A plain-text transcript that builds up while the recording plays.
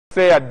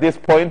Say at this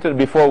point,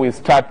 before we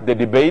start the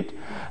debate,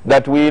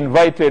 that we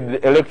invited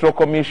the Electoral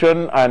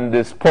Commission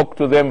and spoke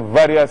to them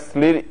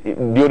variously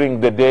during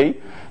the day,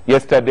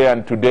 yesterday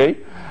and today.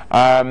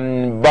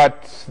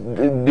 But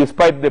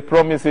despite the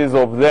promises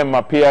of them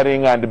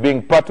appearing and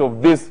being part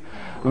of this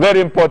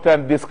very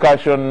important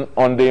discussion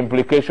on the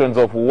implications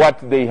of what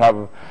they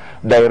have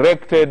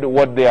directed,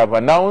 what they have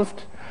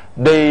announced,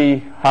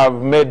 they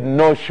have made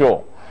no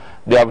show.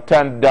 They have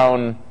turned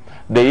down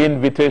the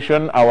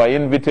invitation, our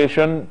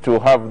invitation to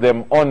have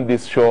them on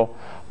this show.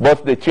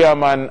 Both the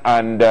chairman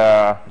and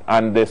the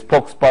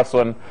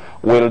spokesperson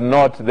will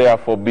not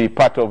therefore be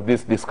part of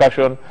this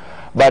discussion.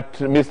 But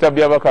Mr.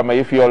 Byabakama,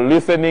 if you're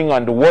listening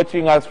and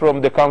watching us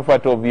from the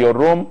comfort of your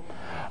room,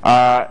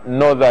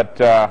 know that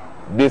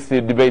this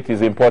debate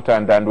is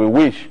important and we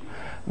wish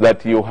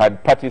that you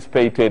had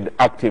participated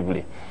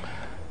actively.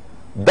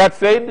 That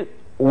said,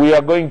 we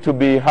are going to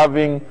be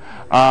having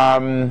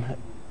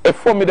a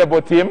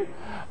formidable team.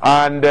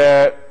 And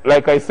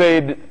like I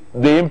said,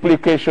 the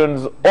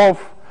implications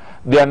of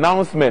the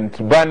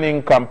announcement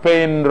banning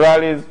campaign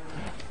rallies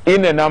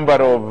in a number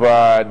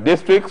of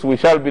districts, we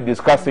shall be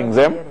discussing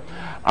them.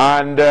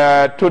 And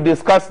to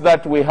discuss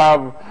that, we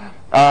have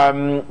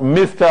or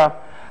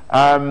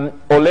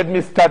let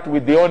me start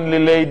with the only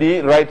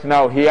lady right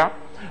now here.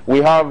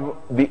 We have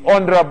the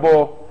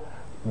Honorable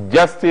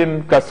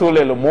Justine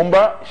Kasule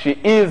Lumumba. She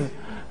is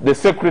the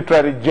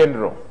Secretary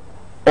General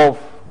of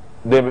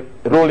the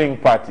ruling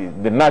party,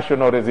 the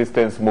National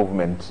Resistance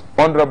Movement.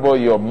 Honorable,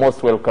 you're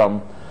most welcome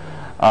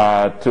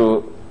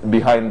to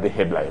Behind the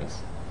Headlines.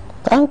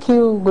 Thank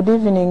you. Good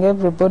evening,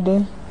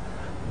 everybody.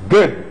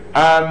 Good.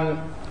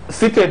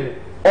 Seated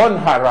on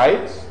her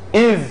right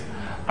is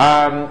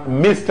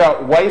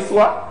Mr.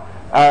 Waiswa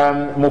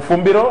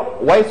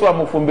Mufumbiro. Waiswa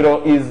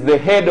Mufumbiro is the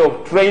head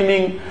of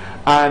training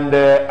and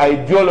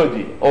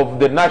ideology of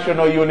the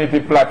National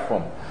Unity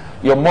Platform.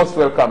 You're most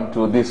welcome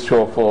to this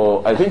show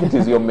for, I think it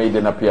is your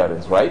maiden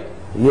appearance, right?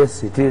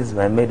 Yes, it is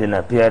my maiden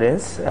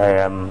appearance. I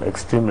am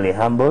extremely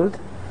humbled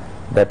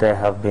that I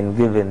have been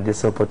given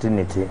this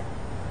opportunity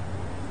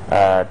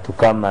to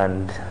come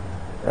and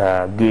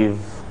give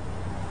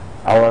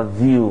our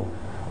view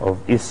of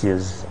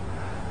issues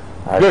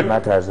as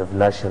matters of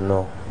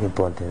national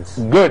importance.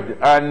 Good.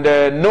 And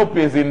NOP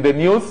is in the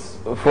news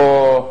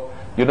for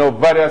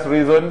various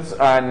reasons,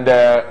 and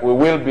we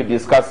will be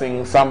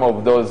discussing some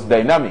of those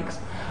dynamics.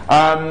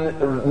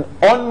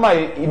 On my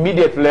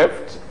immediate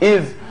left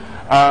is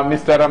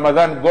Mr.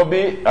 Ramadan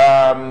Gobi,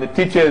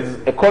 teaches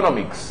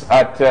economics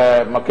at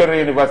Makerere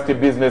University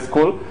Business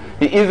School.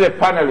 He is a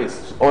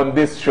panelist on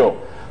this show.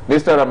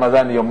 Mr.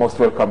 Ramadan, you're most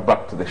welcome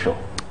back to the show.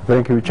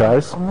 Thank you,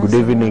 Charles. Good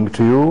evening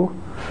to you.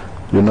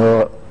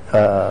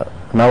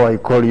 Now I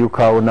call you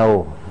Cow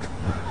now.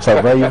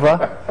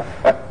 Survivor,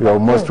 you're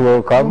most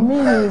welcome.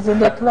 He's in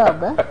the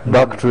club, eh?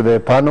 Back to the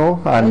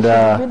panel, and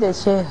I'm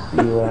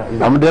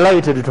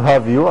delighted to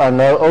have you, and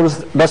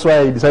that's why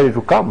I decided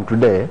to come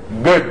today.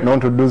 Good.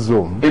 Not to do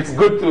Zoom. It's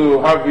good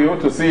to have you,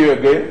 to see you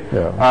again.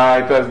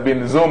 Yeah. It has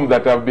been Zoom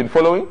that I've been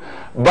following.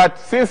 But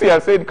since he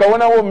has said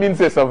Kawanawo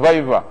means a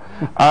survivor,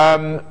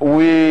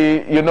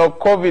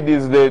 COVID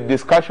is the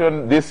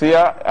discussion this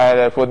year,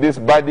 for this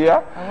bad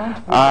year.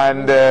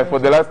 And for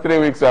the last 3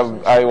 weeks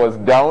I was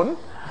down.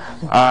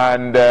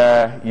 And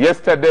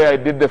yesterday I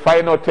did the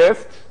final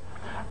test,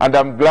 and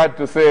I'm glad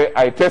to say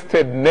I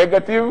tested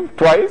negative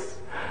twice,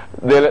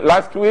 the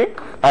last week,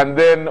 and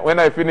then when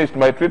I finished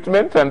my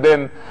treatment, and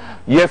then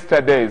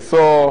yesterday.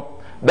 So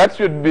that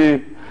should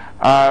be,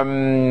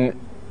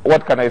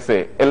 what can I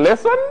say, a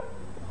lesson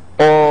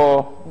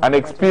or an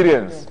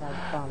experience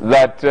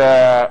that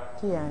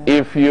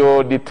if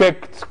you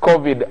detect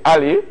COVID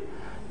early,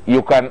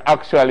 you can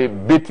actually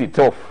beat it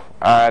off,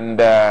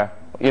 and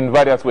in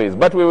various ways.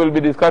 But we will be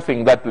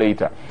discussing that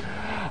later.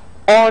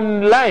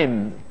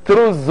 Online,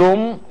 through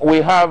Zoom, we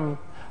have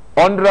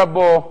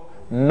Honorable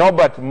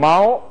Norbert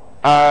Mao,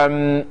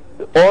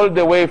 all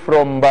the way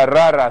from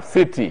Mbarara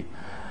City.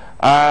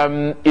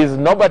 Is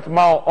Norbert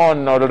Mao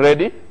on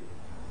already?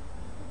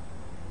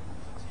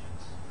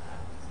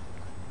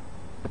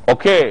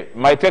 Okay,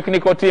 my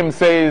technical team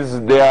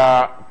says they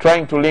are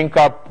trying to link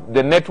up.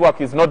 The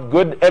network is not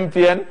good.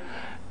 MTN,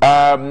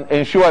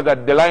 ensure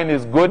that the line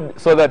is good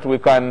so that we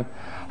can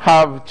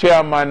have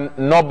Chairman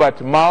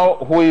Norbert Mao,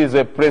 who is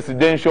a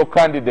presidential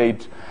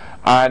candidate,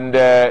 and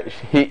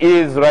he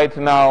is right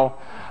now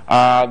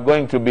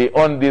going to be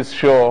on this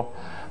show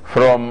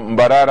from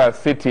Mbarara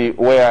City,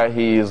 where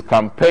he is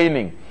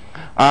campaigning.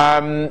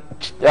 And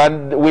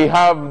we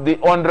have the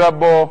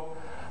Honorable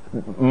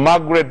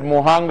Margaret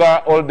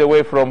Muhanga, all the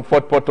way from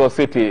Fort Portal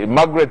City.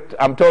 Margaret,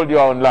 I'm told you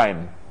are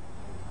online.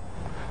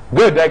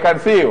 Good, I can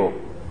see you.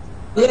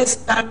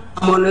 Yes, I'm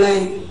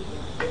online.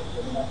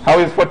 How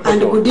is Fort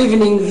Portal? And good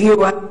evening,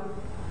 viewer.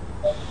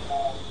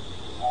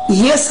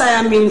 Yes, I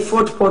am in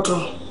Fort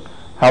Portal.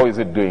 How is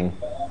it doing?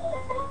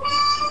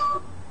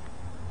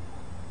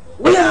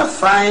 We are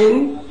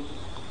fine,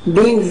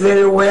 doing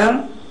very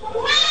well.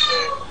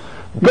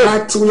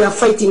 But we are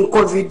fighting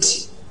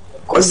COVID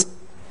because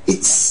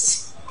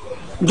it's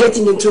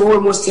getting into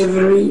almost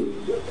every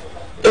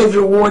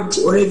ward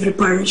or every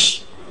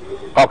parish.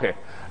 Okay.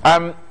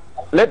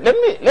 Let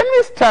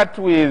me start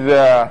with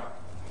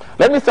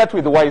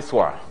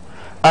Waiswa.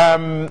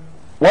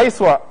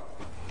 Waiswa,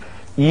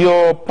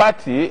 your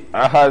party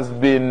has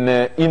been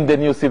in the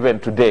news even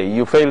today.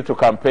 You failed to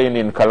campaign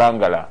in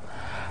Kalangala,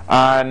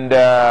 and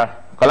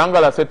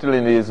Kalangala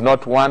certainly is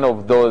not one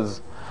of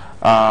those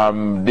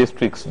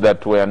districts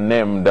that were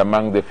named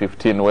among the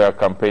 15 where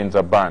campaigns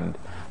are banned.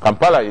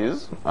 Kampala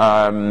is,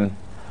 but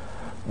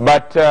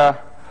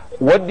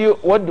what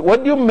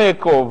do you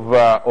make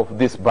of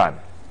this ban?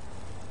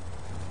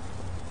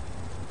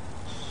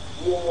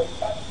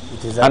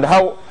 And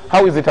how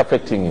is it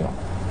affecting you?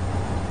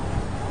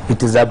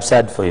 It is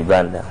absurd for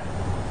Uganda,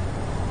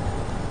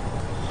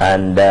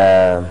 and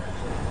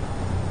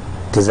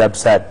it is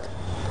absurd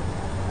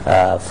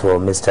for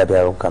Mr.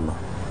 Byarukama,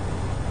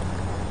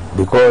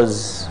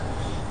 because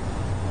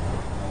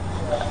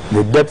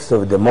the depth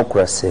of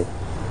democracy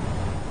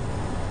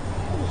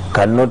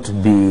cannot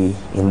be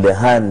in the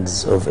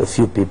hands of a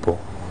few people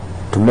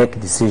to make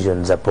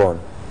decisions upon.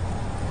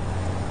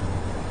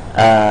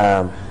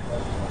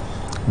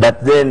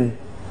 But then,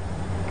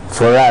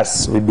 for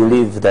us, we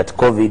believe that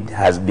COVID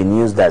has been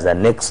used as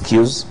an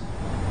excuse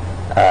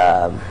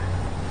to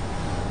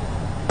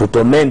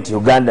torment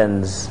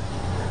Ugandans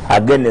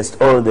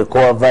against all the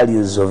core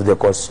values of the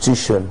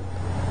Constitution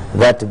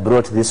that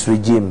brought this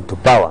regime to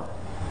power.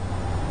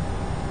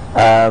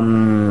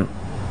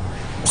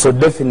 So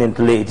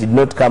definitely it did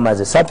not come as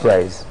a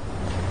surprise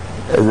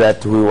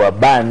that we were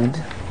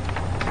banned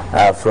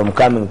from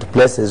coming to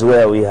places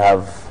where we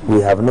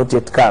have not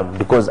yet come,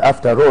 because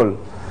after all,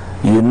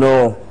 you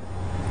know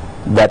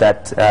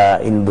that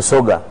in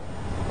Busoga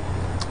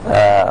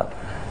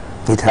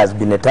it has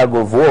been a tug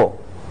of war.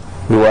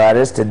 We were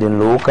arrested in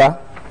Luuka.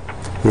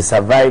 He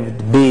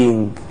survived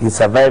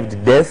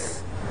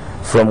death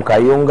from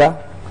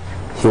Kayunga.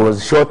 He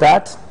was shot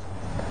at.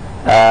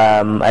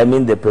 I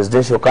mean the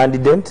presidential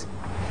candidate,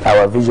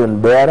 our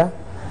vision bearer.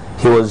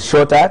 He was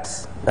shot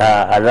at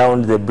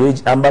around the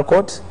bridge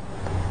Ambakot.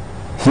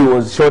 He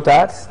was shot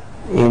at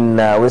in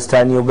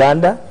western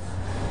Uganda.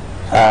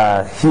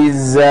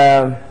 His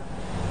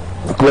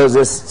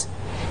closest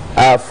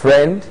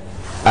friend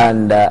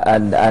and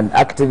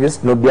activist,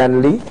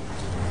 Nobian Lee,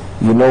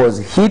 you know, was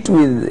hit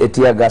with a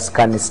tear gas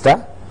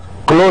canister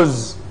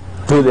close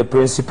to the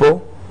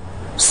principal.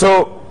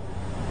 So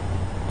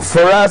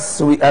for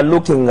us, we are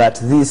looking at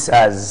this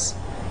as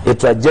a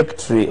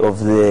trajectory of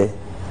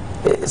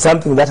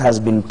something that has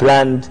been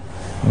planned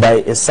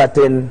by a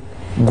certain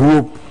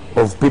group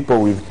of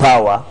people with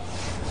power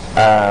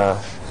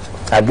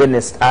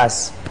against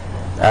us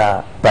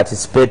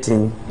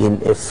participating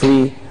in a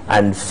free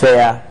and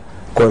fair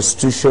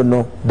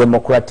constitutional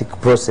democratic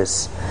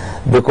process,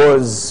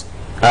 because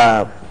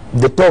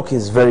the talk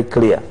is very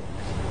clear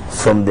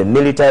from the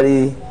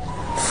military,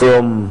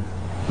 from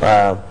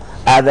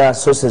other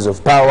sources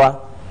of power,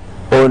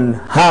 on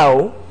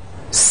how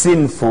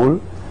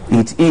sinful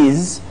it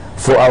is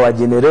for our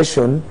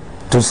generation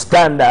to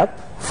stand up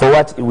for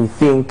what we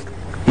think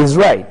is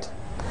right.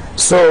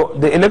 So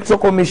the Electoral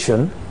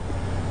Commission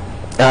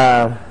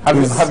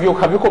have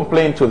you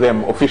complained to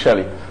them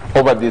officially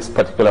over this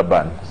particular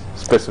ban,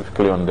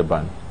 specifically on the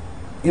ban?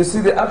 You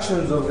see, the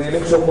actions of the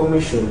Electoral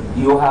Commission,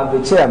 you have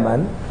a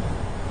chairman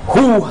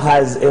who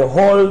has a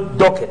whole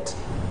docket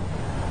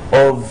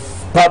of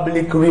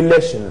public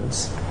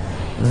relations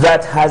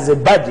that has a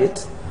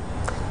budget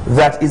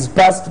that is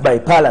passed by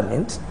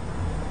Parliament,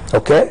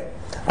 okay?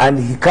 And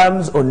he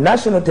comes on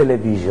national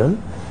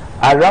television,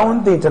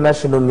 around the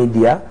international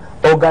media,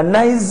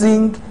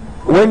 organizing,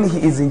 when he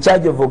is in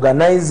charge of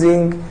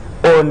organizing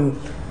on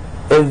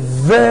a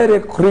very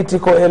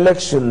critical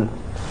election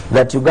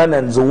that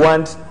Ugandans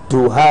want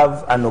to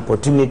have an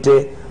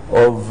opportunity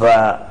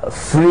of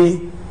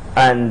free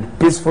and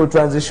peaceful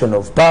transition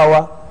of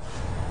power.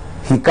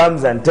 He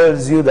comes and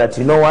tells you that,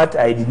 you know what,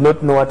 I did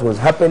not know what was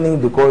happening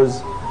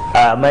because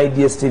my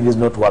DSTV is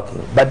not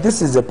working. But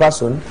this is a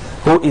person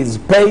who is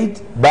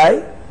paid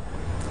by,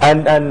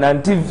 and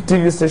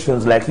TV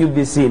stations like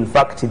UBC, in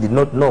fact, he did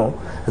not know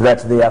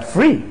that they are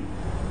free.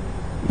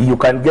 You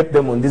can get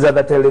them on these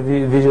other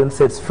television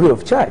sets free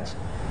of charge.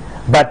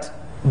 But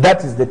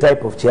that is the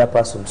type of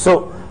chairperson.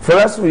 So for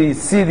us, we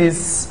see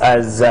this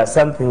as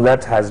something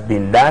that has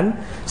been done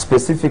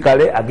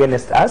specifically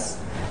against us,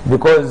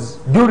 because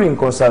during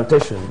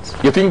consultations...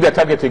 You think they're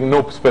targeting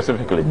NOP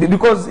specifically?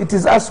 Because it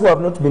is us who have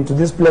not been to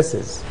these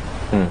places.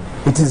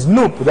 It is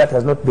NOP that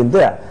has not been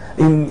there.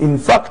 In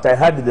fact, I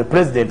heard the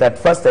president, at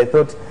first I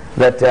thought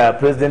that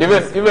President...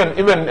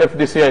 Even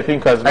FDC, I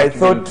think, has not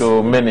been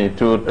to many,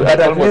 to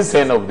almost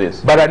 10 of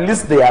this. But at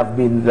least they have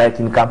been, like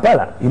in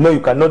Kampala. You know, you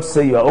cannot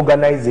say you are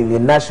organizing a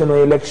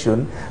national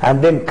election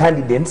and then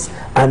candidates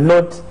are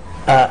not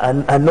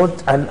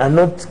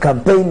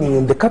campaigning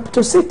in the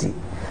capital city.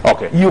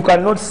 Okay. You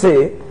cannot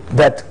say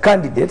that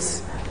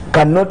candidates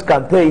cannot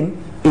campaign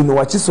in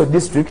Wachiso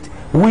district,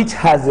 which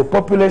has a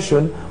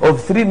population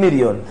of 3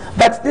 million.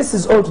 But this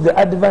is all to the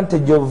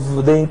advantage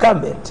of the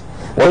incumbent.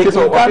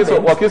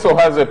 Wakiso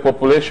has a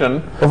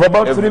population of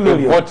about 3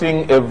 million.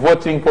 A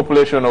voting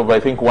population of, I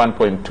think,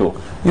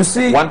 1.2. You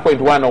see, 1.1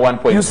 or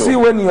 1.2. You see,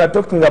 when you are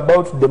talking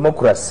about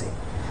democracy,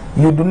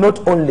 you do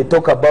not only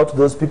talk about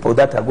those people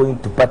that are going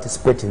to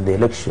participate in the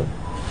election.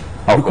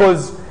 Okay.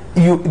 Because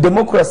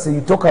democracy,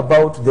 you talk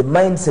about the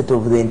mindset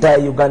of the entire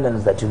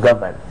Ugandans that you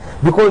govern.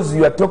 Because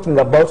you are talking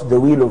about the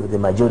will of the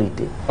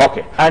majority.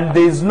 Okay. And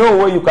there is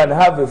no way you can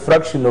have a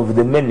fraction of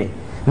the many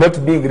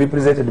not being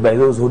represented by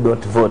those who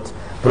don't vote.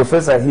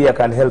 Professor here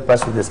can help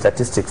us with the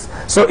statistics.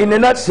 So in a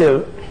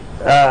nutshell,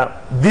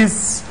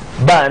 this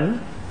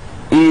ban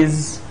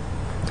is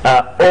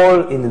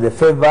all in the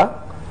favor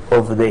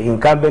of the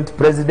incumbent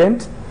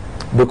president,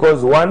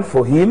 because one,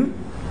 for him,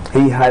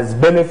 he has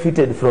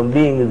benefited from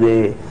being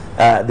the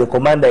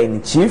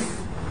commander-in-chief.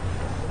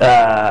 He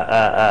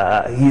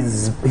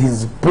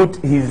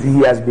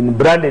has been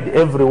branded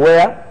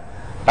everywhere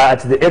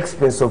at the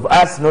expense of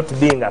us not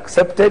being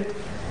accepted.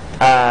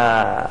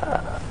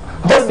 I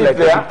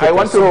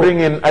want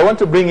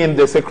to bring in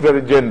the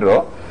Secretary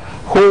General,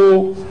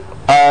 who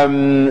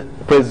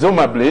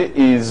presumably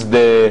is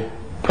the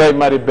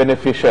primary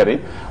beneficiary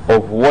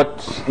of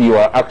what you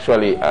are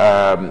actually,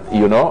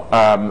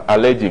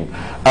 alleging.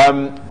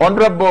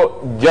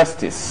 Honorable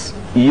Justice,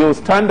 you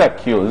stand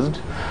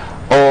accused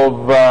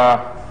of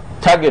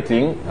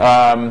targeting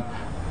or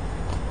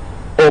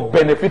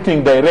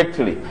benefiting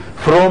directly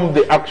from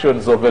the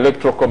actions of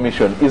Electoral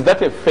Commission. Is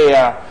that a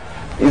fair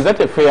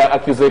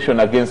accusation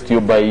against you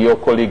by your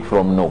colleague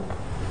from NOP?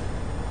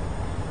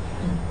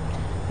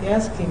 You're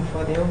asking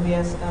for the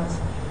obvious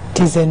answer.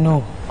 It is a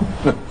no.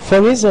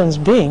 For reasons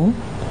being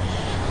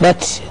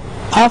that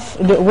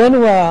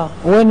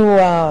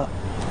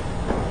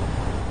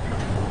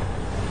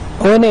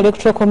when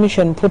Electoral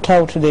Commission put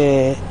out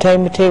the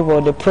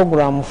timetable, the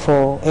program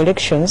for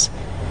elections,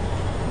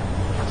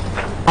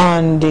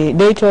 and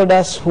they told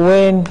us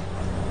when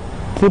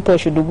people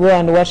should go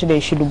and what they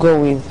should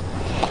go with.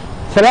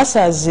 For us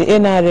as the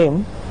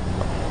NRM,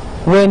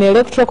 when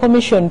Electoral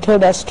Commission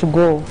told us to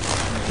go,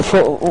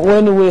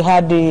 when we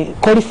had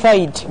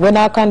qualified, when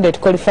our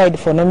candidate qualified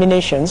for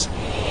nominations,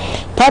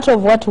 part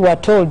of what we were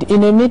told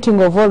in a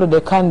meeting of all of the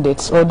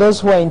candidates or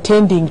those who are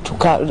intending to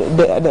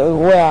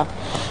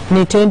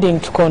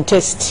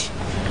contest,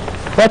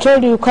 we were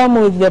told you come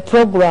with the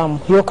program,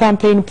 your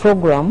campaign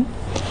program,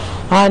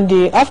 and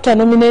after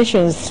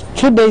nominations,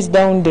 2 days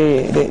down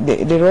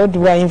the road,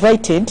 we were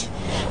invited,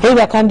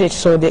 either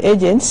candidates or the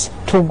agents,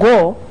 to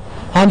go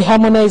and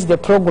harmonize the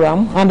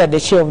program under the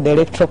chair of the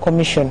Electoral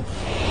Commission.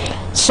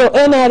 So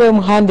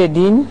NRM handed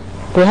in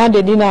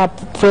our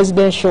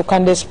presidential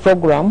candidates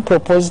program,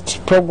 proposed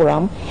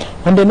program,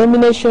 on the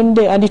nomination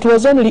day, and it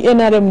was only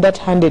NRM that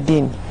handed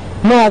in.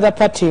 No other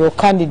party or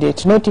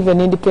candidate, not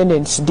even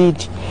independents,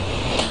 did.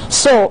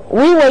 So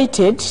we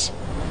waited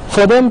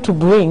for them to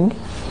bring,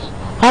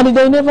 and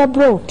they never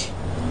brought.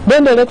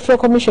 Then the Electoral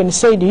Commission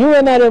said, you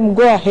NRM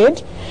go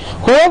ahead,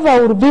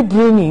 whoever will be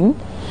bringing,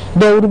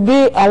 they will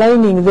be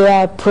aligning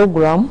their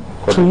program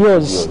to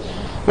yours.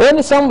 When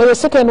the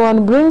second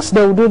one brings,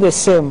 they will do the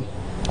same.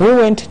 We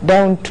went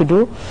down to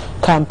do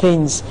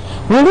campaigns.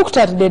 We looked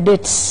at the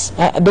dates,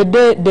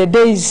 the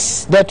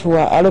days that were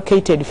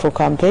allocated for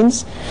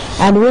campaigns,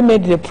 and we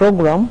made the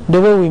program the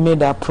way we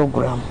made our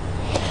program.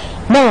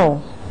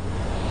 Now,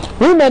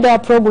 we made our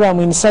program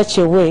in such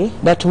a way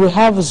that we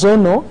have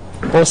zonal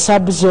or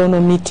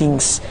sub-zonal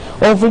meetings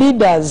of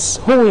leaders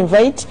who we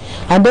invite,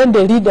 and then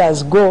the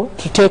leaders go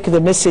to take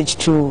the message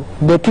to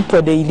the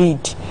people they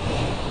lead.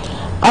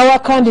 Our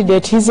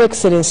candidate, His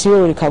Excellency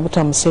Yoweri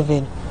Kaguta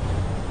Museveni,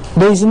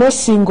 there is no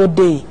single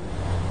day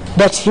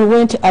that he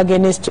went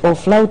against or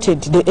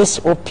flouted the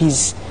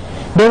SOPs,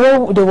 the way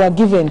they were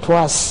given to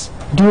us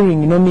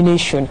during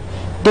nomination.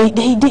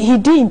 He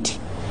didn't.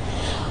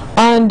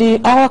 And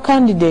our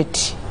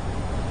candidate,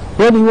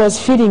 when he was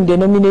filling the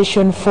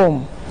nomination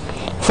form,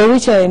 for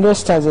which I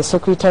endorsed as a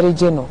Secretary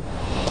General,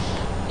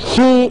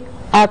 he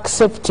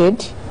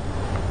accepted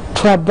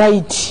to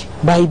abide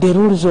by the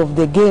rules of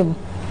the game,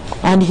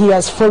 and he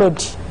has followed.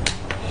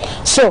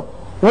 So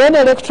when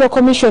the Electoral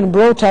Commission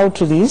brought out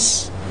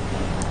this,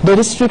 the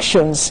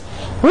restrictions,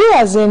 we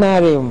as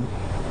NRM,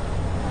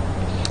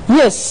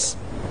 yes,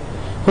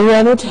 we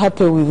were not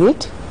happy with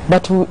it,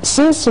 but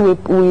since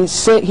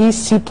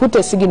he put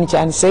a signature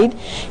and said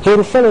he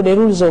will follow the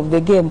rules of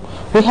the game,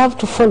 we have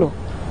to follow.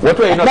 What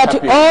were you not happy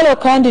with? All the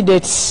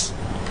candidates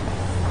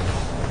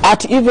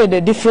at even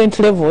the different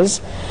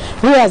levels,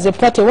 we as a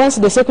party, once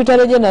the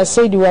Secretary General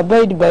said you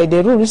abide by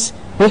the rules,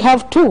 we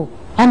have to,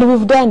 and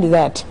we've done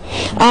that.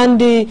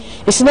 And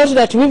it's not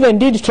that we even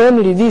did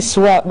only this,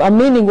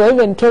 meaning we're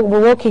even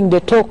walking the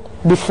talk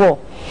before.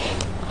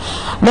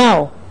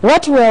 Now,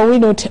 what were we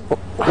not,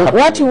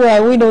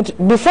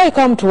 before I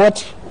come to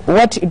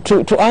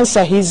to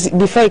answer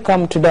before I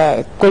come to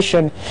the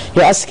question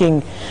you're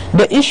asking,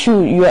 the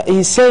issue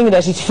is saying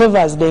that it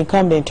favors the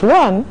incumbent.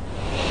 One,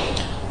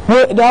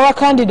 our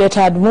candidate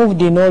had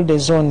moved in all the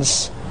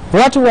zones.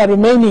 What we were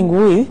remaining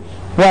with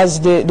was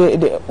the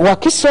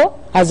Wakiso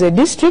as a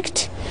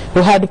district,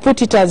 We had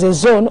put it as a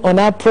zone on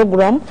our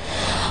program,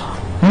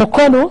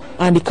 Mukono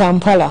and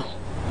Kampala.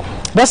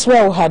 That's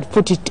where we had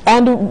put it.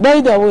 And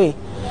by the way,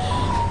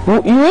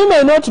 we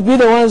may not be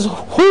the ones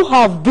who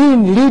have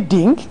been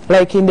leading,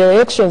 like in the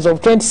elections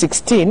of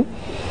 2016,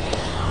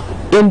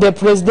 in the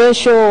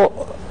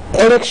presidential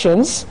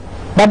elections,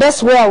 but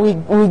that's where we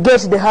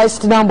get the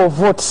highest number of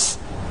votes.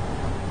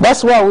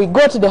 That's where we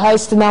got the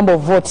highest number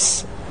of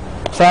votes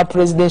for our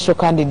presidential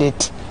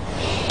candidate.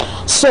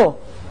 So,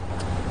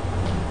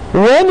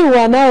 when we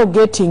are now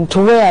getting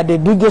to where the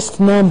biggest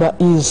number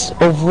is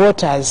of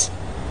voters,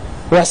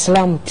 we are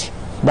slammed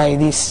by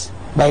this,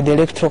 by the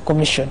Electoral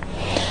Commission.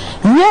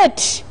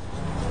 Yet,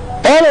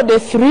 all of the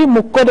three,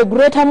 the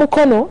Greater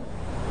Mukono,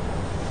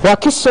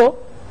 Wakiso,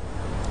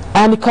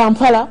 and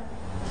Kampala,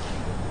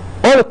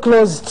 all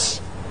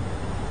closed.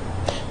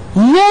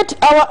 Yet,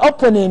 our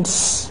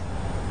opponents,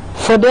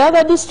 for the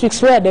other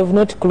districts where they have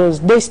not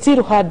closed, they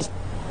still had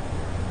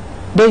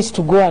days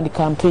to go and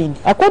campaign.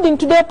 According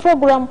to their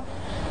program,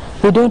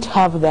 we don't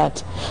have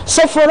that.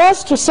 So for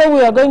us to say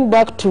we are going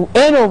back to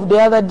any of the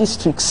other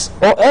districts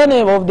or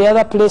any of the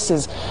other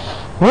places,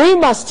 we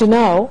must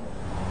now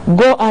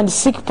go and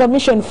seek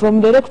permission from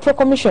the Electoral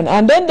Commission,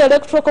 and then the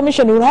Electoral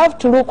Commission will have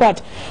to look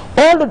at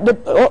all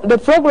the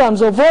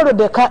programs of all of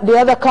the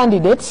other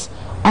candidates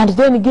and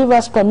then give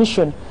us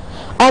permission.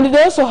 And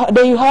they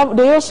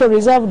also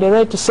reserve the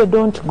right to say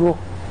don't go.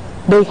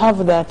 They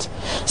have that.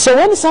 So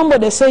when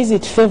somebody says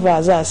it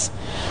favors us,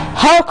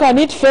 how can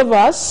it favor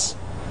us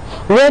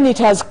when it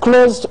has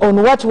closed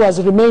on what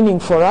was remaining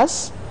for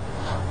us?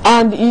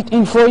 And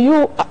for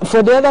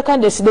the other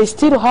candidates, they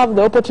still have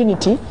the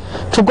opportunity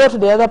to go to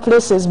the other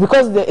places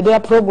because their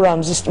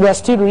programs, we are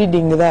still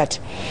reading that.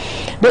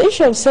 The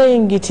issue of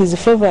saying it is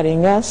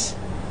favoring us,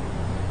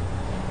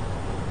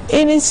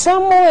 in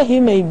some way he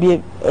may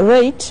be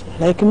right,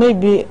 like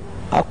maybe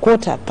a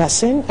quarter of,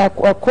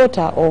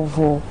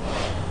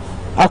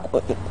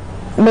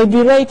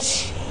 maybe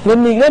right. Let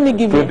me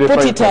give you,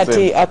 put it at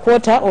a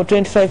quarter or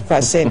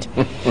 25%.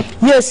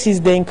 Yes,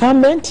 he's the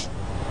incumbent.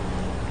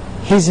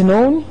 He's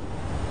known.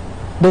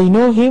 They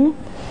know him.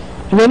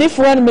 Even if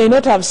one may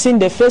not have seen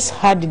the face,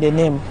 heard the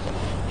name.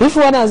 If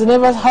one has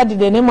never heard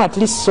the name, at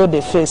least saw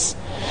the face.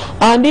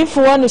 And if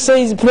one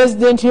says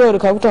President Yoweri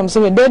Kaguta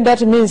Museveni, then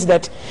that means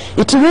that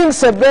it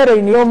rings a bell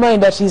in your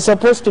mind that he's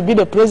supposed to be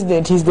the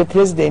president, he's the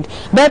president.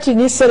 That in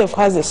itself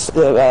has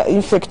an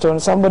effect on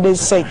somebody's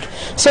psyche.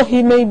 So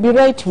he may be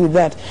right with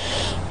that.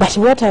 But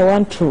what I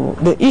want to,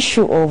 the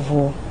issue of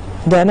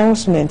the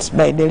announcements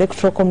by the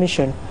Electoral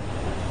Commission,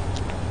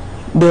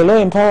 the law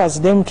empowers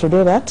them to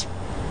do that.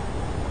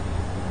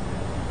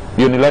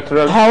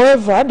 Unilateral?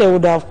 However, they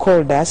would have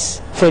called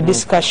us for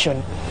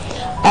discussion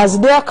as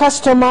their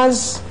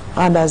customers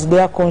and as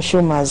their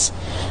consumers.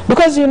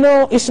 Because, you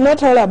know, it's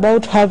not all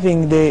about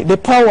having the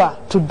power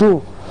to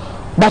do,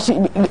 but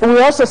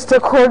we're also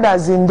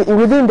stakeholders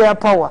within their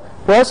power.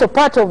 We're also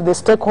part of the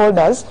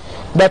stakeholders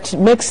that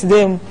makes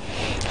them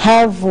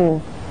have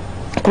a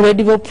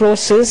credible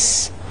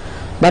process,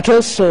 but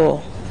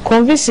also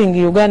convincing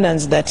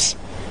Ugandans that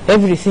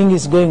everything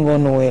is going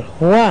on well.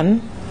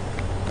 One,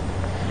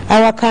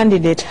 our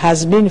candidate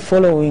has been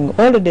following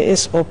all of the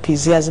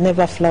SOPs. He has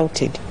never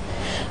flouted.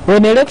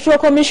 When the Electoral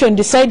Commission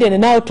decided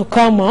now to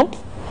come up,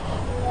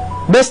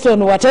 based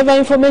on whatever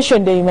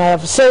information they may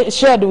have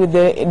shared with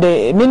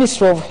the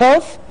Ministry of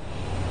Health,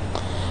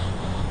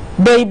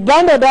 they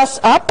bundled us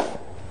up,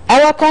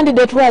 our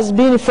candidate who has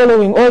been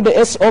following all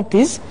the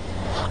SOPs,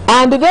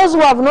 and those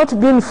who have not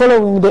been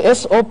following the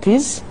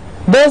SOPs,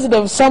 those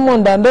they've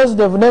summoned and those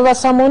they've never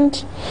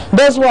summoned,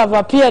 those who have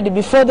appeared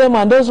before them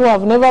and those who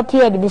have never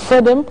appeared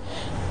before them,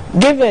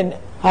 given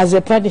as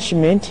a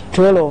punishment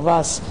to all of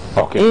us.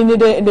 Okay. In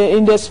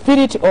the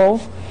spirit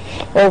of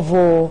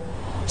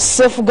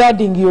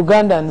safeguarding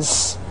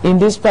Ugandans in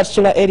these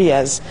particular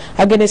areas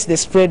against the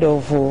spread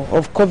of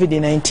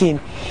COVID-19.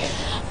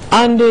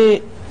 And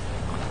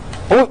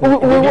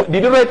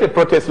did you write a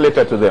protest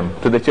letter to them,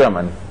 to the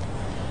chairman?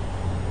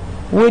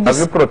 Have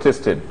you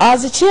protested?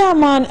 As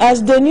chairman,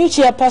 as the new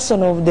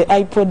chairperson of the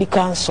IPOD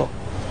Council,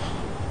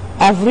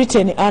 I've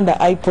written under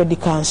IPOD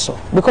Council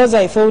because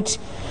I thought,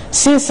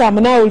 since I'm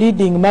now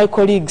leading my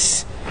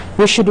colleagues,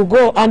 we should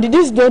go, and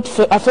this don't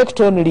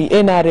affect only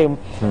NRM,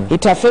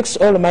 it affects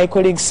all my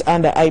colleagues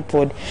under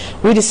IPOD.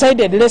 We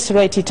decided let's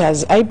write it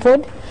as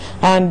IPOD,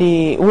 and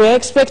we're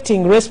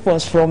expecting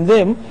response from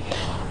them,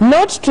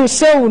 not to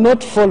say we will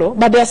not follow,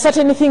 but there are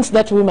certain things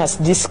that we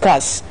must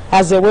discuss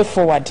as a way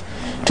forward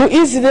to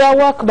ease their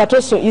work but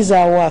also ease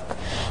our work.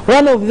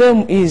 One of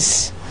them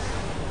is,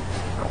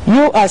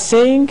 you are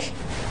saying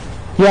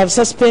you have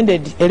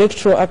suspended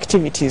electoral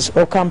activities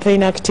or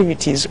campaign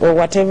activities or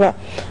whatever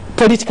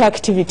political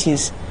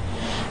activities,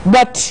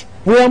 but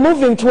we are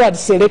moving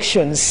towards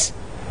elections.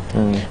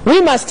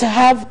 We must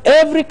have,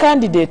 every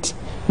candidate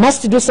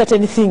must do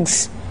certain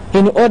things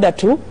in order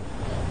to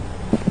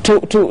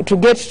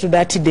get to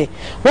that day.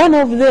 One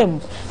of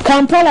them,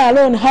 Kampala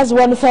alone has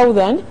about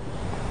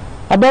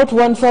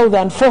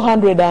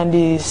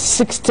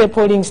 1,460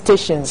 polling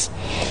stations.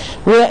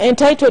 We are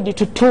entitled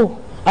to 2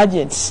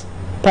 agents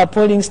per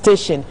polling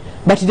station,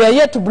 but they are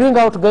yet to bring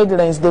out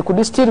guidelines. They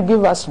could still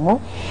give us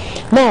more.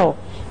 Now,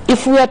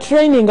 if we are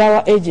training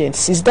our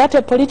agents, is that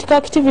a political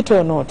activity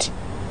or not?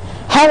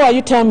 How are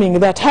you terming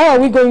that? How are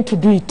we going to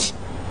do it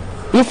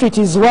if it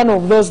is one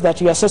of those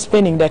that you are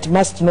suspending that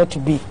must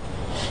not be?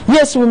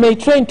 Yes, we may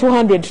train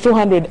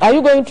 200. Are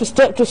you going to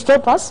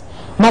stop us?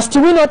 Must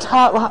we not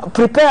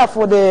prepare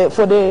for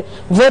the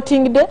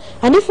voting day?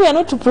 And if we are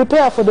not to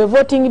prepare for the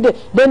voting day,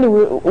 then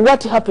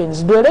what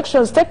happens? Do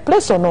elections take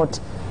place or not?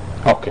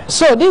 Okay.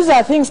 So these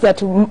are things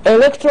that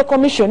Electoral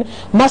Commission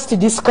must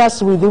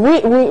discuss with we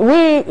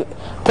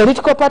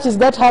political parties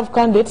that have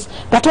candidates,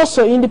 but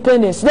also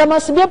independents. There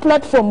must be a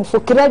platform for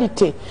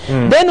clarity.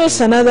 Then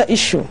also another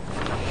issue.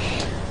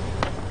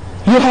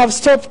 You have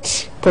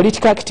stopped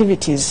political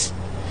activities,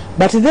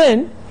 but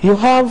then you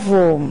have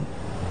the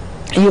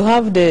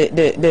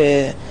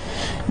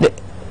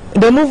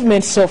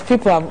movements of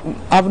people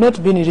have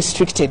not been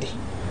restricted.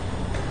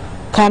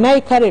 Can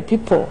I carry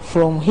people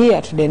from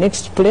here to the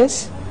next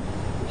place?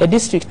 A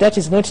district that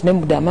is not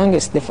named among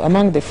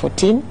the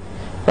 14,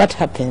 what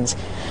happens?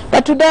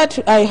 But to that,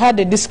 I had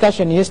a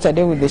discussion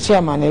yesterday with the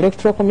chairman,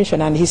 Electoral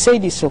Commission, and he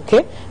said it's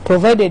okay,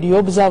 provided you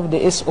observe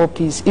the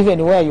SOPs,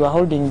 even where you are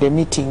holding the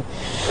meeting.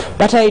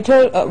 But I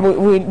told,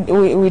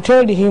 we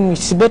told him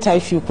it's better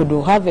if you could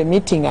have a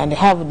meeting and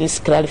have this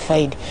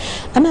clarified.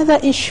 Another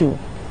issue,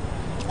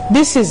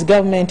 this is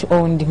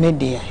government-owned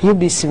media,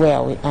 UBC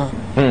where we are.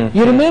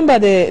 You remember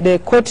the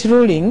court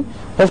ruling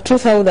of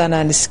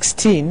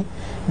 2016,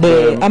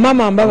 the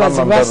Amama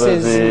Mbabazi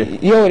versus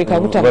Yoweri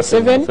Kaguta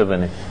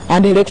Museveni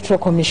and Electoral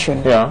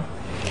Commission. Yeah.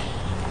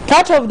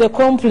 Part of the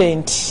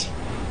complaint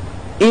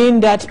in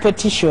that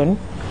petition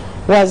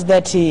was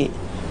that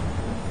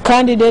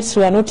candidates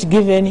were not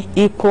given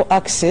equal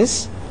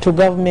access to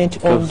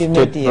government-owned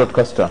media.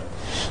 Broadcaster.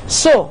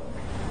 So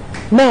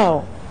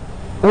now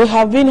we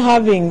have been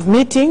having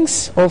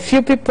meetings of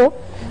few people,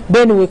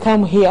 then we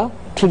come here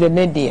to the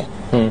media.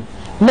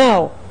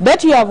 Now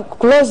that you have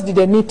closed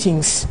the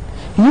meetings,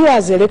 you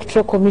as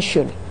Electoral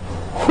Commission,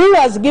 who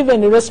has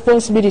given a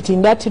responsibility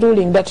in that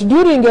ruling that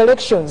during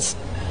elections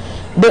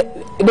the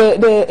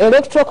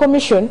Electoral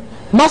Commission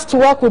must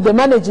work with the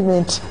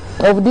management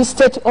of the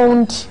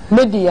state-owned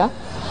media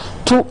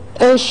to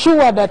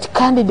ensure that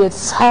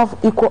candidates have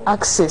equal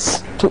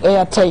access to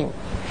airtime?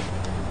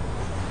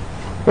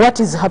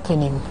 What is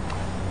happening?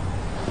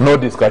 No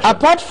discussion.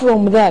 Apart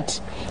from that,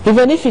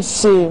 even if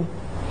it's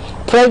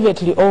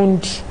privately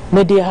owned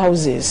media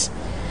houses,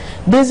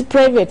 these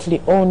privately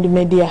owned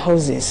media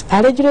houses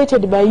are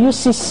regulated by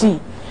UCC.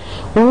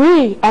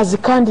 We as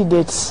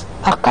candidates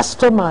are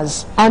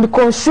customers and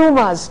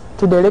consumers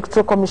to the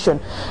Electoral Commission.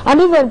 And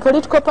even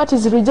political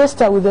parties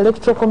register with the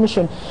Electoral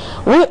Commission.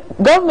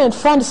 Government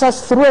funds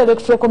us through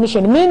Electoral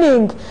Commission,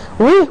 meaning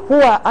we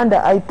who are under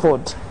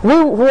iPod, we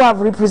who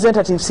have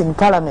representatives in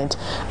Parliament,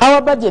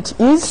 our budget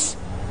is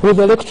with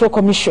the Electoral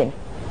Commission.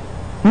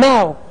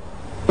 Now,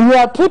 you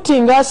are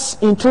putting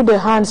us into the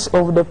hands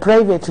of the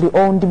privately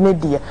owned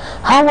media.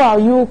 How are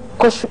you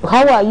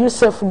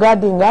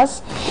safeguarding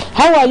us?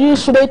 How are you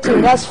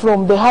insulating us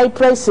from the high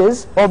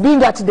prices or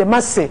being at the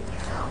mercy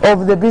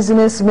of the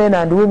businessmen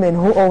and women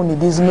who own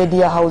these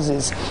media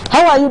houses?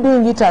 How are you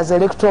doing it as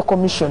Electoral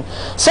Commission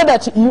so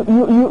that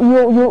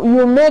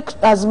you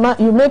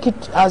make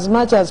it as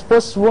much as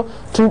possible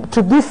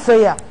to be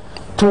fair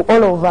to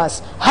all of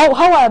us? How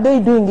are they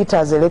doing it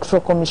as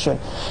Electoral Commission?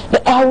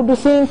 I would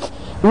think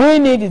we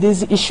need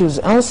these issues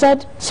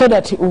answered so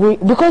that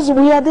because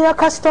we are their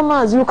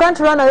customers. You can't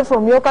run away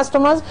from your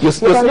customers. You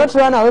cannot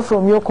run away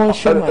from your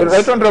consumers.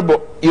 Right,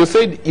 Honorable, you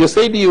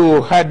said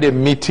you had a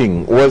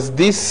meeting. Was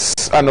this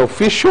an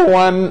official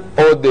one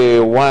or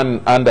the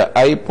one under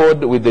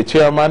iPod with the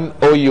chairman,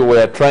 or you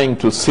were trying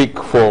to seek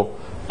for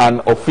an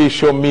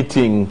official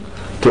meeting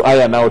to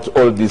iron out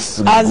all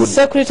this? As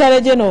Secretary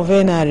General of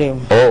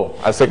NRM,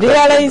 as Secretary,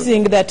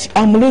 realizing that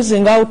I'm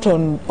losing out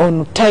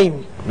on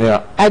time,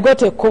 I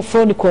got a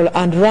phone call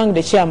and rang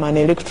the chairman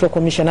Electoral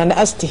Commission and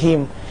asked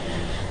him,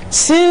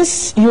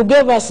 since you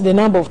gave us the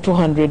number of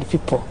 200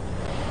 people,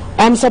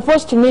 I'm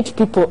supposed to meet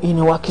people in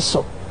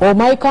Wakiso, or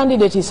my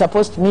candidate is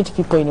supposed to meet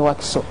people in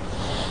Wakiso.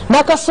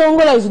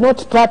 Nakasongola is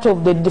not part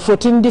of the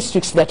 14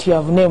 districts that you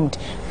have named.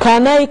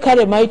 Can I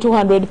carry my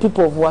 200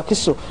 people of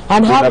Wakiso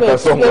and have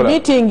a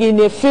meeting in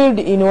a field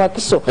in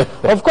Wakiso?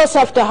 Of course,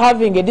 after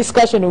having a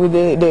discussion with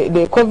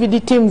the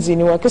COVID teams in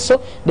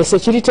Wakiso, the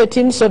security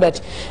team, so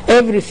that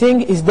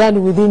everything is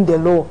done within the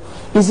law.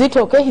 Is it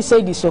okay? He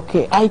said it's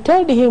okay. I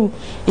told him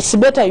it's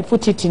better you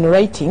put it in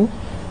writing,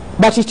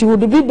 but it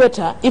would be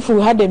better if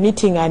we had a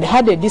meeting and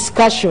had a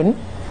discussion,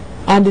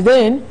 and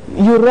then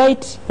you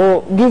write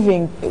or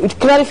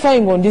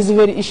clarifying on these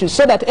very issues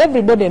so that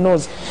everybody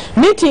knows.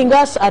 Meeting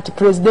us at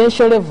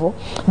presidential level,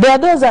 there are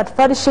those at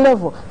parish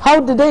level. How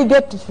do they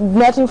get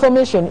that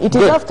information? It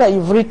is after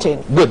you've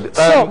written. Good.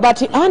 So,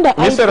 but under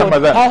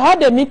iPod, I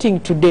had a meeting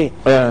today,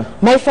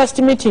 my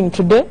first meeting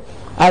today,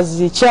 as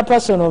the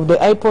chairperson of the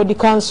iPod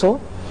Council,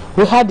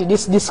 We had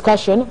this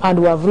discussion and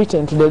we have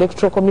written to the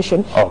Electoral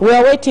Commission. Okay. We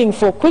are waiting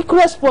for quick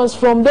response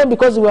from them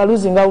because we are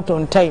losing out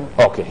on time.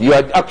 Okay, you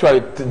are actually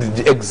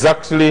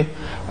exactly,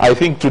 I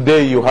think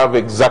today you have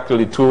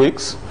exactly 2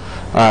 weeks,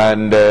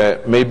 and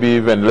maybe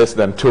even less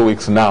than 2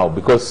 weeks now,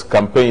 because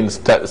campaign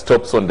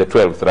stops on the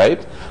 12th,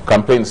 right?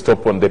 Campaign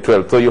stop on the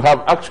 12th. So you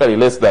have actually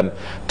less than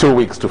 2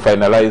 weeks to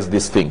finalize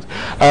these things.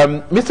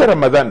 Mr.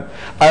 Ramadan,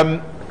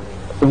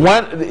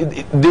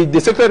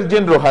 the Secretary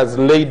General has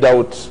laid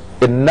out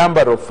a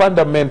number of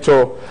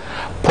fundamental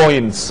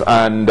points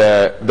and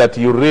that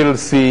you really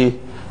see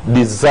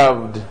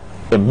deserved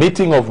a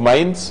meeting of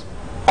minds,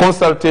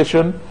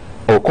 consultation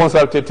or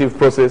consultative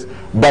process,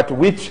 but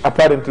which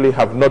apparently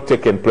have not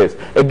taken place.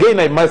 Again,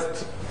 I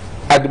must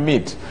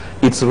admit,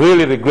 it's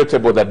really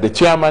regrettable that the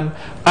chairman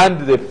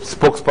and the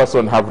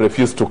spokesperson have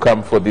refused to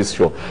come for this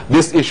show.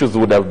 These issues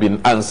would have been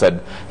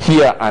answered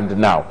here and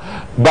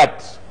now.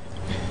 But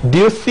do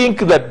you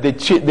think that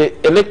the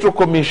Electoral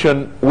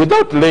Commission,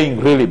 without laying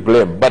really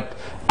blame, but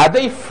are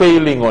they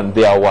failing on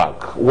their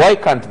work? Why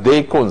can't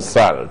they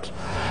consult?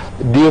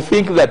 Do you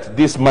think that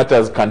these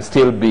matters can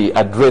still be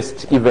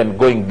addressed, even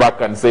going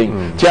back and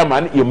saying,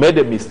 Chairman, you made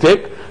a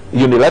mistake,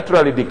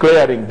 unilaterally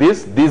declaring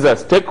this, these are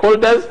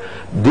stakeholders,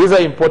 these are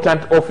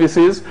important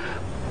offices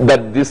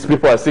that these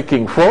people are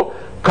seeking for,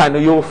 can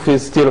you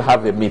still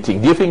have a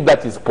meeting? Do you think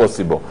that is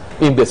possible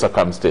in the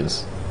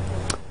circumstance?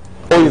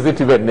 Or is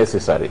it even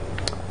necessary?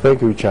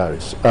 Thank you,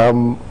 Charles.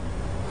 You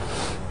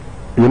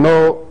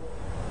know,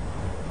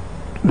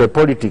 the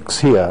politics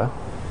here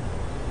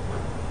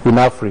in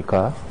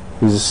Africa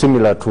is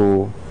similar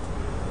to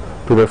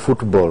the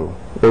football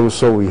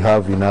also we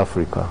have in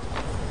Africa.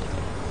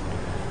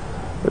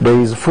 There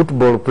is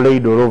football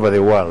played all over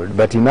the world,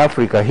 but in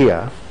Africa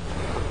here,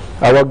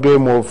 our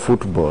game of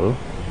football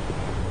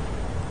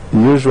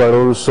usually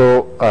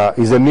also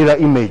is a mirror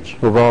image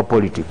of our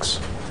politics,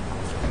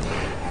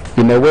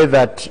 in a way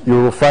that you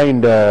will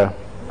find the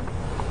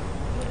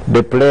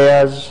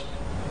players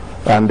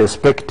and the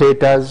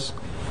spectators,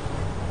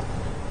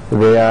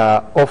 they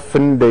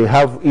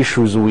have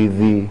issues with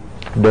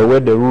the way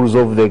the rules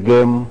of the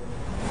game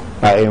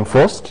are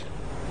enforced,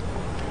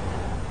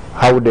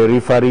 how the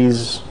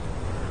referees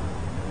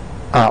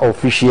are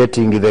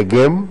officiating the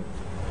game,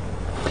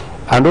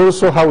 and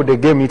also how the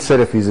game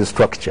itself is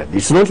structured.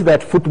 It's not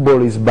that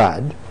football is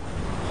bad,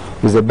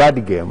 it's a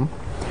bad game,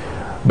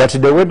 but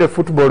the way the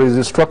football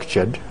is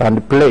structured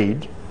and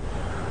played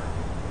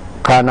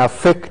can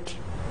affect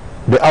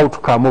the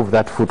outcome of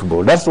that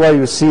football. That's why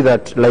you see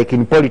that, like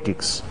in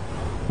politics,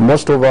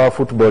 most of our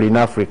football in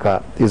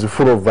Africa is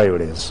full of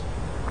violence.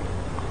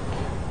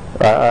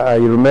 I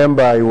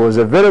remember I was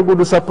a very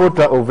good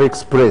supporter of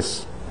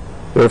Express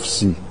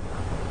FC,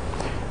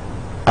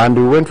 and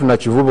we went to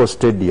Nachivubo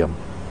Stadium.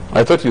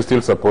 I thought you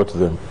still support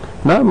them.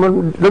 Now,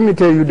 let me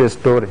tell you the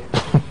story.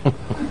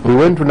 We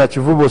went to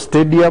Nachivubo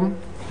Stadium.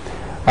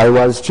 I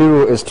was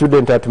still a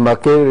student at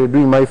Makerere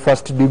doing my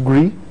first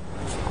degree,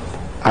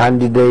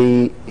 and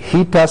they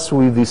hit us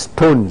with the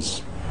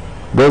stones,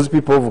 those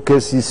people of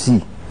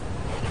KCC.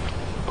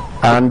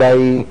 And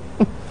I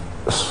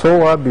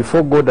swore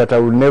before God that I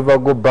will never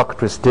go back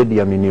to a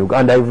stadium in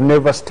Uganda. And I've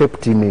never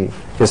stepped in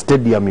a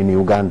stadium in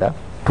Uganda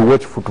to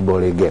watch football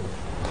again.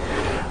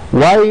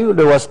 Why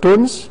there were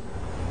stones?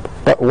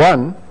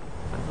 One,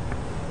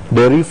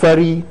 the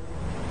referee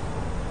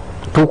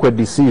took a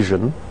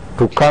decision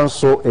to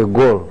cancel a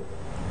goal.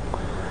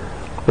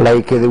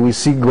 Like we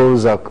see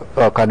goals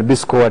can be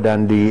scored,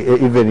 and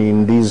even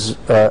in these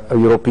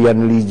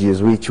European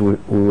leagues, which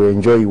we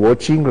enjoy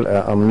watching.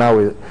 I'm now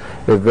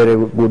a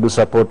very good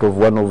supporter of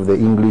one of the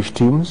English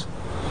teams,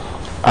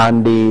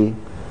 and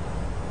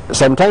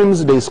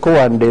sometimes they score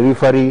and the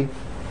referee,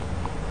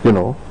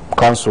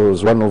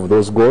 cancels one of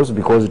those goals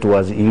because it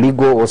was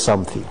illegal or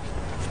something.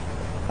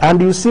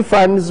 And you see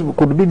fans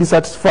could be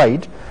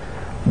dissatisfied,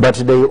 but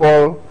they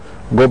all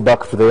go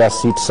back to their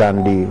seats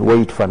and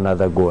wait for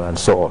another goal and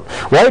so on.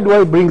 Why do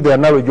I bring the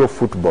analogy of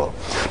football?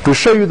 To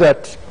show you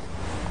that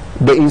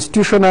the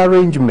institutional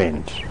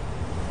arrangement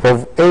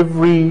of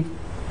every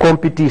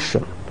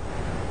competition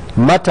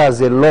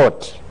matters a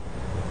lot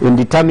in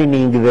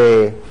determining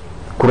the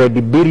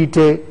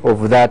credibility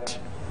of that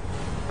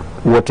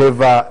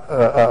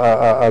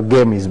whatever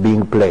game is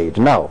being played.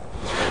 Now,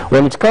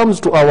 when it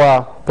comes to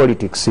our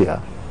politics here,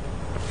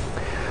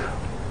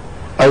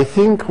 I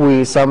think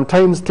we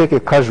sometimes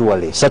take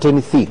casually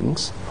certain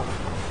things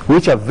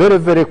which are very,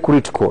 very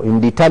critical in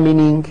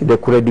determining the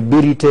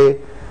credibility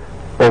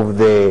of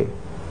the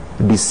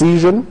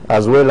decision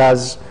as well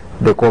as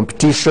the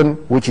competition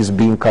which is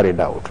being carried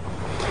out.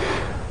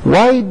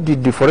 Why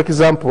did, for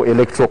example,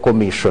 Electoral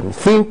Commission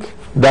think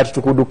that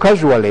it could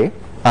casually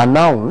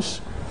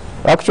announce,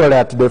 actually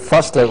at the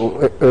first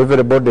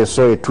everybody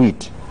saw a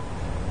tweet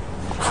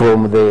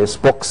from the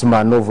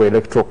spokesman of the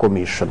Electoral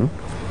Commission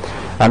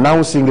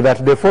announcing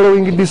that the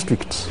following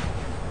districts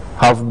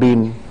have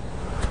been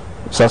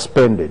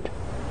suspended.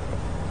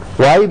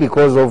 Why?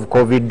 Because of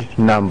COVID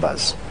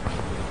numbers.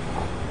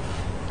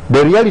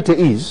 The reality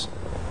is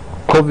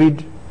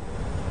COVID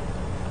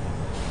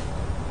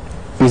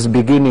is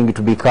beginning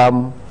to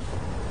become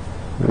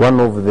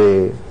one of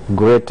the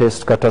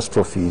greatest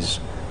catastrophes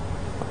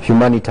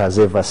humanity has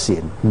ever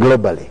seen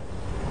globally.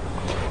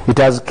 It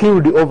has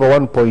killed over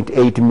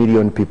 1.8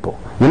 million people.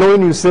 You know,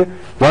 when you say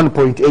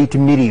 1.8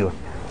 million,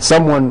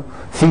 someone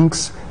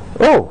thinks,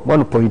 oh,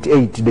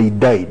 1.8, they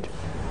died.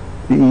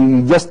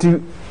 He just,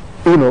 you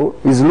know,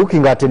 is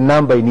looking at a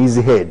number in his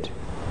head,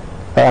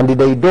 and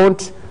they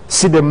don't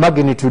see the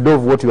magnitude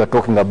of what you are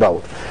talking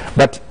about.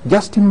 But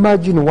just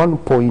imagine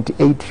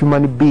 1.8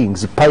 human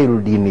beings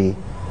piled in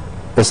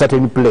a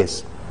certain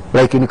place,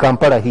 like in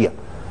Kampala here.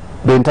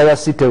 The entire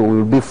city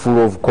will be full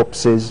of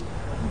corpses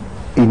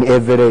in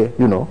every,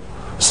 you know,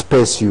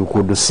 space you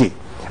could see.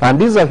 And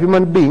these are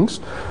human beings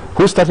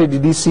who started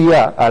this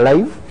year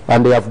alive,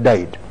 and they have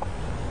died.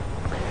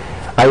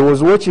 I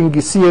was watching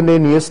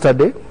CNN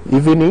yesterday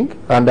evening,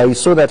 and I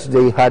saw that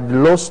they had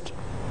lost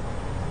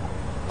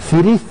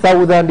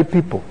 3,000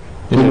 people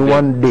in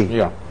one day.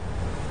 Yeah.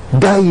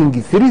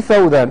 Dying,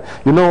 3,000.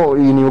 You know,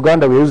 in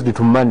Uganda we used it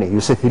to money.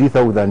 You say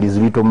 3,000 is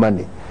little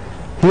money.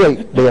 Here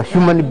they are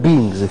human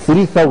beings,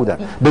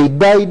 3,000. They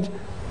died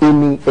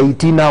in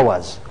 18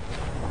 hours.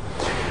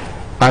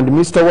 And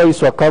Mr.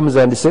 Waiswa comes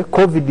and says,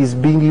 COVID is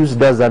being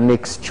used as an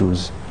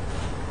excuse.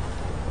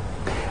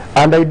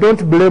 And I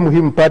don't blame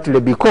him partly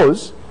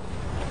because,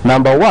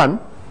 number one,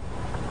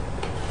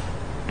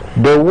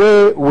 the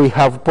way we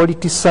have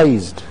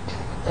politicized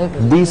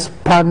this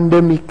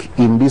pandemic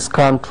in this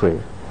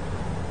country,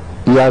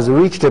 it has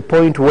reached a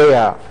point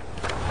where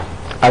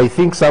I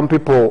think some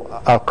people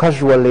are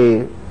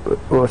casually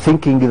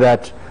thinking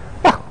that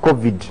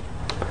COVID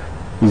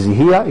is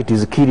here, it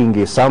is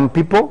killing some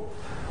people,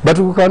 but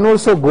we can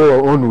also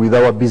go on with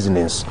our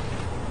business.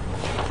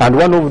 And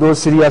one of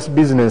those serious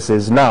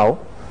businesses now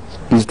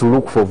is to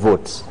look for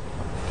votes.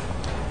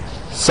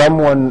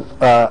 Someone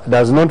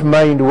does not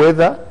mind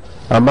whether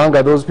among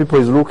those people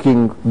is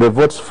looking the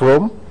votes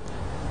from,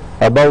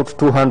 about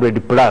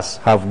 200 plus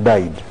have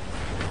died.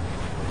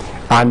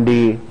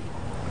 And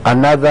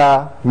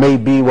another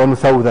maybe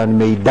 1,000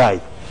 may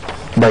die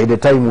by the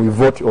time we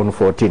vote on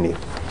 14th.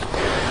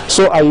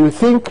 So I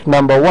think,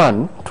 number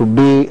one, to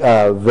be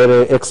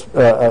very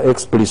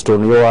explicit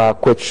on your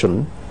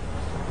question,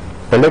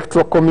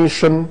 Electoral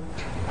Commission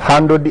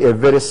handled a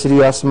very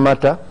serious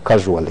matter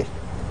casually.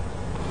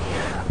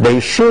 They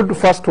should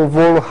first of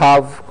all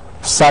have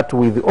sat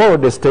with all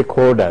the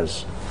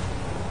stakeholders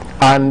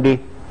and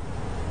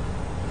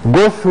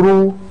go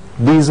through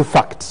these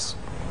facts.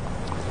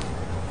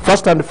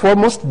 First and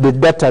foremost, the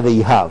data they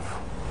have.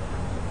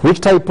 Which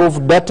type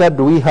of data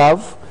do we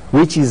have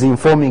which is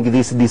informing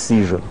this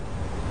decision?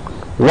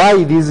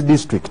 Why these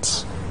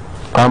districts,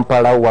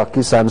 Kampala,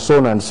 Wakisa, and so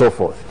on and so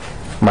forth,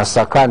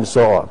 Masaka and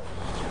so on?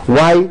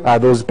 Why are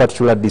those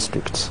particular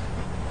districts?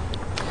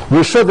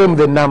 You show them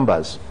the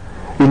numbers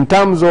in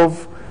terms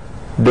of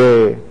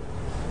the,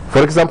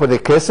 for example, the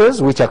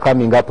cases which are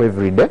coming up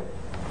every day,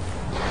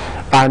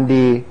 and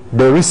the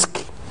risk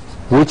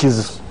which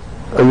is,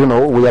 you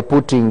know, we are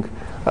putting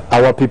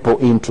our people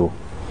into.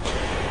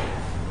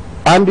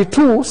 And the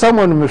two,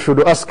 someone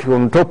should ask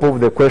on top of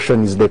the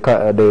questions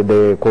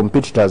the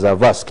competitors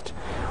have asked,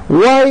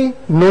 why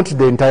not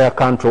the entire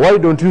country? Why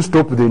don't you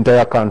stop the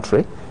entire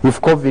country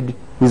if COVID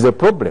is a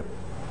problem?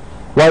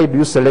 Why do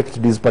you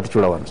select these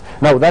particular ones?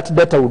 Now that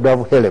data would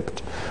have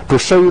helped to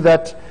show you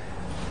that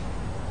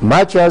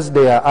much as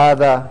there are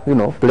other, you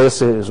know,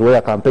 places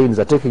where campaigns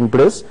are taking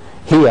place,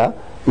 here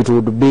it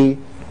would be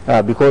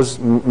because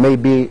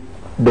maybe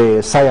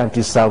the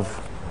scientists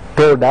have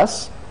told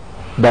us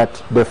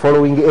that the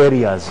following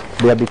areas,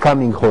 they are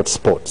becoming hot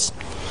spots.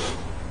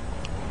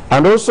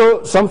 And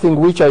also something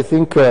which I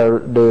think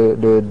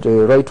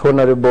the Right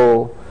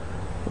Honorable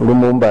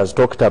Lumumba has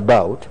talked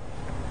about,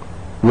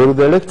 will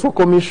the Electoral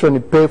Commission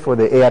pay for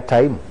the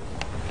airtime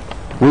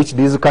which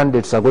these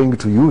candidates are going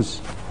to use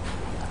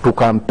to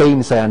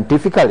campaign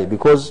scientifically?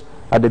 Because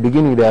at the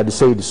beginning they had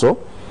said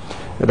so,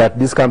 that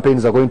these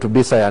campaigns are going to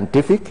be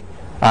scientific.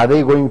 Are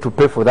they going to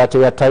pay for that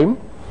airtime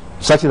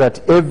such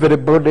that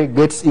everybody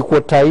gets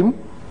equal time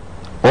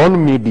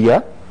on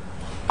media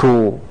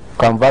to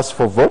canvass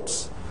for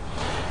votes,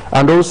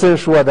 and also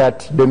ensure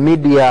that the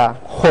media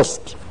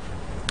host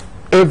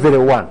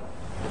everyone,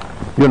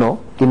 you know,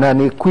 in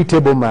an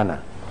equitable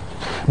manner?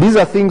 These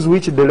are things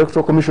which the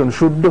Electoral Commission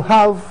should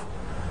have,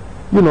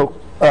 you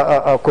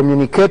know,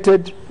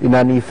 communicated in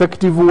an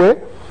effective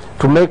way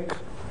to make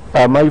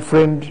my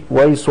friend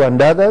Waisu and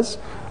others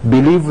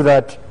believe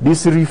that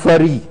this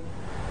referee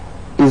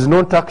is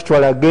not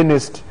actually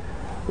against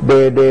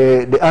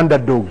the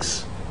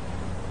underdogs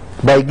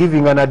by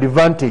giving an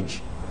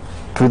advantage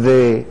to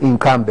the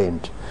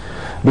incumbent.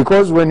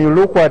 Because when you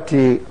look at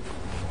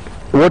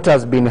what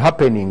has been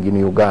happening in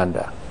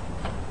Uganda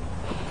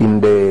in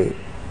the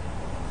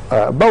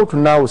about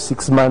now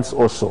 6 months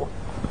or so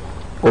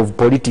of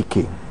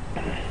politicking,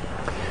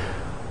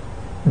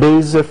 there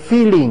is a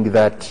feeling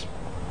that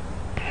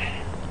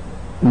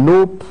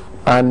NUP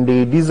and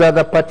these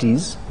other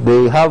parties,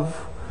 they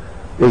have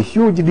a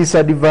huge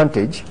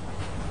disadvantage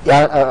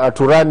to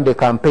run the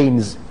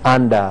campaigns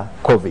under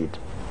COVID.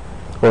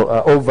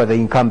 over the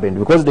incumbent,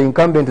 because the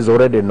incumbent is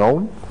already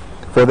known.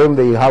 For them,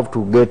 they have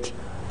to get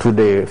to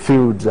the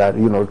fields,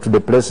 to the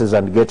places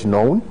and get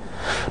known.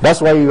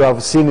 That's why you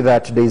have seen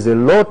that there is a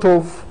lot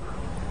of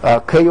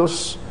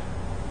chaos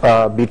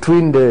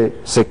between the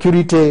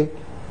security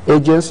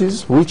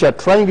agencies, which are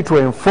trying to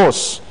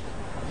enforce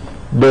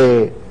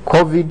the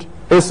COVID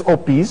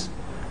SOPs,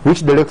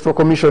 which the Electoral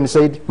Commission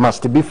said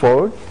must be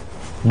followed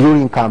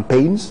during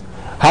campaigns,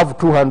 have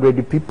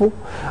 200 people,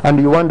 and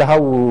you wonder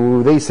how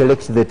will they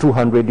select the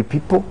 200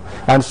 people,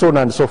 and so on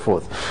and so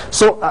forth.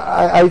 So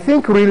I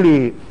think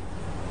really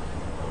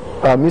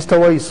Mr.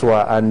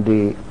 Waiswa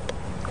and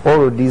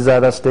all of these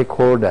other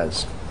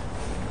stakeholders,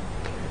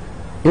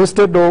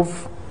 instead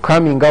of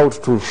coming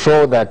out to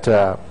show that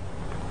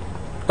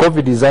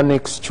COVID is an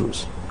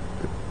excuse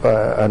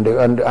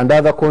and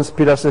other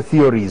conspiracy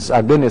theories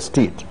against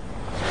it,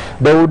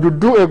 they would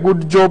do a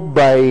good job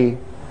by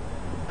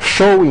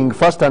showing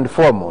first and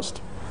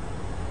foremost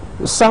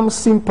some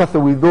sympathy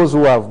with those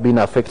who have been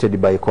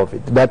affected by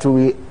COVID, that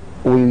we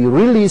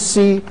really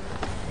see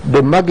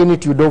the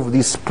magnitude of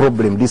this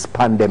problem, this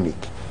pandemic.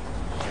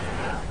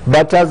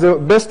 But as the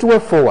best way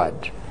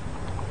forward,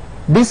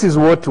 this is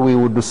what we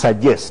would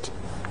suggest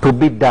to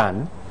be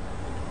done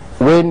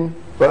when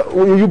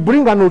you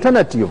bring an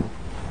alternative.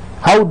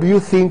 How do you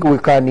think we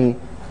can,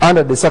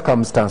 under the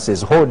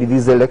circumstances, hold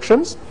these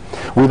elections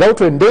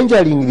without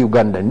endangering the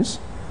Ugandans,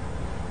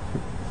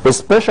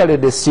 especially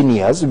the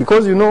seniors?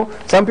 Because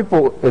some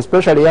people,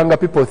 especially younger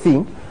people,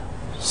 think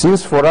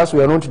since for us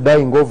we are not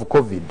dying of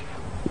COVID,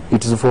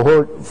 it is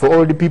for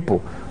old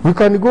people. We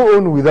can go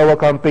on with our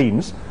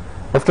campaigns.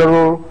 After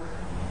all,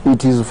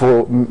 it is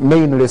for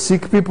mainly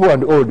sick people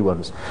and old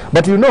ones.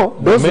 But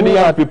those many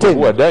young people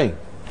who are dying.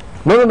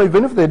 No,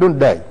 even if they don't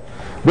die,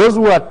 those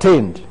who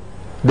attend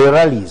the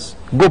rallies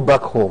go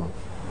back home.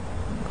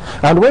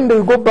 And when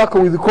they go back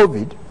with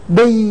COVID,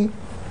 they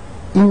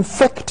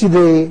infect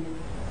the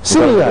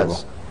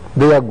seniors,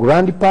 their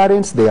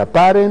grandparents, their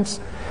parents.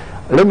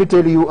 Let me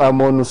tell you,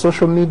 I'm on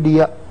social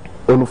media,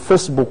 on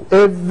Facebook.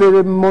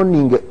 Every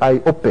morning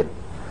I open,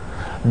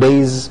 there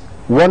is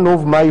one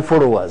of my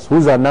followers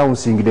who's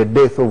announcing the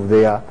death of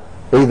their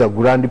either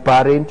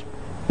grandparent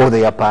or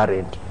their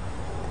parent.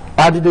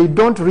 And they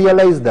don't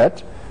realize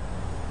that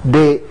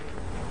the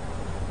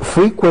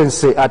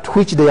frequency at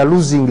which they are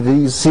losing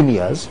these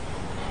seniors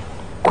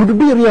could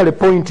be really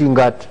pointing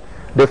at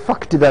the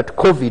fact that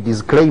COVID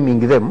is claiming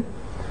them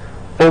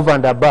over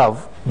and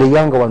above the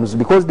younger ones,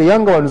 because the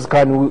younger ones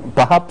can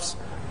perhaps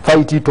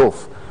fight it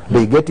off.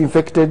 They get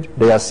infected,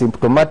 they are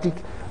symptomatic,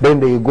 then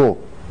they go.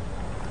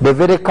 The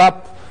very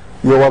cup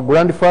your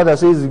grandfather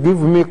says, give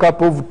me a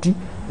cup of tea,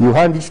 you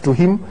hand it to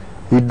him,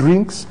 he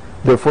drinks,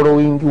 the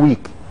following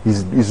week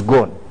is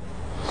gone.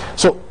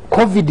 So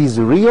COVID is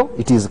real,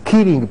 it is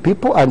killing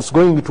people, and it's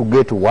going to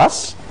get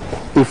worse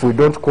if we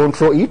don't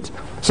control it.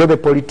 So the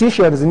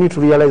politicians need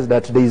to realize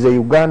that there is a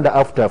Uganda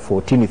after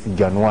 14th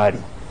January.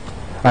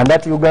 And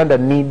that Uganda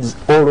needs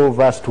all of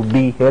us to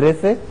be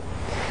healthy,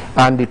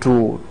 and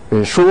to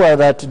ensure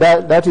that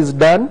that is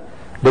done.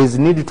 There is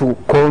need to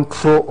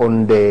control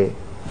on the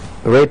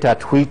rate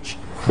at which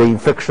the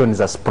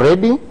infections are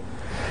spreading,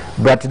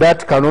 but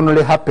that can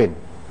only happen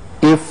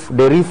if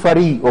the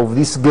referee of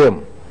this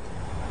game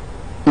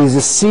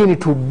is seen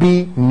to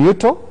be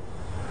neutral,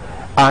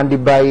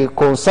 and by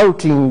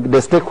consulting the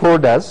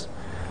stakeholders,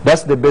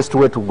 that's the best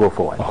way to go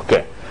forward.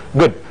 Okay,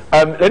 good.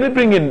 Let me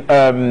bring in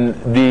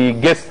the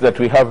guests that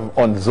we have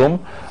on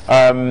Zoom.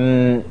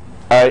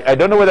 I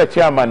don't know whether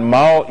Chairman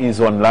Mao is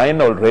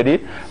online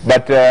already,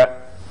 but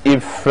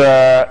if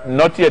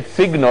not yet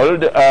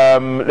signaled,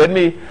 let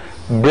me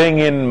bring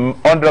in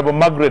Honorable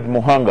Margaret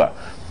Muhanga.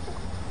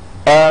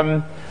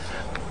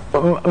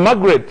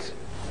 Margaret,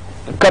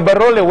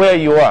 Kabarole, where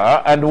you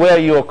are and where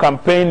you're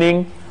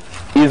campaigning,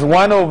 is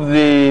one of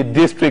the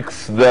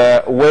districts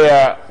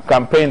where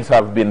campaigns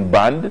have been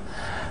banned.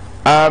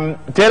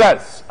 Tell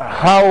us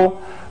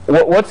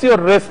what's your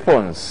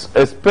response,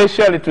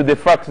 especially to the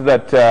fact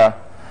that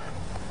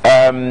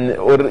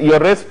or your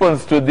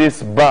response to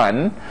this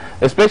ban,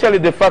 especially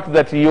the fact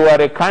that you are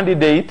a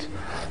candidate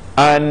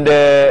and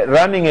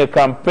running a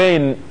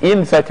campaign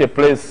in such a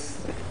place.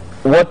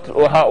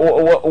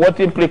 What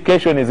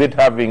implication is it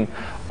having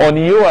on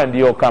you and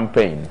your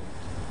campaign?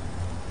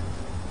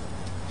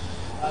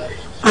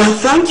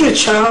 Thank you,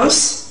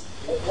 Charles.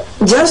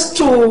 Just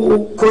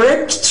to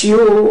correct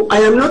you, I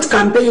am not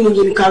campaigning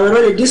in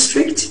Kabarole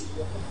district.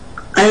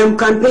 I am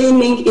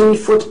campaigning in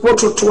Fort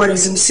Portal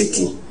Tourism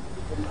City.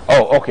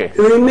 Oh, okay.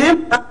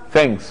 Remember?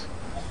 Thanks.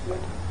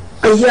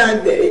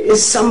 Yeah,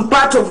 some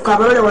part of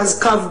Kabarole was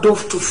carved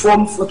off to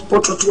form Fort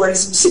Portal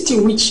Tourism City,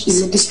 which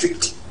is a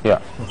district. Yeah.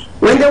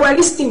 When they were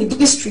listing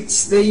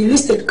districts, they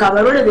listed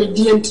Kabarole, they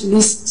didn't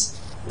list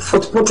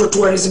Fort Portal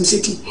Tourism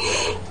City.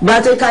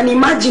 But I can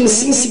imagine,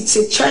 since it's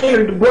a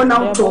child born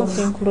out of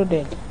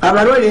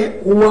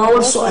Kabarole, who are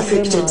also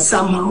affected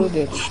somehow.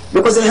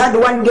 Because I had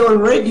one day on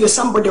radio,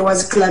 somebody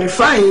was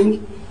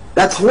clarifying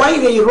that why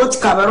they wrote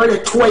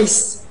Kabarole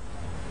twice.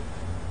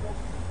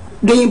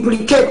 They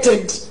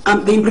implicated,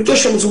 the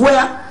implications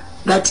were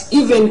that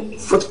even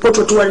Fort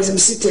Portal Tourism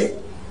City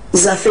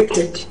is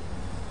affected.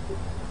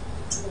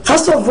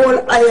 First of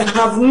all, I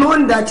have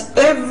known that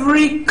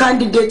every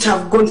candidate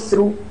have gone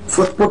through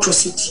Fort Portal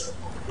City.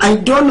 I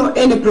don't know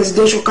any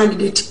presidential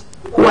candidate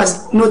who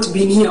has not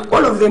been here.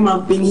 All of them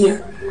have been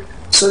here.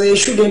 So they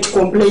shouldn't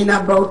complain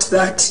about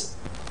that.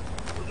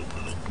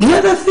 The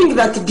other thing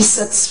that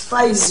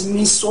dissatisfies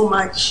me so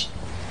much,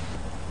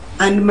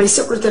 and my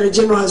Secretary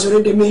General has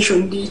already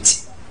mentioned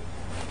it,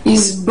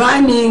 is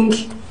banning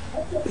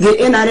the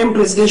NRM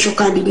presidential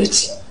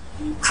candidate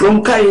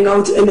from carrying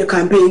out any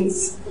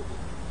campaigns.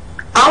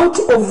 Out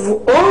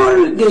of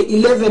all the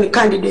 11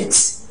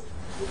 candidates,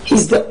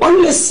 he's the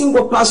only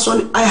single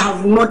person I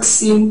have not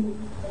seen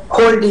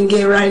holding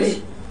a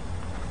rally.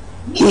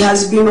 He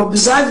has been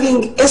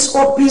observing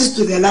SOPs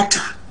to the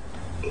latter.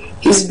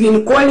 He's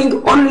been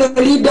calling only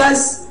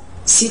leaders,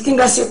 sitting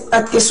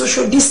at a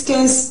social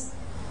distance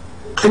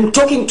and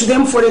talking to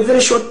them for a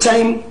very short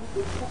time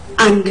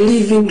and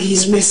leaving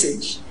his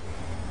message.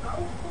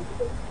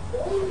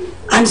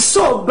 And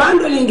so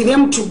bundling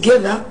them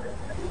together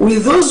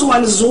with those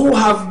ones who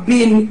have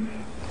been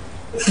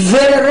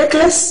very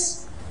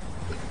reckless,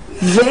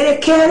 very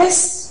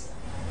careless,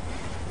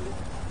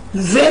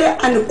 very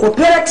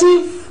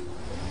uncooperative,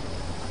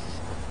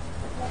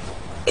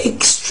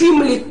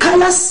 extremely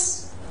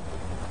callous,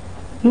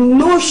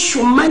 no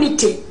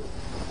humanity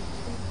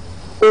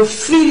or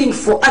feeling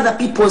for other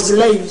people's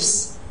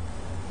lives.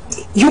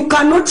 You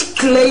cannot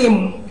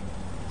claim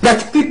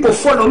that people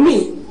follow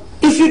me.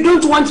 If you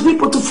don't want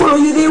people to follow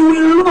you, they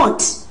will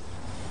not.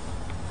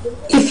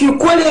 If you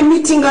call a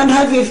meeting and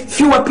have a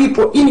fewer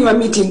people in your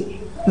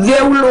meeting,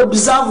 they will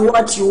observe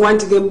what you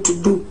want them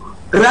to do.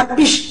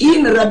 Rubbish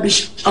in,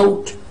 rubbish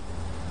out.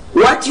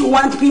 What you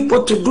want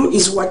people to do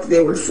is what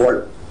they will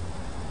follow.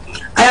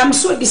 I am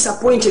so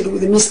disappointed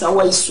with Mr.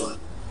 Waiswa.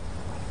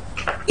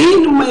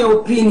 In my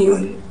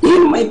opinion,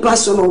 in my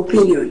personal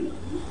opinion,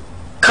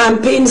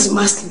 campaigns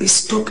must be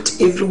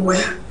stopped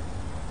everywhere.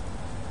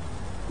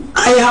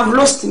 I have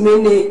lost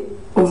many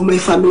of my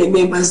family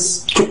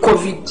members to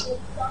COVID.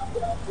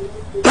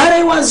 But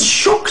I was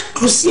shocked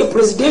to see a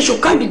presidential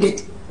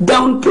candidate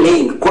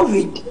downplaying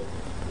COVID.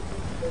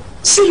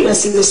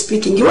 Seriously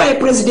speaking, you are a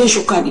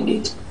presidential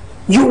candidate.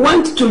 You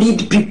want to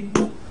lead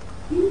people.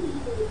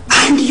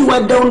 And you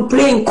are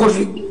downplaying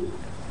COVID.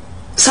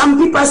 Some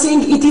people are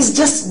saying it is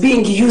just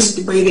being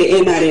used by the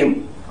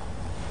NRM.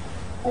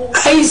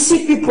 I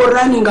see people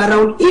running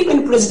around,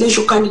 even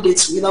presidential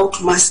candidates,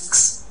 without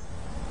masks.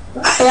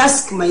 I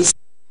ask myself,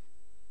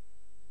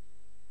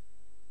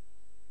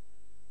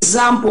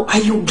 example are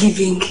you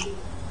giving?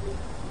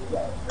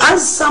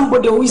 As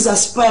somebody who is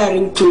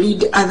aspiring to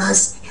lead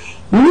others,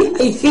 me,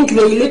 I think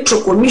the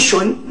Electoral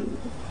Commission,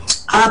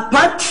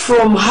 apart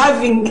from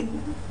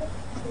having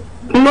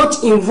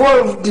not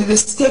involved the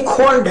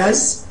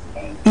stakeholders,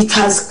 it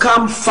has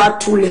come far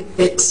too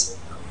late.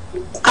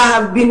 I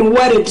have been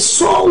worried,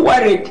 so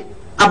worried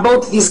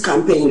about these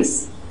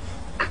campaigns.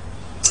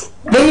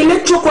 The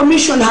Electoral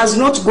Commission has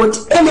not got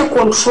any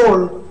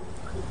control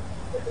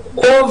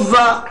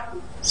over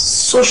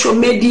social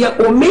media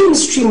or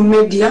mainstream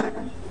media,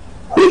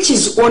 which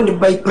is owned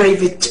by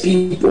private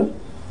people.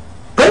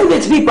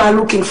 Private people are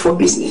looking for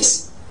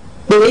business.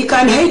 They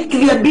can hate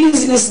their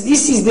business.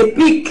 This is the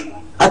peak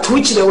at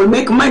which they will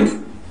make money.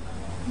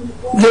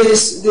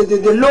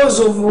 The laws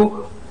of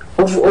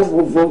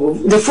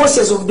the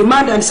forces of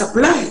demand and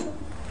supply.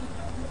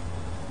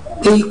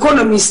 The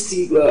economist,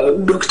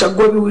 Dr.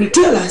 Gobi, will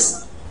tell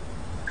us,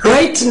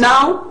 right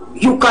now,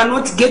 you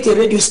cannot get a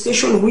radio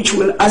station which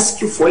will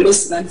ask you for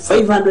less than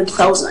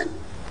 500,000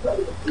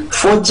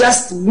 for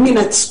just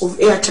minutes of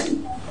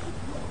airtime.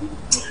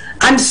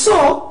 And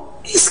so,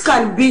 this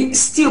can be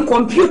still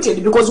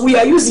computed because we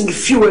are using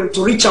fuel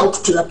to reach out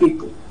to the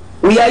people.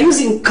 We are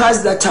using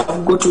cars that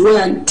have got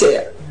wear and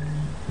tear.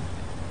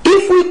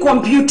 If we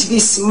compute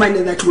this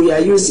money that we are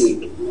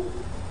using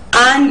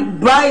and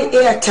buy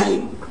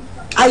airtime,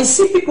 I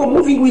see people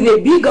moving with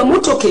a bigger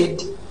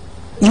motorcade.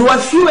 You are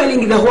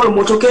fueling the whole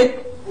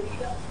motorcade.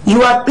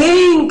 You are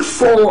paying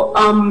for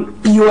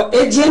your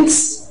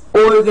agents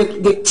or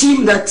the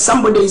team that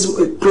somebody is,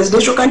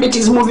 presidential candidate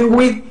is moving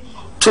with,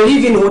 to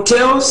live in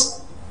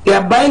hotels. They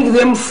are buying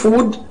them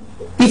food.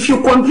 If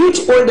you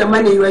compute all the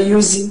money you are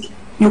using,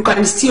 you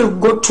can still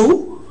go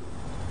to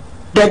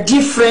the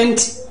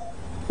different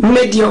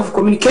media of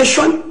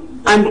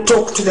communication and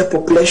talk to the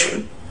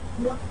population.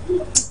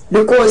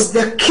 Because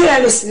the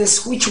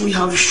carelessness which we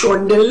have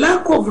shown, the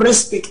lack of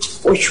respect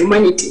for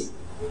humanity,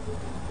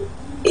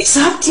 is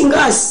hurting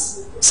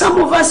us. Some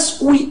of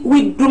us,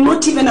 we do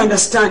not even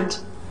understand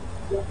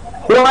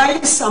why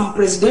some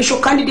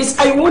presidential candidates,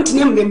 I won't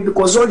name them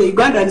because all the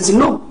Ugandans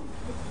know,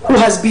 who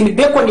has been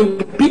beckoning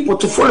people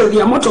to follow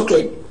their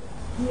motorcade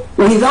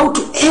without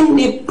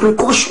any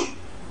precaution.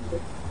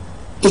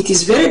 It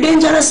is very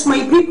dangerous,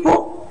 my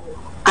people,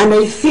 and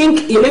I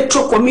think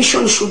Electoral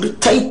Commission should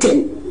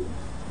tighten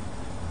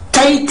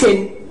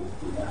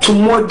to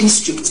more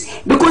districts,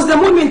 because the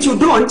moment you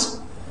don't,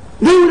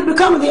 they will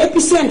become the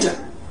epicenter.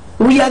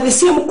 we are the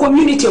same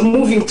community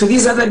moving to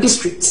these other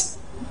districts,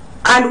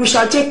 and we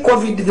shall take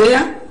COVID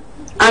there,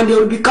 and they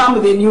will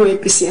become the new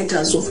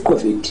epicenters of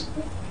COVID.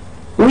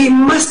 We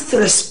must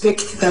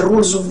respect the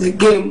rules of the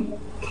game.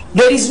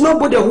 There is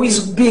nobody who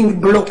is being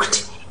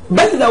blocked.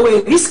 By the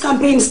way, this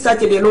campaign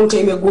started a long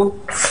time ago,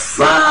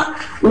 far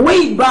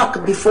way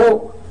back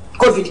before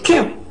COVID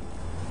came.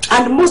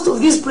 And most of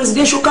these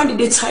presidential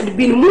candidates had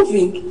been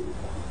moving.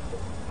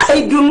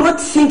 I do not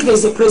think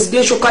there's a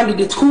presidential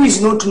candidate who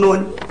is not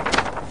known,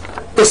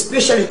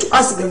 especially to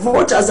us, the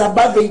voters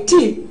above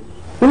 18.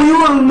 We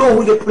all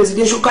know who the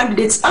presidential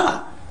candidates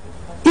are.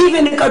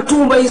 Even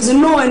Katumba is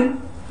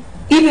known.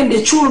 Even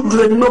the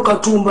children know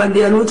Katumba, and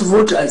they are not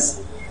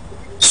voters.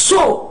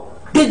 So,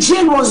 the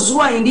generals who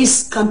are in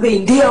this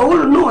campaign, they are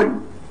all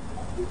known.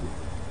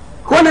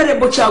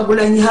 Honorable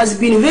Chagulanyi has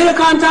been very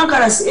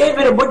cantankerous.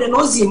 Everybody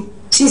knows him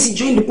since he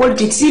joined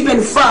politics,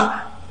 even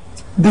far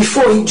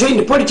before he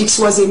joined politics,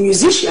 was a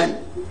musician.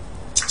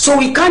 So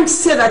we can't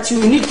say that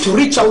you need to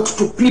reach out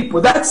to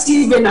people. That's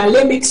even a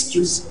lame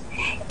excuse.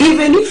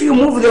 Even if you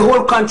move the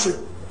whole country,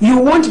 you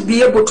won't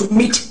be able to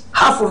meet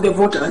half of the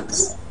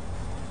voters.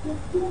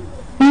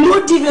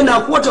 Not even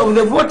a quarter of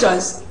the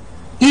voters.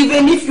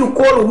 Even if you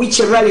call which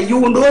rally, you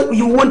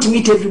won't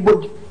meet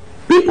everybody.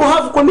 People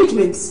have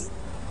commitments.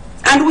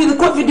 And with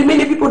COVID,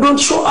 many people don't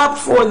show up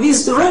for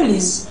these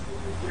rallies.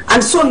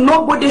 And so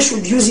nobody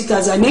should use it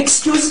as an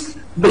excuse,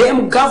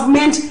 blame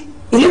government.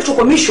 Electoral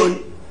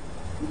Commission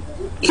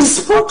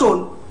is spot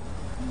on.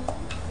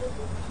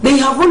 They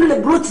have only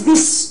brought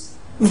this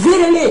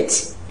very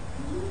late.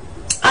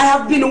 I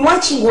have been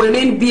watching on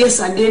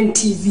NBS and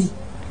NTV,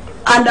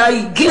 and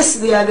I guess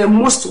they are the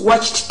most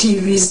watched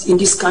TVs in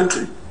this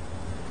country.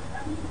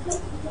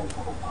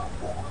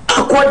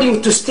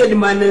 According to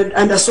Stedman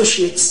and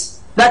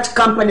Associates, that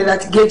company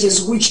that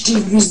gauges which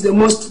TV is the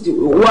most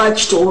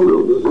watched or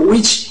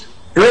which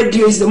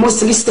radio is the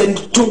most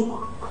listened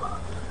to,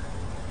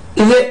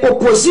 the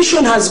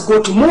opposition has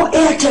got more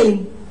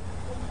airtime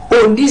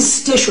on these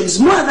stations,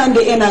 more than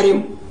the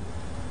NRM.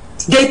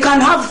 They can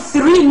have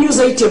 3 news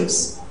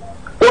items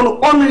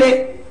on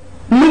only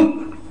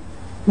loop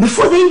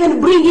before they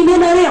even bring in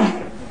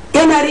NRM.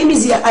 NRM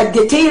is at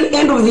the tail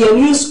end of their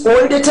news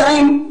all the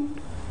time,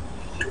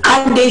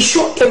 and they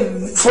show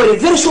for a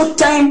very short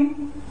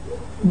time,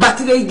 but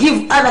they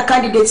give other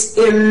candidates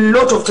a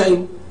lot of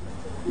time.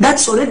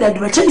 That's already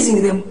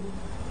advertising them.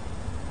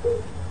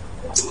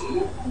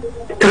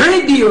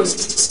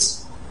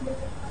 Radios,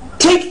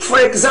 take for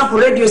example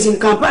radios in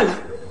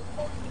Kampala.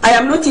 I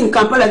am not in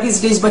Kampala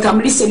these days, but I'm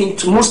listening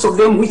to most of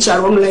them which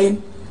are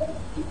online.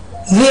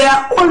 They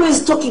are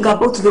always talking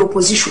about the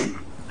opposition.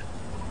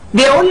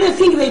 The only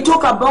thing they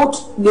talk about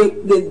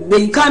the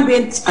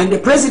incumbent and the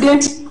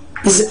president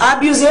is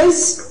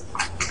abuses,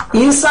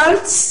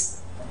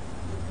 insults.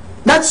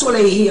 That's all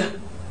I hear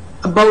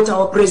about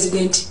our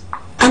president.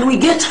 And we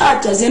get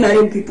hurt as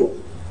NRM people.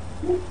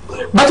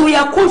 But we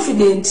are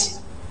confident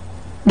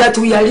that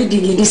we are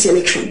leading in this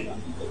election,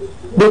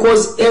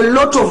 because a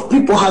lot of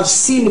people have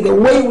seen the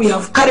way we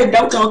have carried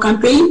out our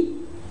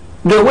campaign,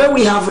 the way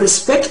we have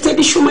respected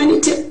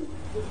humanity,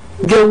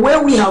 the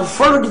way we have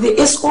followed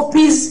the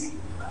SOPs,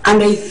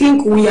 and I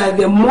think we are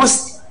the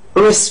most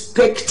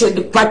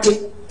respected party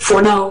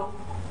for now.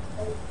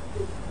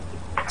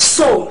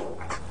 So,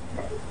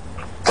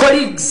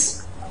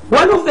 colleagues,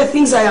 one of the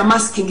things I am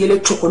asking the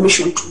Electoral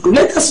Commission to do,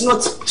 let us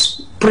not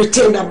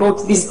pretend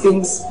about these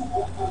things,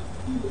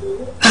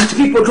 that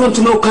people don't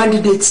know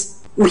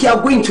candidates. We are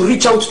going to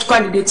reach out to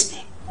candidates.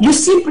 You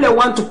simply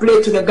want to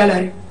play to the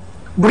gallery.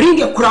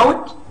 Bring a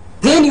crowd,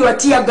 then you are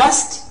tear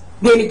gassed,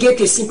 then get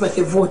a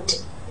sympathy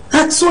vote.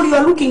 That's all you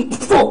are looking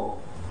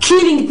for.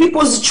 Killing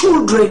people's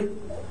children.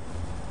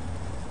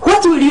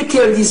 What will you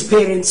tell these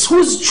parents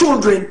whose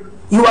children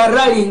you are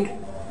rallying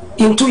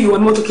into your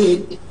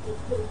motorcade?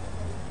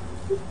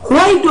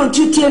 Why don't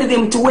you tell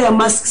them to wear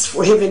masks,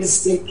 for heaven's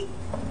sake?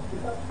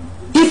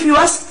 If you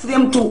ask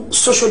them to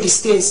social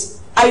distance,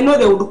 I know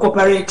they would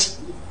cooperate.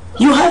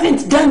 You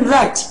haven't done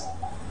that.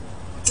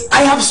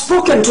 I have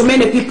spoken to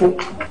many people,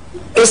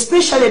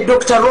 especially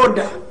Dr.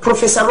 Rhoda,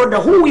 Professor Rhoda,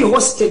 who we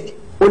hosted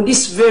on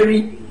this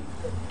very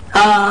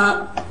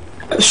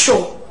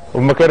show.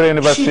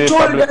 She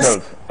told us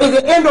at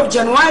the end of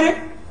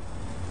January,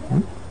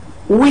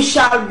 we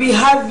shall be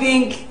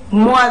having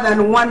more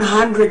than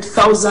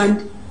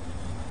 100,000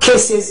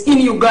 cases in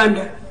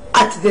Uganda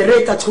at the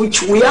rate at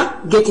which we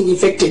are getting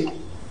infected.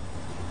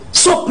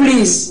 So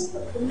please,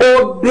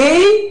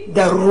 obey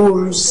the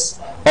rules.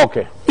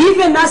 Okay.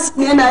 Even us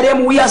in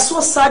NRM, we are so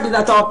sad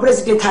that our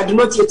president had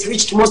not yet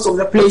reached most of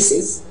the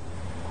places.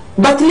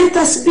 But let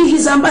us be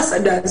his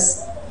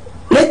ambassadors.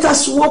 Let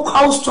us walk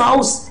house to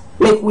house,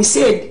 like we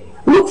said.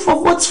 Look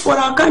for votes for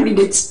our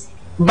candidates.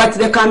 But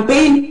the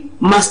campaign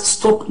must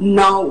stop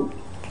now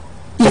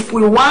if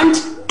we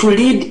want to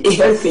lead a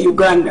healthy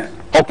Uganda.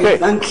 Okay.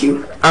 Thank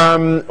you.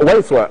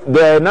 Waiswa,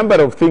 there are a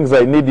number of things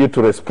I need you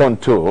to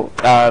respond to,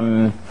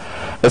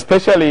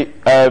 especially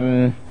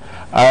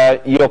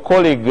your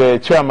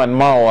colleague Chairman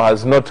Mao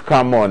has not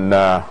come on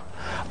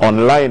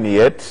online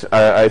yet.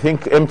 I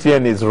think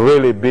MTN is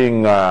really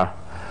being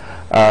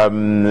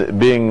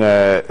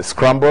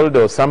scrambled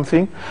or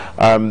something.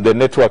 The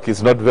network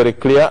is not very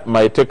clear.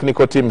 My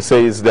technical team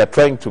says they're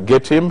trying to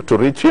get him, to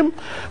reach him,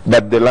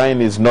 but the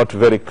line is not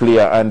very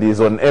clear and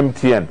is on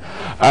MTN.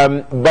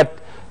 But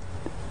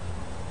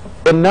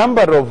a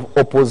number of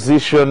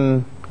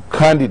opposition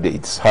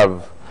candidates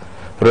have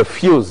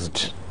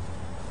refused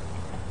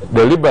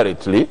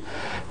deliberately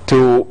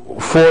to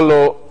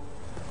follow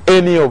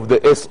any of the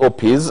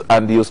SOPs,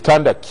 and you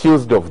stand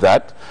accused of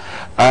that.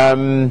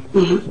 Do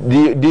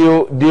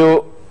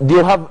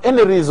you have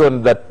any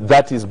reason that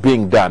that is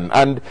being done?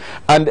 And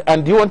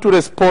do you want to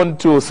respond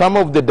to some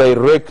of the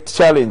direct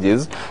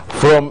challenges,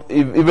 from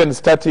even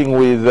starting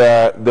with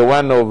the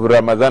one of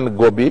Ramadan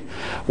Gobi,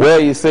 where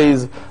he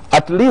says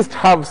at least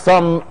have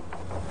some,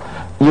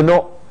 you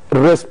know,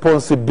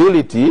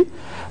 responsibility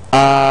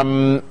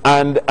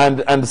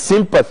and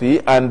sympathy,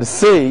 and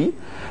say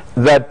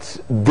that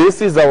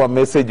this is our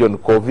message on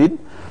COVID.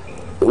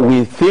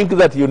 We think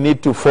that you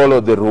need to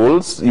follow the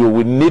rules, you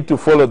will need to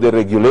follow the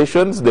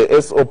regulations,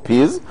 the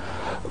SOPs,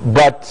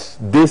 but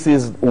this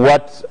is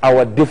what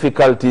our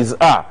difficulties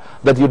are,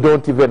 that you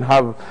don't even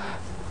have,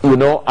 you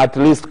know, at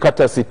least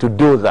courtesy to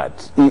do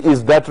that.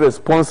 Is that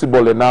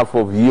responsible enough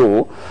of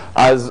you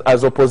as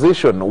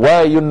opposition?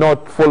 Why are you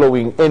not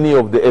following any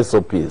of the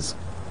SOPs?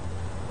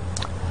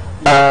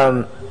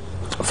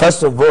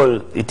 First of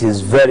all, it is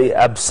very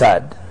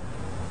absurd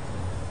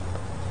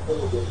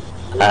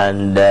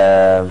and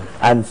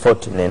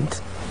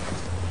unfortunate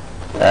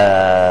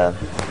that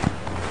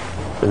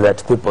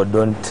people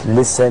don't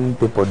listen,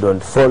 people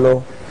don't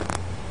follow,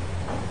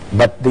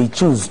 but they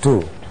choose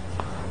to.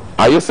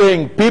 Are you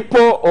saying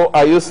people, or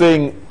are you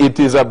saying it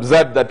is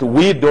absurd that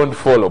we don't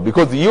follow?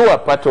 Because you are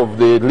part of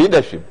the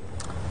leadership.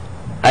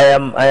 I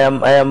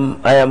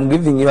am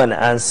giving you an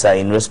answer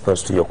in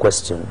response to your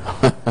question.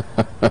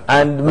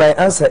 And my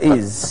answer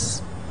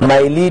is,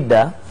 my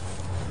leader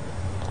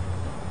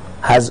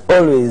has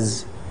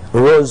always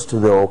rose to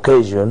the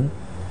occasion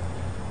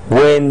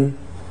when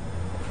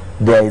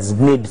there is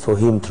need for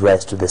him to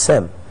rise to the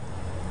same.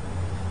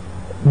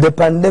 The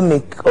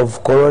pandemic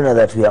of corona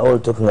that we are all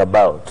talking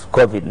about,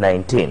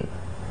 COVID-19,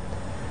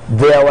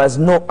 there was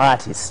no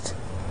artist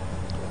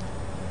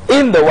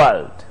in the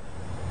world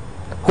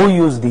who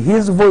used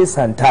his voice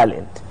and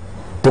talent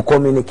to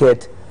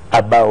communicate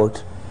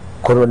about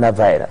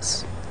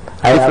coronavirus.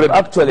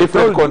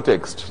 Different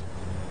context.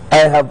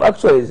 I have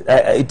actually,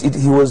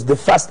 he was the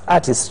first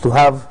artist to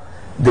have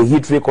the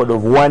hit record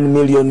of 1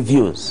 million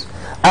views.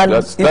 And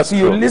if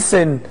you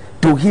listen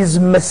to his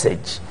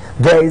message,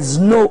 there is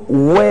no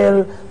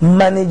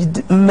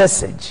well-managed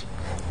message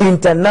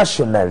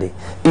internationally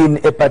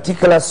in a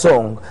particular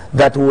song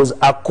that was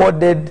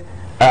accorded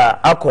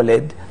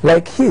accolade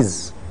like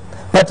his.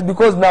 But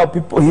because now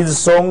his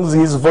songs,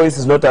 his voice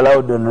is not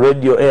allowed on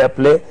radio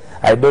airplay,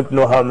 I don't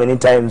know how many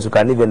times you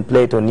can even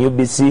play it on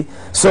UBC.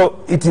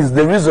 So it is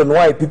the reason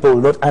why people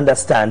will not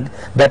understand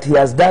that he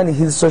has done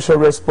his social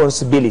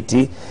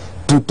responsibility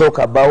to talk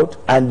about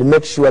and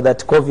make sure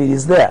that COVID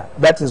is there.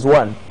 That is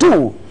one.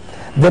 Two,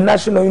 the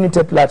National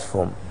Unity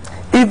Platform,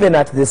 even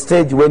at the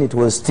stage when it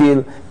was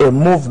still a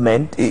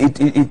movement,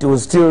 it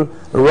was still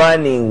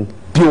running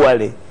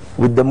purely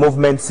with the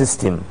movement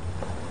system,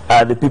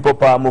 the People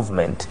Power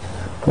Movement.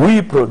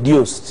 We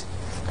produced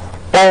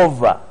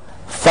over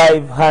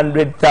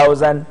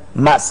 500,000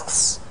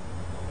 masks,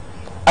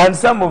 and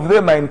some of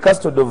them are in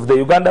custody of the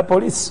Uganda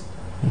police.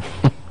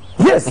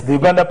 Yes, the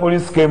Uganda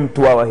police came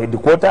to our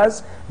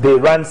headquarters, they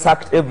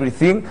ransacked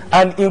everything,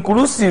 and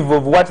inclusive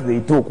of what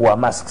they took were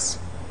masks.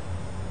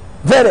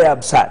 Very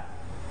absurd.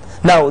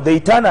 Now they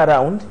turn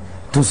around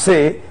to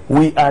say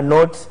we are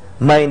not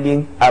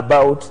minding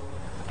about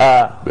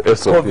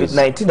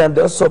COVID-19 and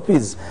the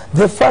SOPs.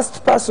 The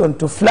first person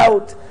to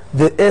flout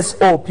the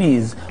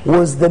SOPs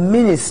was the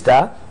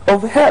Minister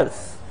of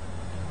Health.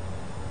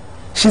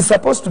 She's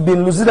supposed to be in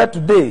Luzira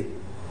today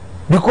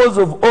because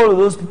of all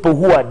those people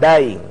who are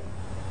dying.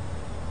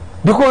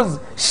 Because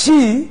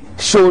she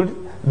showed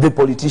the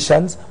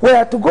politicians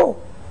where to go.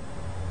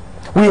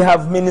 We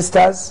have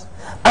ministers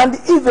and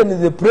even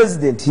the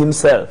president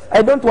himself.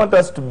 I don't want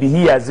us to be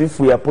here as if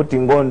we are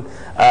putting on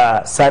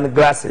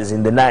sunglasses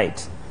in the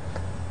night.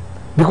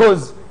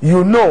 Because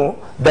you know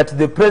that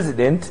the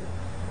president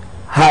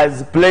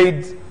has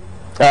played his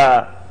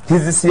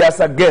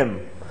siyasa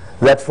game,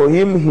 that for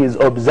him he is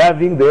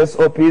observing the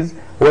SOPs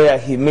where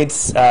he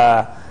meets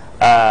the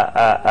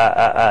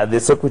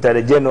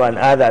Secretary General and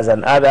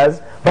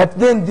others, but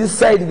then this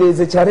side there is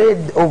a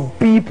charade of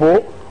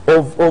people,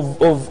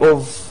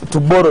 to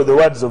borrow the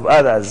words of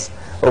others,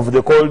 of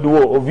the Cold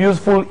War, of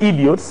useful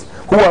idiots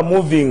who are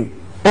moving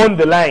on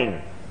the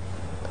line.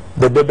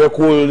 The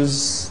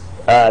Bebekuls,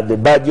 the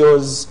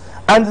Bajos,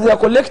 and they are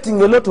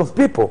collecting a lot of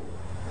people.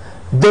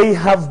 They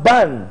have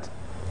banned,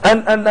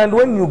 and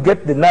when you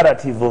get the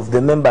narrative of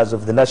the members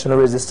of the National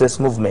Resistance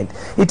Movement,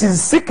 it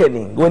is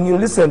sickening. When you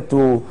listen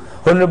to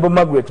Honorable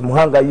Margaret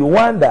Muhanga, you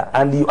wonder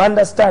and you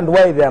understand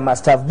why there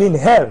must have been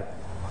hell.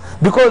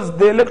 Because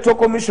the Electoral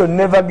Commission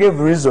never gave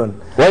reason.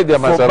 Why there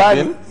must for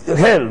have been?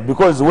 Hell,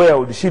 because where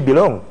would she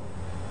belong?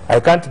 I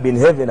can't be in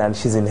heaven and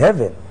she's in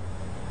heaven.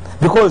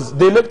 Because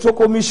the Electoral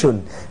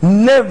Commission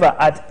never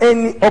at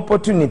any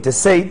opportunity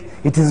said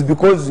it is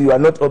because you are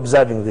not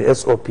observing the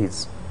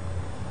SOPs.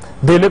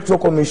 The Electoral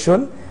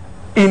Commission,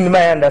 in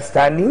my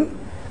understanding,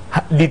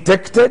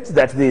 detected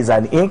that there is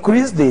an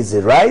increase, there is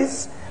a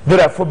rise.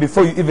 Therefore,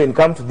 before you even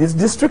come to these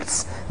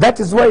districts,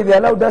 that is why they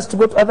allowed us to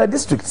go to other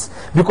districts.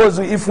 Because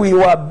if we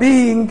were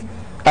being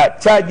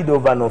charged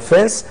of an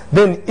offense,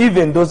 then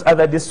even those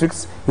other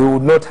districts we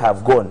would not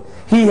have gone.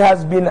 He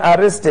has been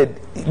arrested.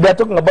 They are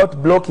talking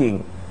about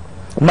blocking.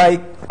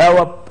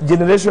 Our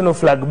generation of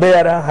flag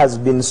bearer has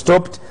been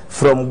stopped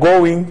from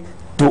going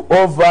to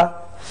over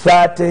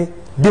 30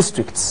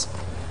 districts.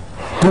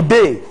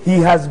 Today he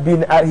has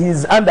been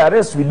he's under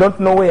arrest. We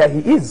don't know where he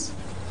is.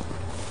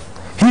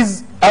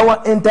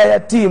 Our entire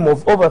team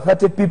of over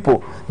 30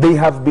 people, they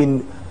have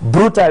been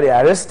brutally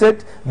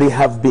arrested, they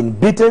have been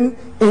beaten,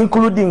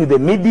 including the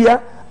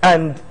media,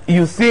 and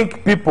you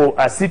think people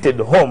are seated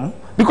home,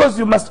 because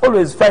you must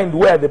always find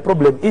where the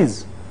problem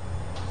is.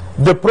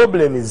 The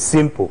problem is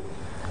simple.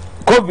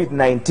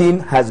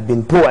 COVID-19 has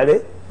been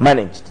poorly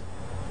managed.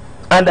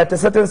 And at a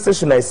certain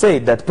session I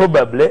said that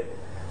probably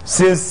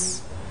since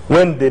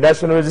when the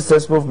national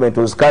resistance movement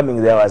was coming,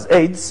 there was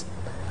AIDS.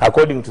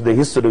 According to the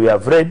history we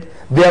have read,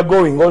 they are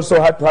going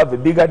also had to have a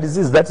bigger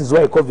disease. That is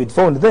why COVID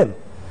found them.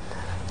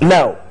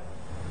 Now,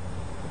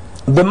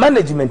 the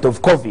management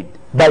of COVID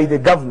by the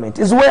government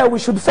is where we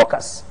should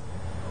focus,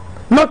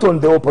 not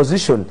on the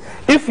opposition.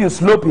 If you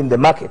slope in the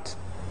market,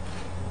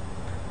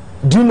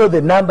 do you know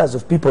the numbers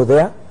of people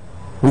there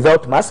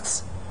without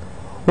masks?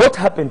 What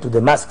happened to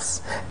the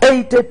masks?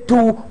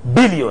 82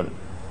 billion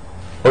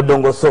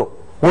Odongoso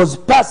was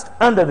passed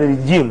under the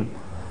regime,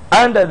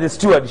 under the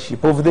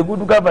stewardship of the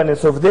good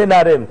governance of the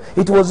NRM.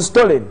 It was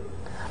stolen.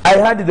 I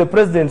heard the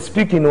president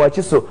speak in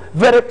Wachiso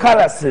very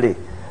carelessly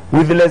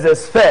with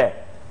laissez-faire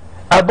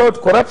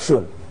about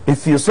corruption.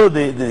 If you saw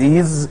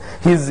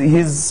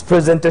his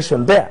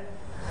presentation there,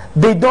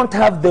 they don't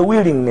have the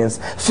willingness.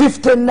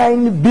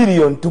 59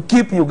 billion to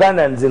keep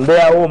Ugandans in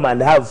their home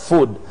and have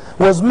food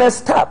was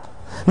messed up.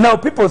 Now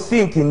people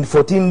think in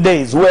 14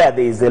 days where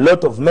there is a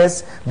lot of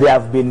mess, they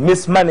have been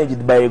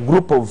mismanaged by a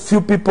group of few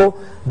people.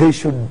 They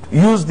should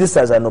use this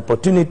as an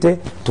opportunity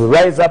to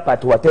rise up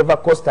at whatever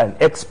cost and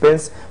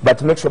expense,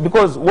 but make sure,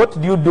 because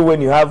what do you do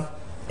when you have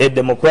a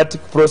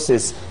democratic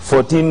process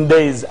 14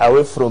 days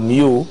away from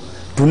you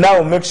to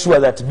now make sure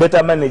that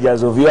better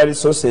managers of your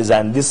resources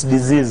and this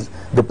disease,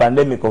 the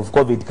pandemic of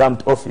COVID, come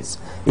to office?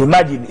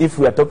 Imagine if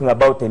we are talking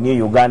about a new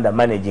Uganda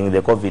managing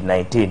the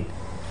COVID-19.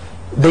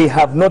 They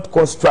have not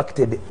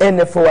constructed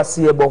any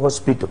foreseeable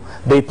hospital.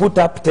 They put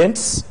up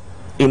tents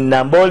in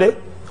Nambole.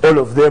 All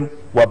of them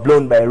were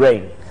blown by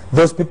rain.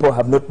 Those people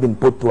have not been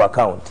put to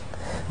account.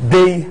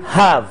 They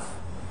have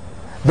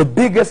the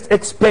biggest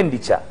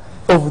expenditure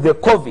of the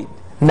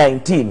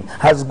COVID-19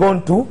 has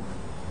gone to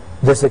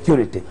the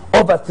security,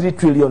 over 3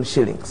 trillion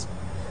shillings.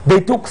 They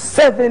took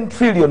 7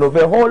 trillion of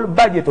a whole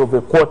budget of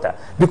a quarter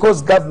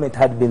because government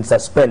had been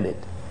suspended.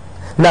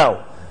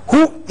 Now,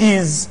 who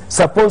is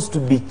supposed to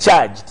be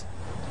charged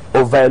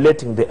of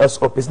violating the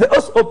SOPs? The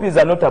SOPs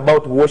are not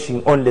about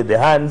washing only the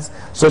hands,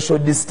 social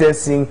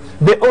distancing.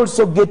 They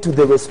also get to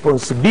the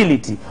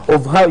responsibility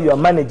of how you are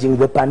managing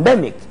the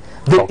pandemic.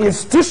 The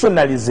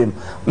institutionalism.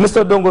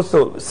 Mr.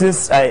 Dongoso,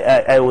 since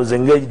I was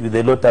engaged with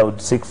a lot, I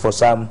would seek for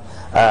some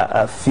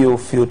few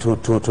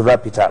to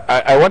wrap it up.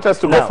 I want us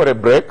to go for a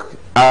break.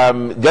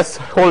 Just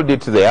hold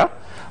it there.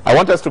 I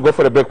want us to go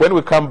for a break. When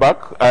we come back,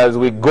 as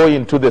we go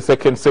into the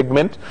second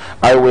segment,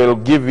 I will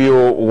give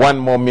you 1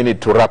 more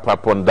minute to wrap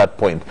up on that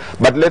point.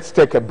 But let's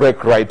take a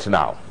break right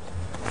now.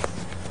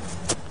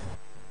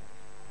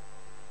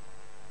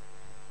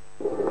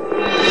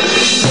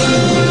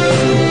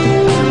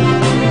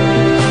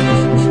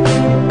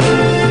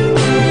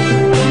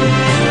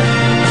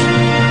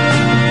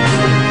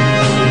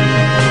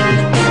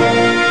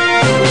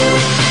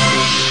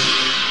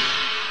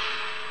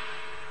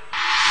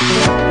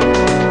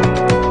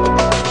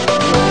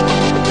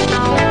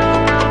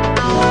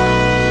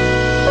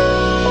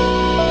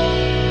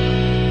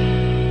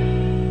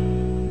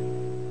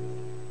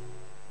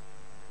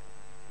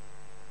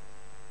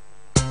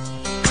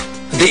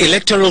 The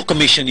Electoral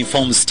Commission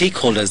informs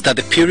stakeholders that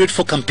the period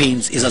for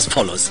campaigns is as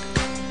follows.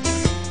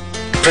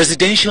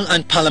 Presidential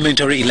and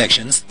parliamentary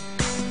elections,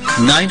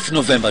 9th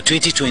November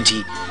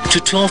 2020 to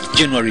 12th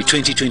January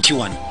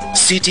 2021.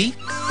 City,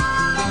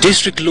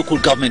 district local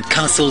government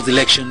councils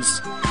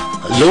elections,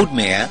 Lord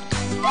Mayor,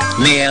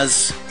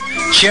 mayors,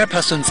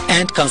 chairpersons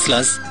and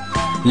councillors,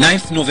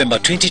 9th November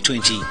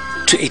 2020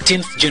 to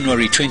 18th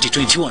January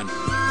 2021.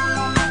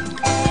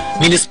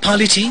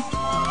 Municipality,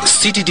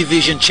 City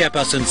Division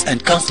chairpersons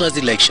and councillors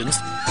elections,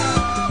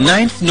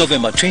 9th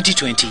November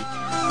 2020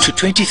 to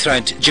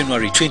 23rd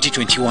January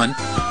 2021.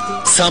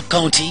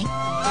 Sub-county,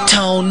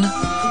 town,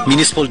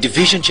 municipal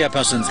division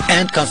chairpersons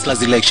and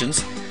councillors elections,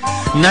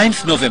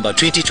 9th November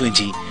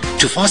 2020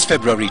 to 1st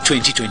February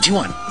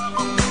 2021.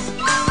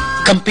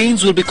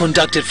 Campaigns will be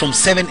conducted from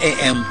 7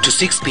 a.m. to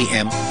 6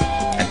 p.m.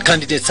 and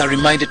candidates are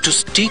reminded to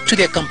stick to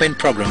their campaign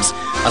programs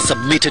as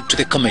submitted to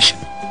the Commission.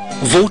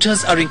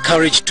 Voters are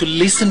encouraged to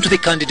listen to the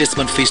candidates'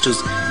 manifestos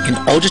in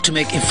order to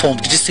make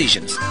informed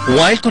decisions.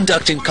 While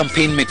conducting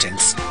campaign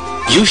meetings,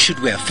 you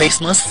should wear face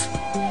masks,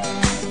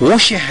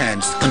 wash your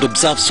hands and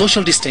observe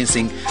social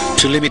distancing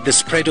to limit the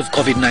spread of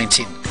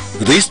COVID-19.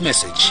 This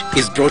message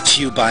is brought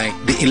to you by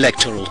the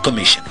Electoral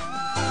Commission.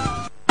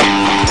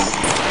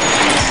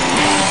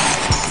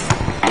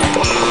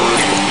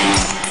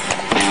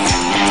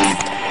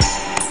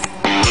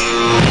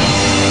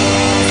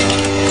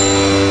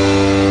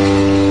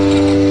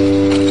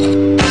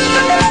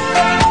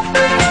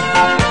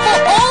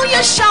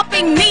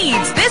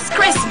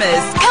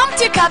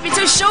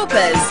 Capital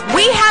Shoppers,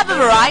 we have a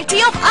variety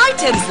of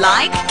items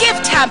like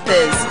gift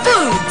hampers,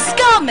 foods,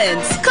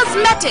 garments,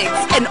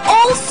 cosmetics, and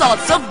all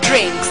sorts of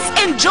drinks.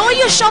 Enjoy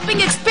your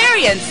shopping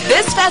experience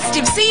this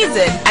festive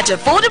season at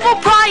affordable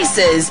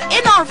prices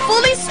in our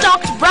fully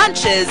stocked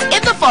branches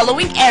in the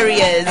following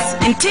areas: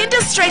 in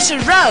Tinder Station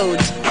Road,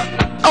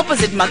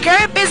 opposite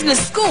Makere Business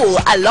School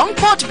along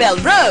Port Bell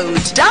Road,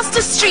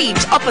 Duster Street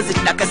opposite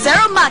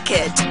Nakasero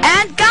Market,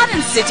 and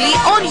Garden City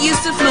on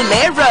Yusuf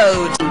Lule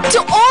Road. To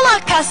all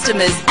our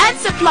customers and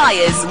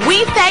suppliers,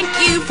 we thank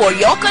you for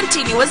your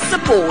continuous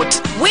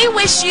support. We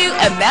wish you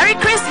a Merry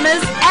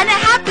Christmas and a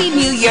Happy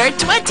New Year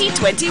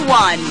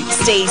 2021.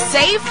 Stay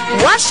safe,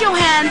 wash your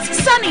hands,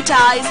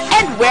 sanitize,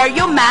 and wear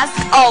your mask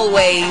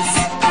always.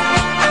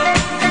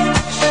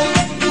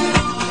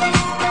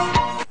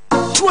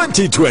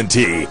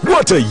 2020,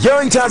 what a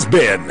year it has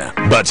been.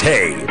 But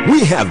hey,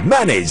 we have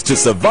managed to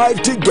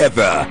survive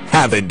together,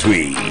 haven't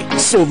we?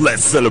 So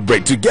let's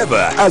celebrate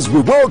together as we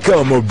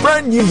welcome a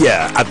brand new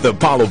year at the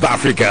Pearl of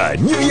Africa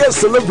New Year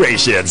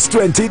Celebrations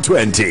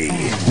 2020.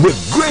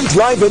 With great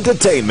live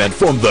entertainment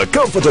from the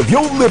comfort of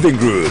your living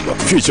room,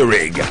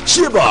 featuring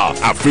Shiba,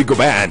 Africa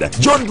Band,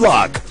 John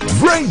Black,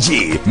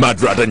 Brenji,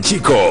 Madrat and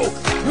Chico,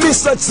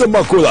 Mr.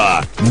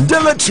 Tsamakula,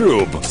 Della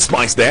Troop,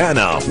 Spice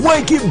Diana,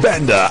 Waiki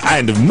Bender,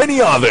 and many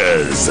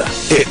others.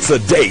 It's a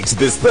date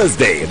this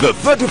Thursday, the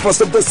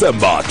 31st of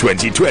December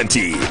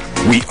 2020.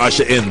 We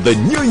usher in the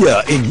new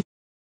year in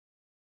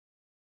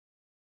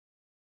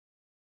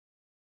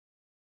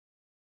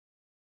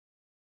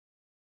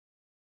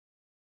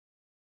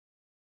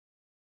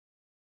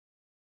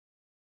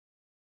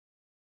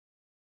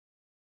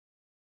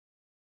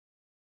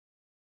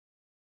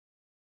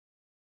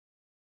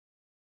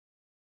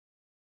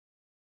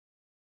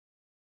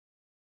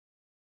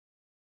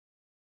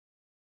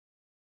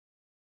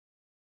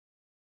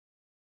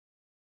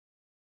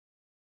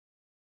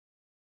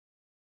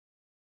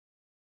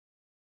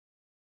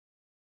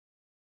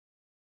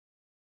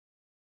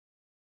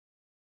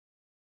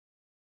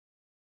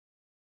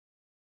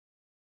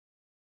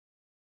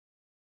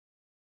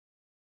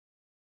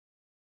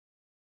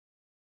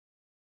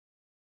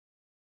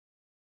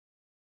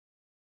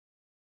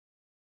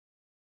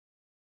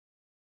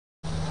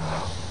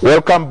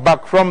Welcome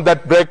back from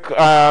that break.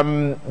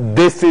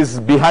 This is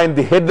Behind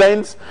the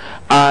Headlines,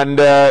 and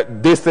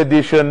this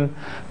edition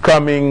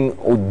coming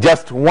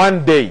just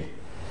one day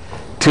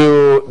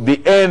to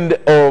the end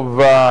of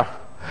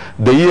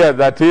the year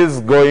that is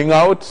going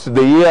out,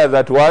 the year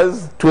that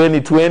was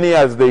 2020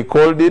 as they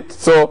called it.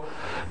 So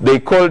they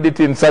called it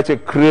in such a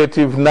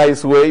creative,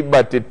 nice way,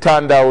 but it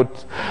turned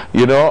out,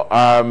 you know,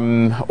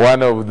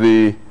 one of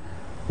the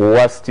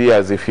worst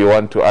years, if you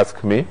want to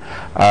ask me,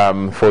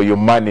 for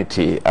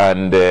humanity,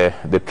 and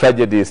the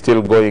tragedy is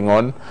still going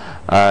on,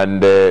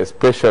 and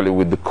especially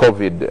with the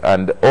COVID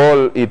and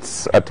all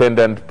its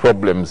attendant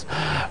problems,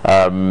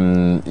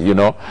 you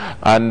know,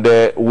 and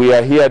we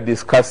are here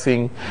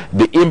discussing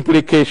the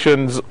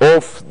implications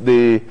of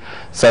the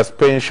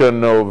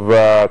suspension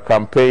of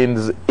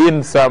campaigns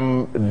in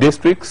some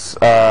districts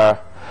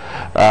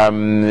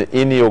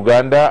in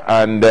Uganda,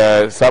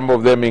 and some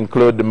of them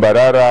include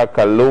Mbarara,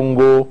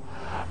 Kalungu,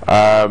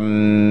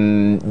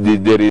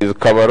 there is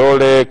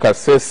Kabarole,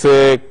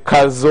 Kasese,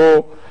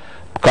 Kazo,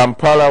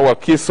 Kampala,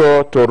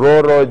 Wakiso,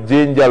 Tororo,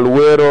 Jinja,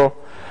 Luero,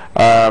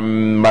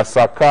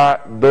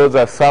 Masaka. Those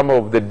are some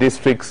of the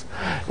districts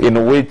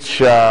in which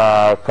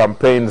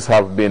campaigns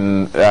have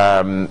been,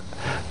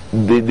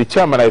 the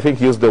chairman I think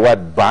used the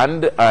word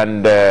banned,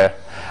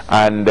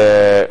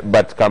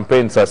 but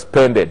campaigns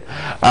suspended.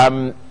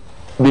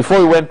 Before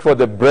we went for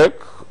the break,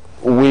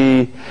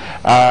 we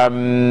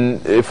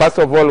first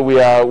of all, we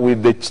are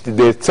with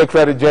the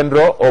Secretary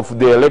General of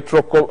the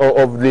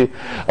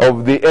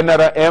of the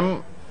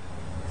NRM,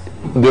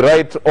 the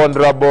Right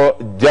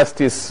Honorable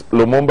Justice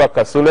Lumumba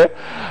Kasule.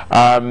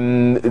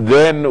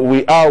 Then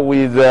we are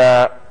with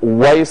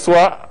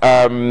Waiswa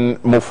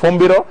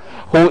Mufumbiro,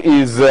 who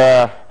is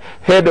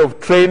Head of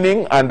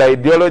Training and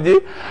Ideology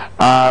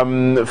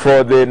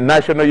for the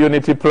National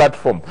Unity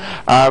Platform.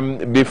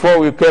 Before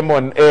we came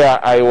on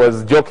air, I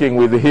was joking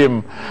with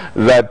him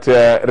that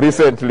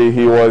recently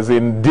he was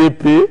in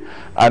DP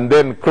and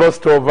then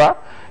crossed over.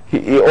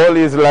 all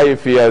his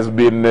life he has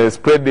been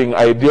spreading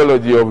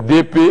ideology of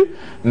DP.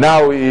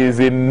 Now he is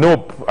in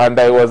NUP, and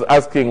I was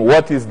asking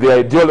what is the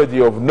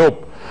ideology of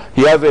NUP.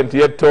 He hasn't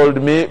yet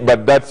told me,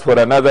 but that's for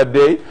another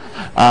day.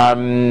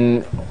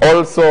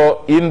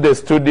 Also in the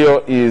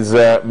studio is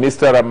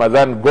Mr.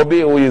 Ramadan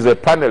Gobi, who is a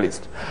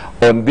panelist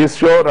on this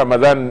show.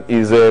 Ramadan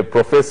is a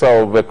professor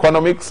of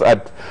economics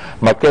at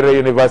Makerere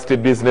University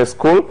Business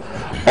School.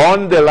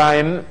 On the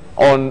line,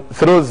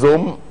 through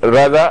Zoom,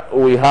 rather,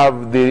 we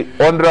have the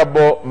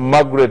Honorable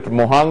Margaret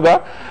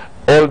Muhanga,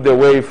 all the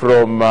way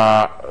from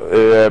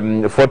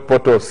Fort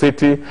Portal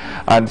City,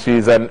 and she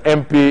is an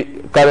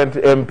MP, current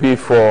MP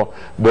for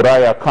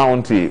Buraya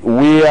County.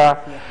 We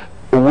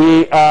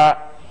are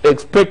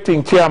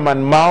expecting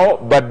Chairman Mao,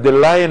 but the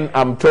line,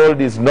 I'm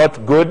told, is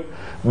not good.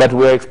 But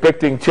we're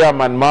expecting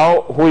Chairman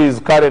Mao, who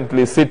is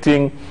currently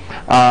sitting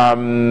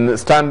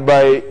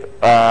standby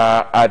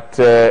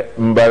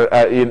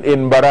in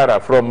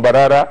Mbarara, from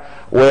Mbarara,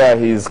 where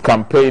he's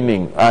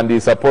campaigning, and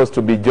he's supposed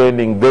to be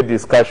joining the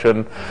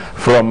discussion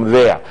from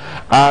there.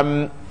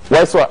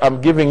 Waiswa,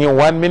 I'm giving you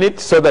 1 minute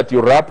so that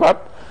you wrap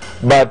up,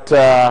 but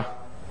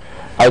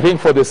I think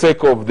for the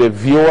sake of the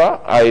viewer,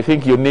 I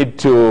think you need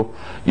to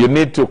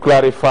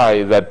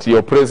clarify that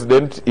your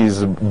president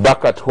is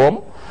back at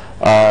home,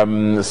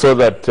 so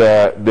that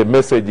the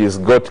message is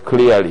got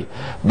clearly,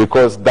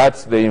 because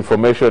that's the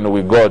information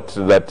we got,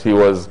 that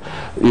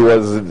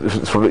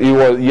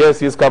yes,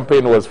 his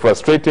campaign was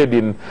frustrated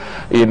in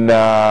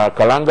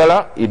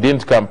Kalangala. He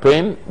didn't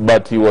campaign,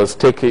 but he was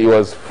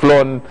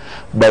flown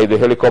by the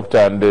helicopter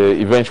and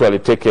eventually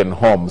taken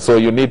home. So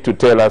you need to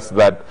tell us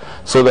that,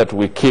 so that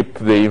we keep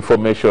the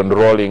information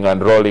rolling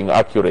and rolling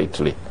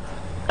accurately.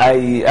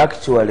 I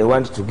actually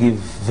want to give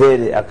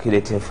very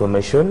accurate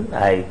information.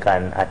 I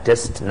can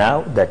attest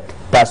now that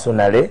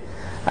personally,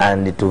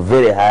 and to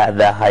very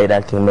other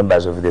high-ranking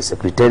members of the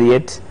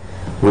Secretariat,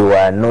 we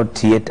were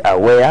not yet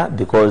aware,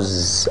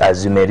 because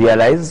as you may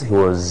realize,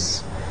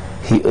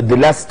 the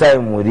last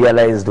time we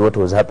realized what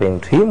was happening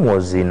to him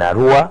was in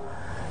Arua.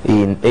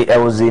 I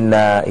was in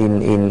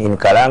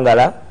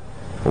Kalangala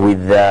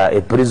with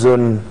a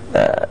prison,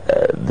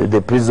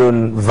 the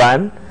prison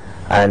van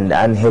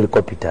and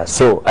helicopter.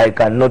 So I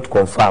cannot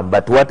confirm,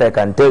 but what I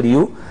can tell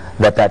you,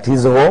 that at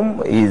his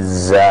home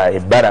is a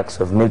barracks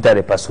of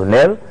military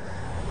personnel.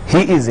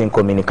 He is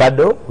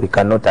incommunicado. We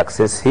cannot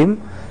access him,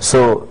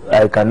 so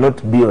I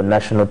cannot be on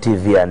national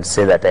TV and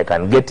say that I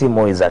can get him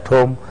or he's at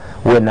home,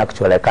 when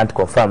actually I can't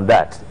confirm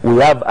that. We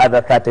have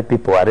other 30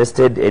 people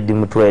arrested, Eddie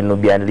Mutwe,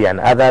 Nubianli, and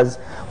others.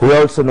 We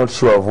are also not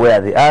sure of where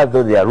they are,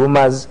 though there are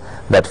rumors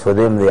that for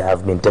them they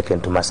have been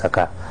taken to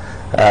Masaka.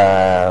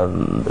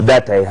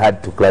 That I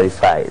had to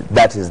clarify.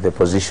 That is the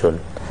position.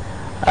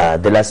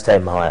 The last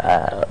time,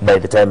 by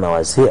the time I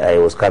was here, I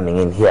was coming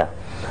in here.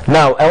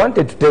 Now, I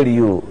wanted to tell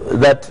you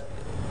that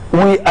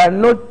we are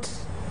not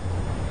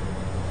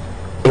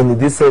in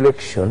this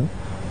election,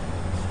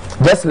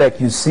 just like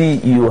you see,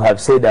 you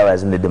have said I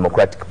was in the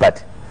Democratic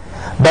Party.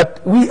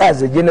 But we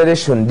as a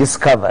generation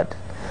discovered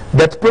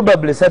that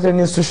probably certain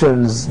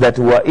institutions that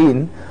we were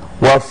in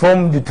were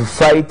formed to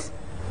fight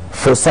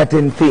for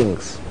certain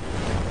things,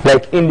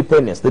 like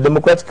independence. The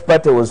Democratic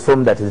Party was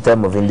formed at the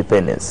time of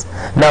independence.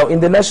 Now, in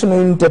the National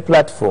Unity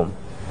Platform,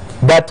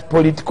 that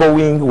political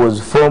wing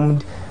was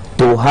formed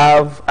to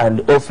have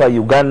and offer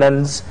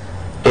Ugandans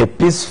a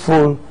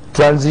peaceful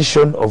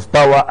transition of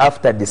power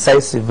after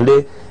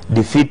decisively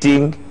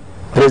defeating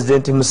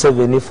President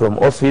Museveni from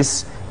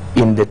office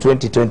in the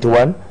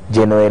 2021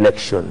 general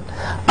election.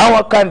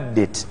 Our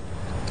candidate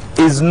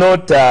is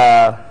not,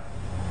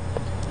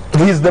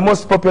 he is the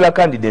most popular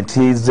candidate.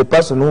 He is the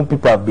person whom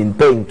people have been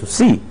paying to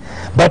see.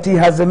 But he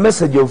has a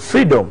message of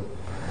freedom.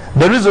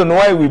 The reason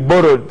why we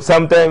borrowed,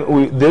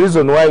 the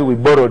reason why we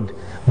borrowed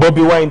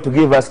Bobby Wine to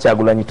give us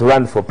Kyagulanyi to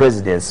run for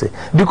presidency,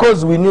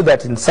 because we knew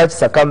that in such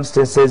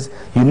circumstances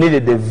you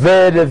needed a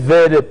very,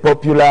 very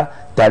popular,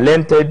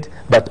 talented,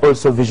 but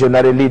also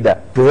visionary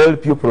leader to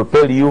help you,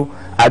 propel you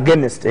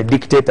against a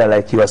dictator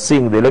like you are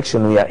seeing the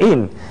election we are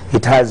in.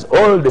 It has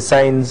all the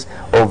signs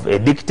of a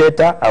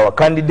dictator. Our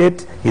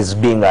candidate is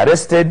being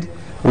arrested.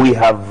 We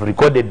have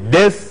recorded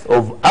death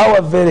of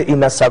our very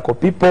inner circle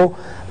people,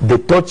 the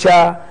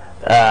torture,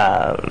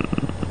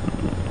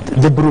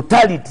 the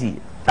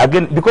brutality.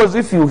 Again, because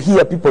if you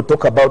hear people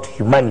talk about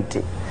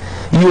humanity,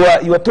 you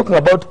are talking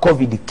about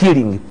COVID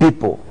killing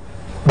people.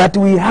 But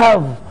we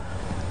have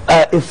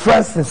a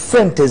Francis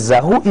Senteza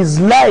who is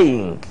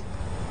lying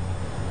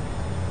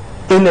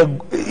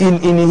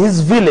in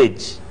his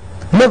village,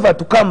 never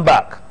to come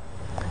back.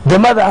 The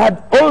mother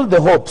had all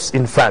the hopes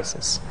in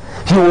Francis.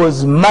 He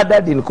was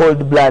murdered in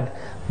cold blood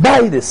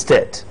by the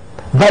state,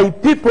 by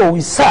people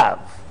we serve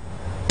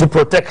to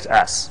protect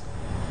us.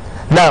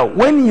 Now,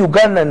 when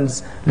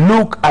Ugandans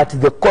look at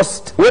the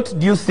cost, what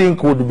do you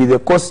think would be the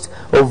cost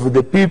of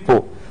the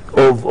people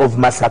of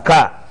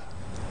Masaka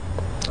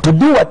to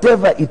do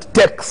whatever it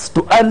takes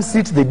to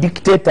unseat the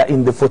dictator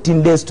in the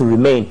 14 days to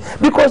remain?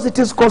 Because it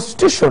is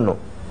constitutional.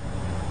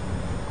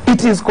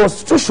 It is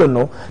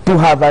constitutional to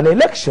have an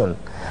election.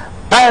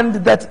 And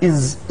that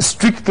is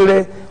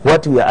strictly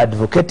what we are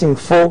advocating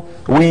for.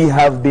 We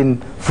have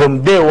been,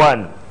 from day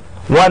one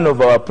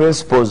of our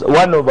principles,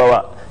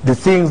 the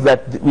things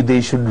that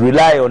they should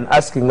rely on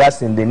asking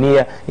us in the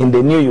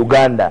new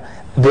Uganda,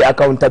 the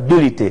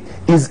accountability,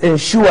 is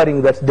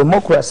ensuring that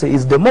democracy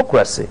is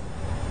democracy,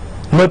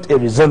 not a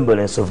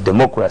resemblance of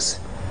democracy.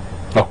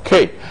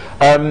 Okay.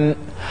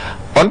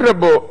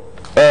 Honorable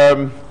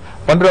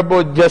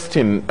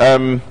Justin,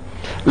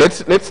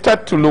 let's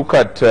start to look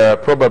at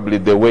probably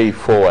the way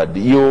forward.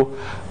 You,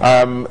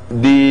 some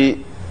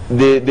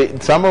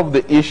of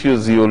the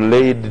issues you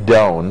laid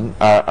down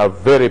are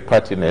very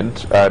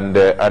pertinent and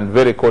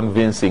very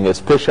convincing,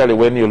 especially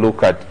when you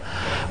look at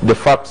the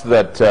fact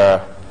that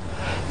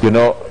you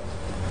know,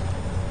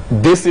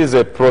 this is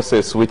a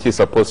process which is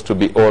supposed to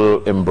be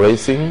all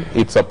embracing.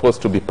 It's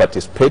supposed to be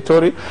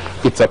participatory.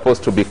 It's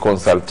supposed to be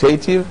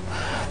consultative.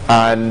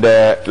 And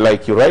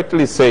like you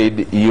rightly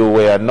said, you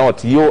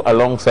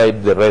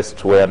alongside the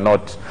rest were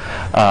not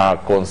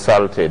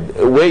consulted.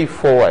 Way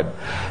forward,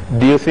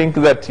 do you think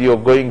that you're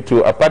going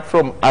to, apart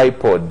from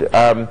iPod,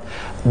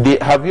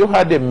 have you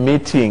had a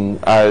meeting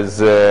as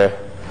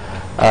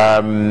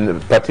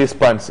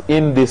participants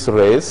in this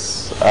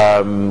race,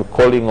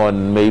 calling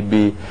on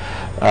maybe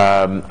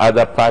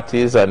other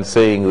parties and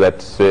saying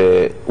that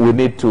we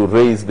need to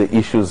raise the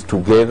issues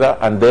together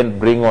and then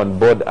bring on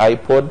board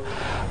iPod?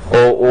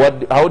 Or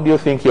how do you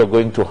think you're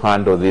going to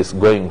handle this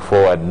going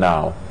forward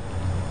now?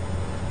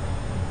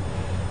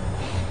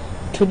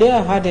 Today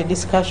I had a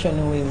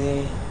discussion with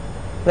the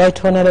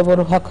Right Honorable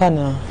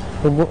Ruhakana,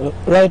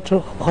 Right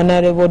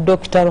Honorable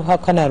Dr.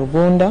 Ruhakana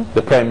Rugunda.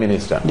 The Prime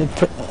Minister?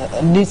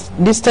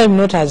 This time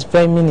not as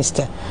Prime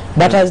Minister,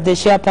 but as the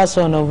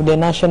chairperson of the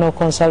National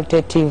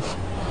Consultative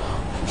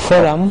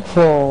Forum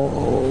for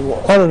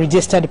all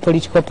registered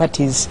political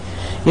parties.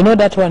 You know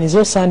that one is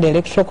also under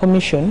Electoral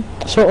Commission,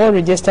 so all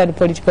registered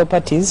political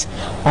parties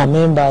are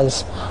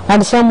members.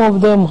 And some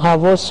of them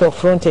have also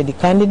fronted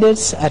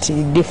candidates at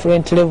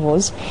different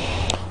levels.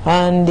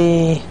 And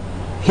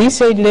he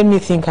said, let me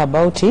think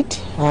about it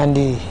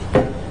and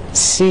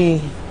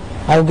see,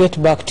 I'll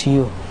get back to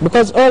you.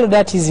 Because all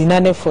that is in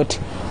an effort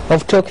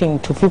of talking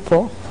to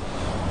people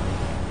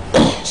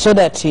so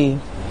that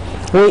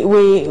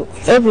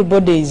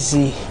everybody is,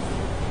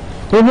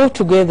 we move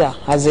together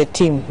as a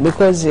team,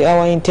 because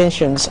our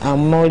intentions are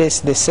more or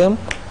less the same,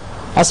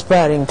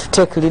 aspiring to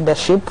take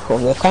leadership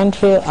of the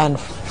country, and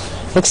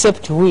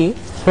except we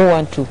who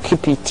want to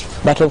keep it,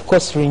 but of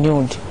course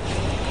renewed.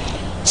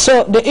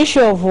 So the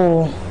issue of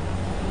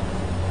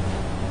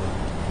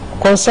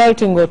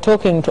consulting or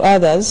talking to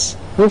others,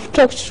 we've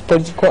talked to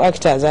political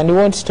actors and we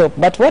won't stop.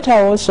 But what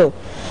I also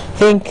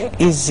think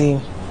is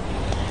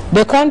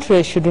the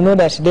country should know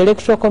that the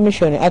Electoral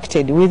Commission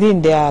acted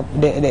within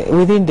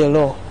within the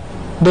law.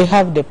 They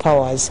have the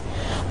powers.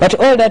 But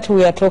all that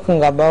we are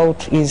talking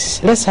about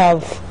is, let's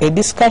have a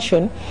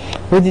discussion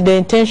with the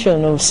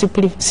intention of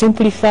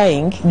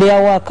simplifying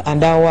their work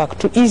and our work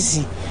to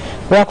easy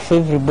work for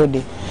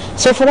everybody.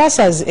 So for us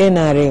as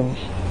NRM,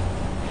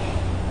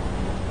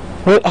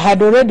 we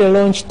had already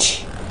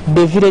launched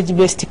the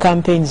village-based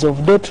campaigns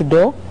of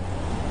door-to-door,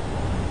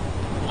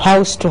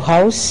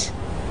 house-to-house,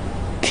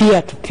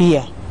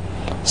 peer-to-peer.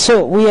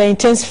 So we are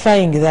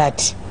intensifying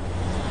that.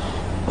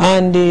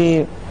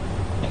 And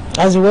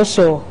as we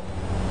also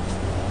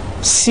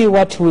see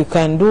what we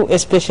can do,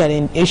 especially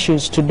in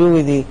issues to do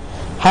with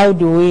how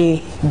do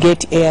we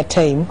get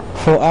airtime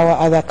for our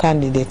other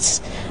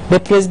candidates. The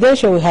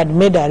presidential, we had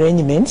made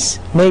arrangements.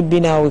 Maybe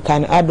now we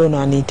can add on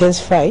and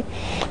intensify.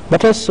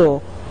 But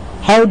also,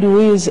 how do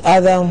we use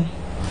other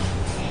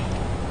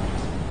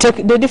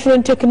the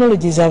different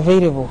technologies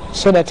available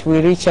so that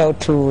we reach out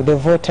to the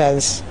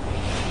voters.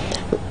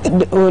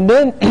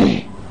 Then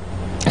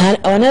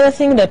another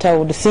thing that I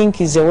would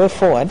think is a way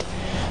forward,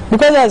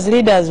 because as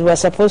leaders we are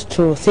supposed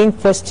to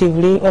think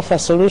positively, offer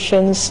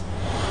solutions,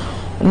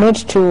 not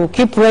to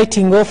keep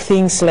writing off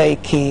things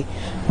like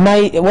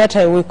what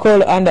I will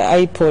call under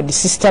iPod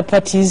sister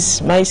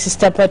parties, my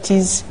sister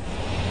parties.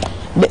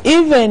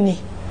 Even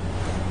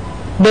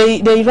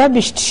they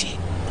rubbished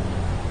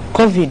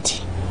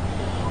COVID,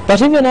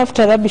 but even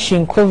after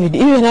rubbishing COVID,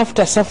 even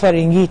after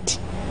suffering it,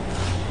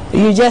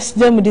 you just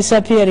them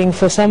disappearing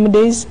for some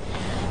days,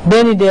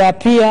 then they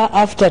appear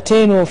after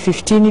 10 or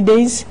 15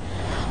 days,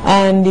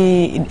 and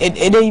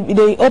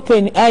they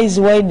open eyes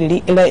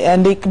widely,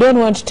 and they don't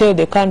want to tell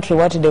the country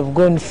what they've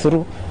gone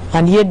through,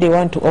 and yet they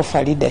want to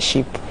offer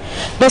leadership.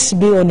 Let's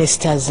be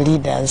honest as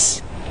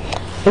leaders.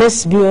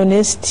 Let's be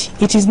honest.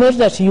 It is not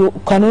that you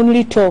can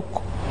only talk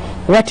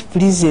what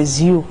pleases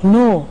you.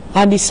 No.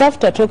 And it's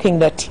after talking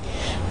that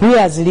we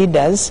as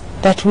leaders,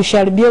 that we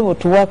shall be able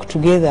to work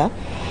together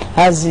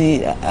as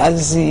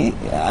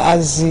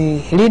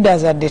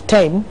leaders at the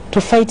time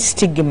to fight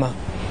stigma.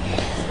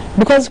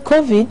 Because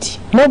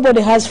COVID,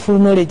 nobody has full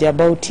knowledge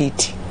about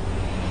it.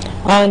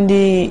 And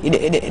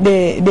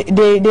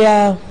there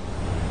are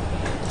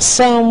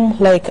some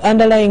like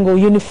underlying or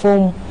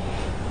uniform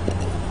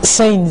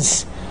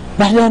signs,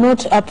 but they are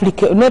not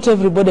applicable. Not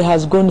everybody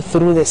has gone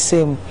through the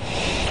same.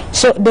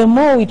 So the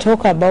more we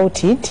talk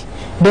about it,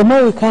 the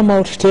more we come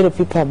out to tell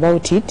people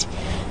about it,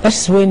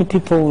 that's when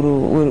people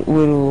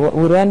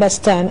will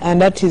understand,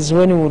 and that is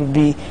when we will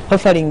be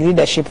offering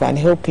leadership and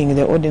helping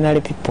the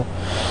ordinary people.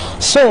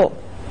 So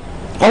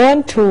I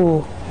want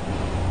to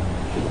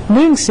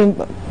bring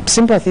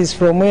sympathies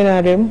from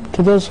NRM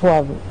to those who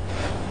have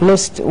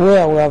lost,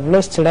 where we have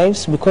lost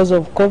lives because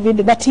of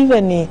COVID, but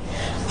even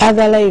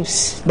other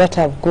lives that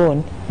have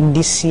gone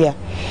this year.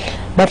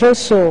 But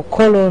also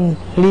call on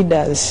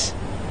leaders.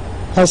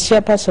 As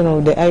chairperson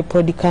of the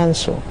iPod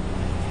Council,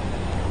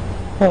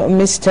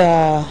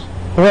 Mr.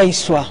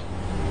 Raiswa,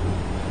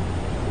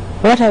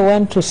 what I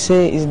want to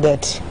say is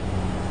that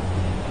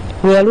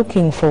we are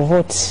looking for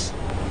votes.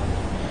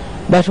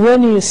 But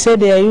when you say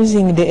they are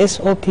using the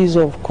SOPs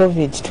of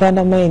COVID to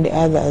undermine the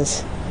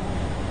others,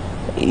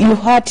 you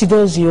hurt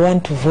those you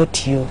want to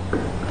vote you.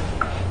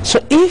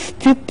 So if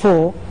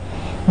people,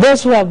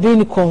 those who have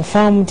been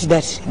confirmed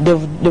that the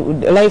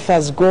life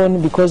has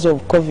gone because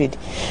of COVID,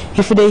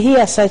 if they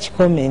hear such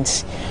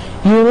comments,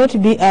 you will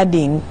not be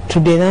adding to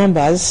the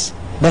numbers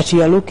that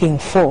you are looking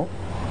for,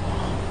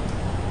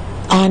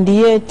 and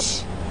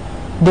yet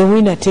the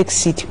winner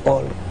takes it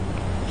all,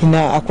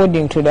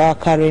 according to our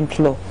current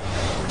law.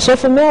 So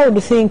for me, I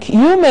would think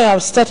you may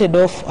have started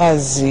off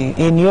as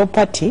in your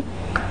party,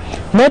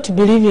 not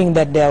believing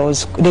that there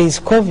is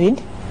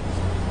COVID,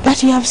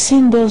 but you have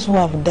seen those who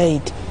have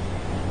died.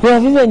 We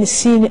have even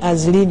seen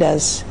as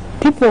leaders,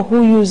 people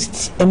who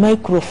used a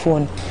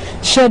microphone,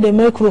 shared a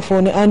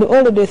microphone, and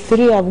all of the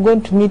three have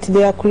gone to meet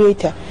their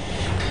creator,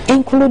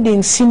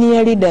 including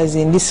senior leaders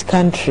in this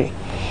country.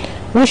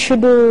 We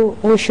could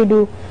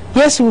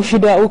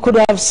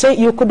have said,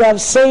 you could have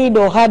said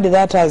or heard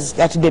that as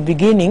at the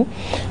beginning,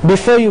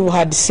 before you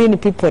had seen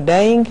people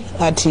dying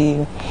at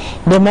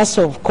the mass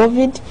of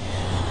COVID.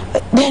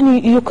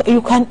 Then you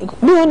can,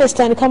 do you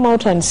understand, come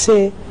out and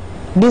say,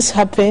 this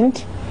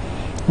happened,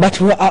 but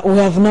we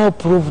have now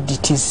proved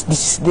it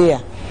is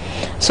there.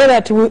 So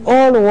that we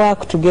all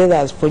work together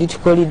as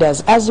political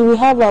leaders. As we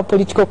have our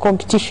political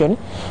competition,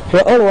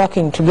 we're all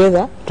working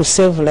together to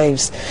save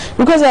lives.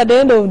 Because at the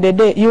end of the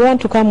day, you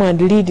want to come and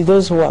lead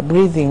those who are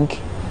breathing.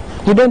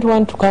 You don't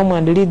want to come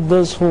and lead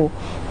those who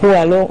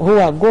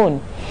are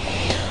gone.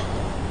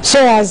 So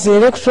as the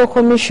Electoral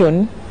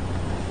Commission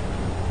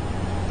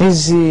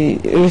is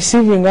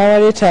receiving our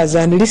letters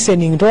and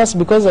listening to us,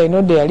 because I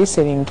know they are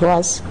listening to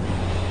us,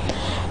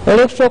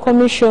 Electoral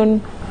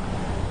Commission,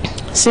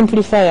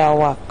 simplify our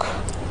work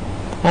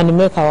and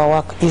make our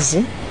work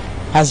easy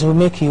as we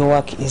make your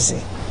work easy.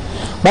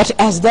 But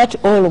as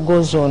that all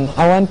goes on,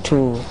 I want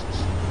to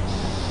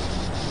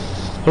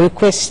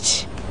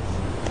request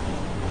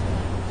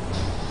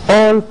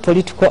all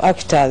political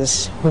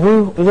actors,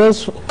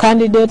 those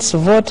candidates,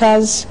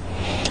 voters,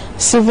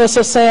 civil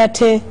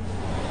society,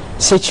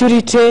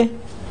 security,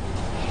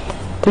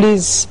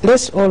 please,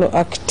 let's all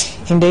act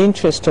in the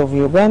interest of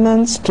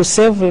Ugandans to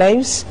save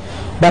lives,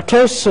 but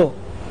also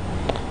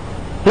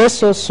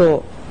let's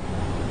also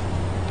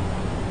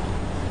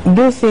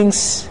do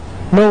things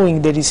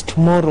knowing there is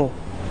tomorrow.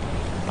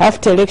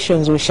 After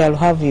elections, we shall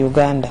have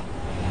Uganda.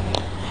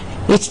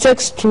 It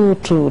takes two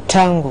to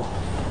tango.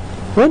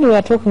 When we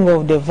are talking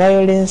of the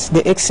violence,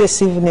 the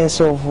excessiveness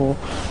of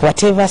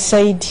whatever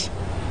side,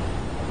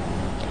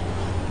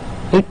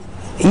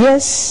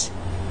 yes,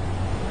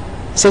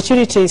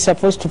 security is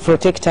supposed to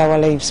protect our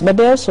lives, but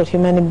they are also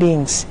human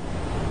beings.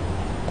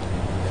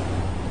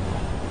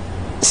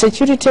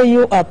 Security,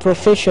 you are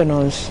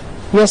professionals.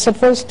 You are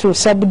supposed to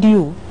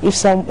subdue if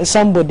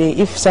somebody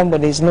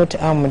is not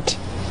armed.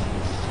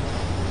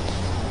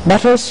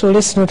 But also,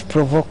 let's not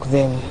provoke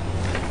them.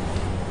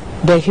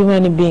 They are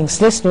human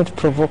beings. Let's not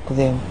provoke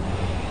them,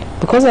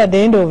 because at the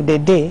end of the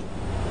day,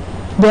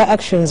 their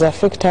actions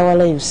affect our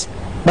lives.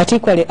 But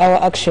equally,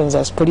 our actions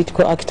as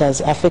political actors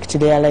affect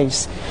their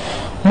lives.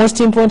 Most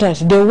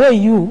important, the way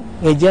you,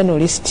 a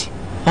journalist,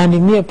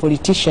 and me, a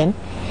politician,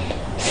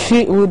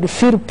 would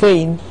feel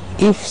pain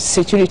if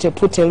security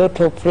put a lot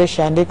of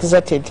pressure and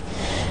exerted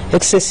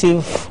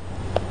excessive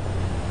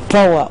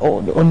power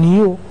on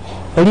you,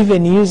 or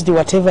even used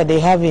whatever they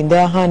have in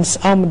their hands,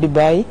 armed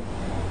by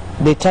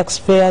the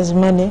taxpayers'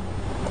 money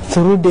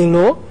through the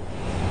law.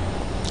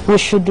 We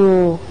should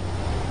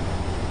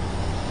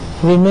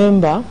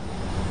remember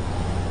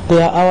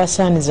they are our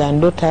sons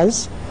and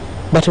daughters,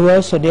 but we are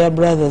also their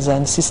brothers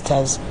and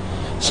sisters.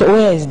 So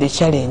where is the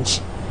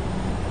challenge?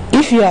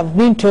 If you have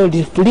been told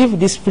to leave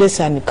this place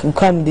and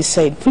come this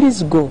side,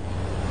 please go.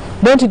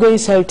 Don't go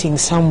insulting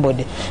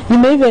somebody. You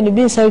may even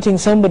be insulting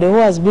somebody who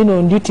has been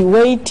on duty,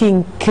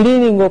 waiting,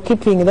 cleaning or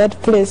keeping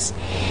that place,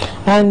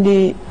 and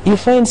you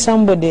find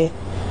somebody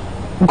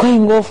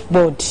going off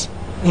board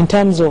in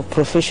terms of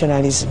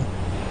professionalism.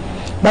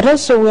 But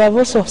also, we have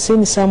also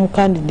seen some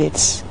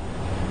candidates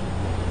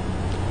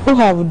who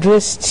have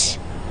dressed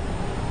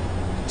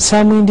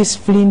some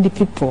indisciplined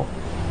people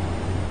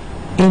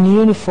in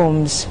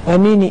uniforms, I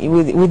mean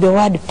with the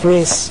word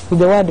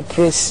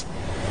press,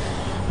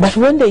 But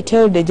when they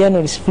tell the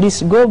journalists,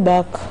 please go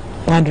back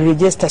and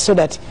register so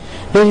that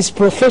there is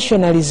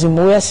professionalism.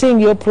 We are seeing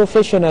your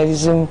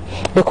professionalism,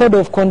 the code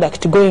of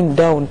conduct going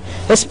down,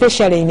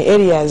 especially in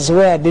areas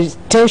where the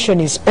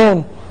tension is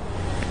on.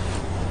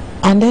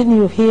 And then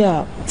you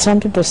hear some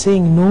people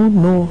saying, no,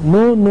 no,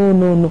 no, no,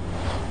 no, no.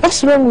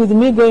 What's wrong with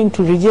me going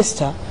to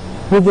register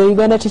with the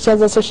Uganda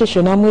Teachers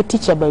Association? I'm a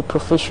teacher by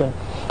profession.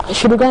 I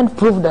should go and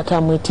prove that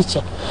I'm a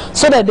teacher,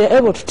 so that they're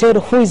able to tell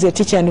who is a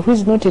teacher and who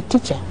is not a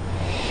teacher.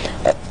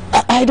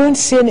 I don't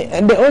see any.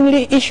 The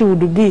only issue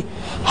would be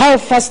how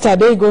fast are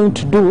they going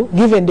to do,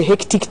 given the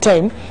hectic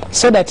time,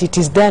 so that it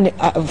is done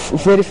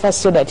very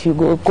fast, so that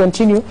you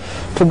continue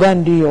to go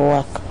and do your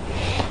work.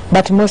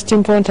 But most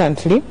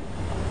importantly,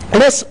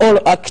 let's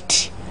all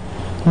act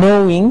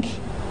knowing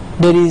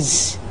there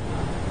is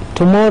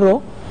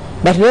tomorrow,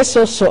 but let's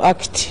also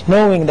act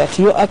knowing that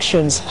your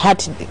actions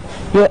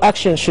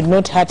should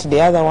not hurt the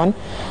other one,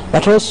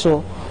 but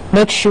also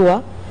make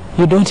sure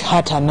you don't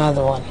hurt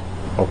another one.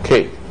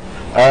 Okay.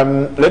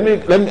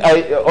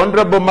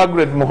 Honorable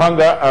Margaret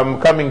Muhanga, I'm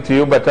coming to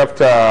you, but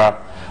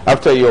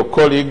after your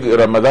colleague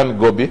Ramadan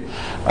Gobi.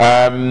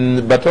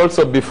 But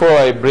also before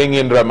I bring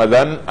in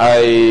Ramadan,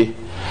 I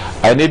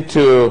need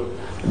to.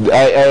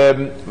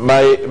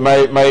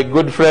 My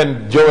good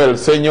friend Joel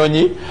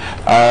Senyonyi,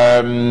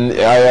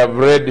 I have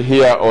read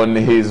here on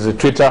his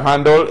Twitter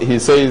handle, he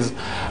says,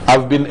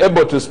 I've been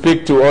able to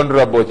speak to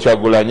Honorable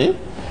Chagulanyi.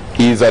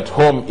 He is at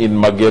home in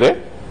Magere.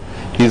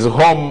 His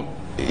home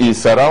is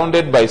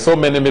surrounded by so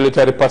many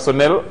military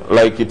personnel,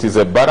 like it is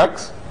a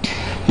barracks.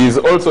 He is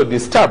also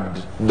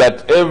disturbed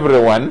that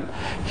everyone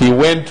he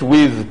went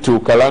with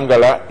to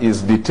Kalangala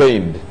is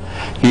detained.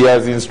 He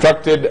has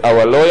instructed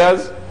our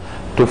lawyers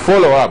to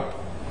follow up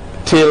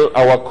till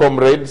our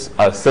comrades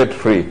are set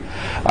free.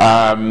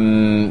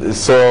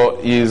 So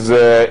is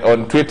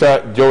on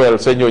Twitter, Joel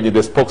Senyonyi,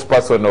 the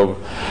spokesperson of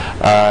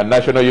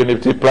National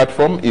Unity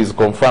Platform, is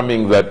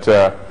confirming that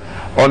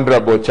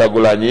Honorable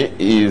Chagulanyi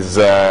is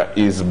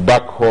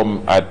back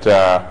home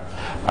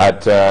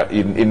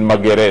in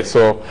Magere.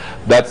 So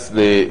that's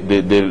the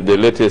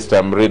latest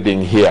I'm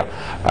reading here,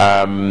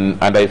 and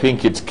I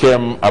think it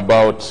came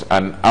about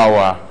an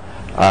hour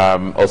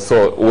or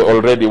so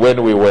already,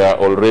 when we were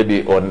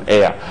already on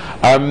air.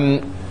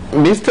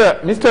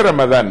 Mr.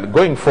 Ramadan,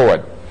 going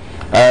forward,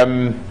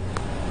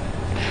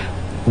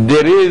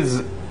 there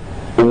is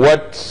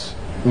what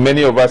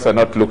many of us are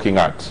not looking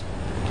at.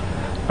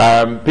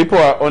 People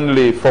are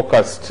only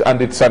focused,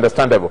 and it's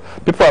understandable,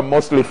 people are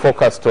mostly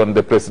focused on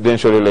the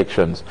presidential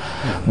elections.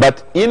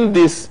 But in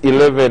these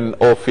 11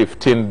 or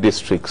 15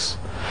 districts,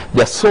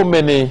 there are so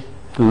many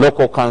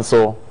local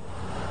council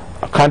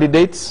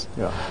candidates,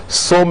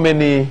 so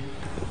many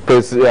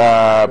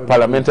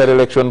parliamentary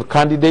election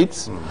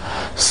candidates.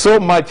 So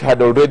much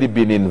had already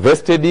been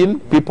invested in.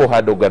 People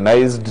had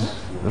organized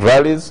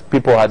rallies,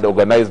 people had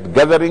organized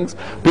gatherings,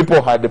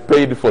 people had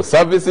paid for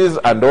services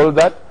and all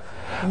that.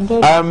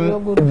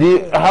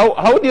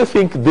 How do you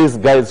think these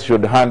guys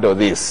should handle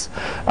this,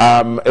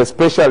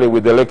 especially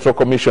with the Electoral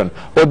Commission?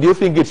 Or do you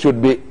think it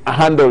should be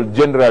handled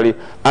generally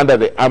under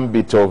the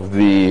ambit of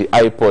the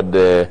iPod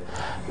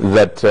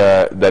that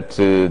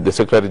the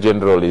Secretary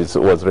General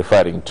was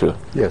referring to?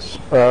 Yes.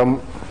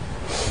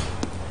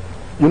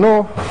 You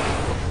know,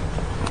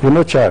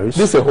 Charles,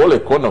 this is a whole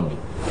economy.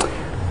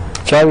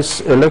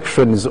 Charles,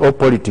 elections or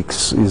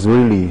politics is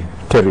really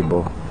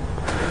terrible.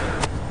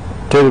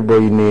 Terrible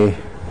in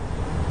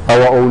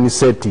our own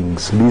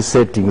settings, these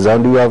settings,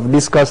 and we have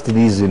discussed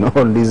these,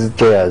 on these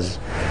chairs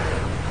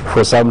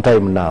for some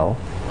time now.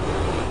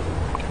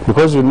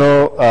 Because,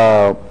 look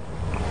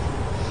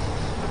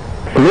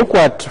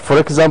at, for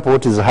example,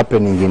 what is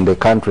happening in the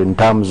country in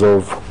terms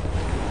of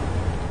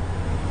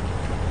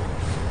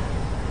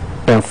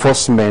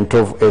enforcement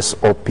of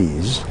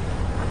SOPs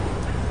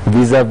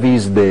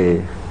vis-a-vis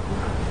the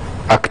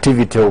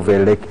activity of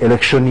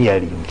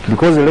electioneering.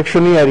 Because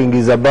electioneering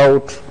is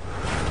about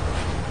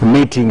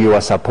meeting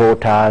your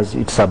supporters,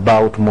 it's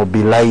about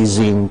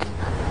mobilizing,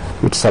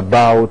 it's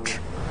about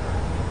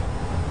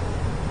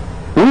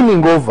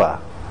winning over,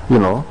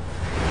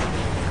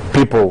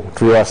 people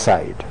to your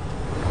side.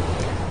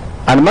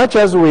 And much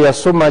as we are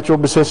so much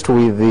obsessed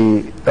with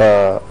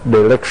the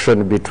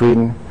election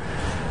between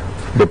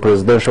the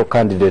presidential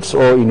candidates,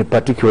 or in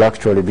particular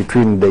actually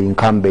between the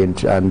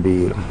incumbent and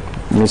the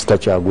Mr.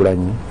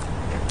 Chagulanyi,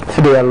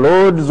 there are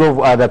loads of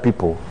other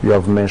people you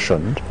have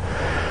mentioned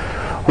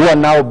who are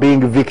now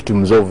being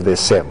victims of the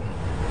same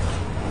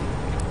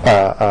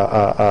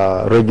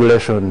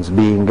regulations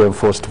being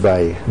enforced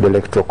by the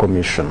Electoral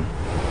Commission.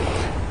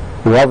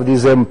 We have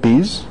these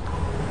MPs.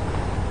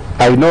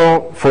 I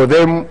know for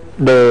them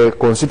the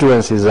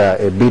constituencies are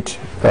a bit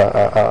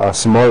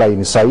smaller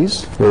in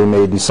size. They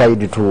may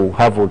decide to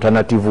have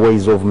alternative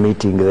ways of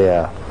meeting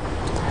their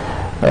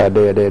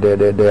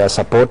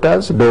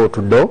supporters door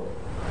to door.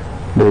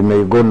 They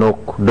may go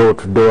knock door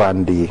to door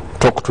and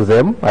talk to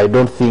them. I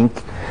don't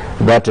think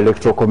that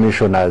Electoral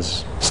Commission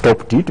has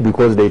stopped it,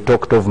 because they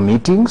talked of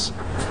meetings.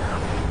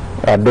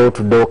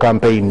 Door-to-door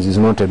campaigns is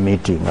not a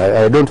meeting.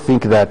 I don't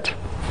think that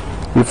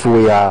if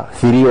we are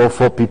 3 or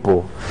 4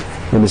 people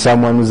in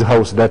someone's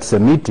house, that's a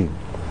meeting.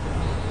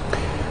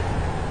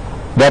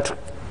 That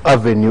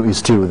avenue is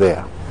still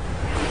there.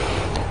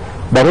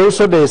 But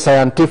also the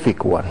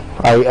scientific one.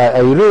 I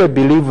really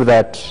believe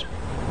that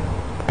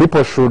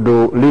people should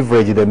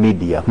leverage the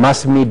media.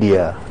 Mass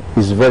media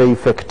is very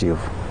effective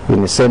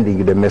in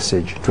sending the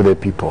message to the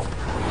people.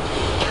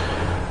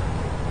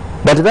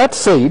 But that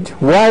said,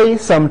 why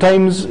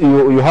sometimes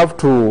you have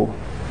to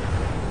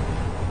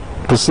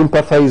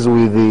sympathize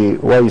with the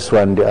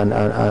WISO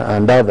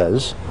and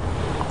others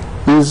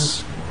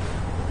is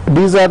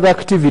these other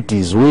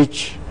activities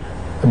which,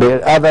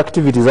 the other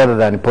activities other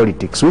than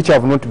politics, which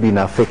have not been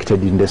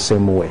affected in the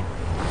same way.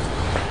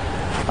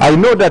 I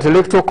know that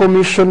Electoral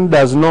Commission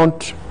does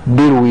not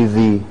deal with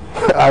the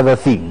other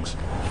things.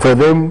 For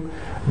them,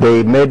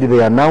 they made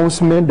the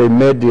announcement, they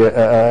made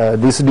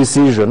this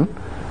decision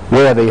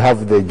where they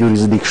have the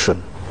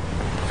jurisdiction.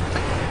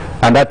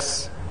 And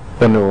that's,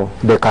 you know,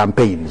 the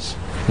campaigns,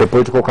 the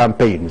political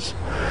campaigns.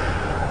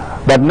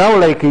 But now,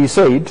 like he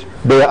said,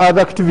 there are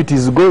other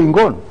activities going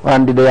on,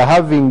 and they are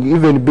having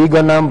even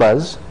bigger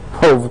numbers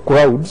of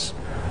crowds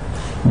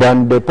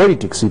than the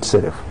politics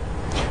itself.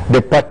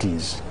 The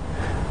parties,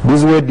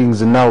 these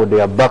weddings now, they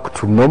are back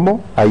to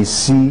normal. I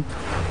see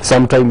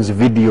sometimes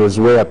videos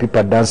where people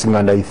are dancing,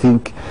 and I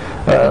think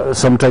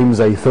sometimes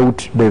I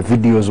thought the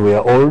videos were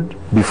old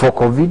before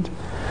COVID.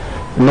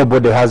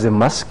 Nobody has a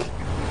mask.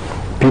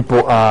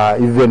 People are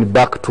even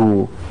back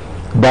to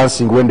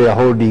dancing when they are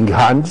holding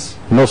hands,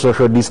 no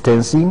social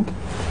distancing.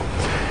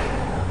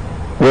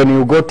 When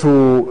you go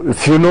to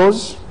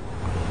funerals,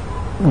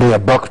 they are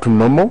back to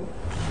normal,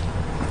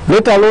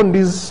 let alone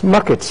these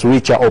markets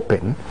which are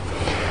open.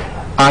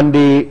 And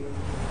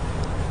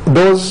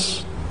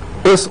those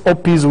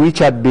SOPs which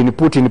had been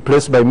put in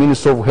place by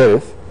Ministry of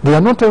Health, they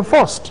are not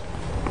enforced.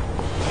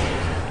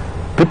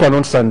 People are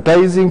not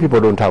sanitizing,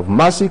 people don't have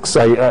masks.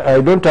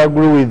 I don't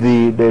agree with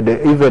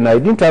even I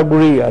didn't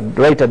agree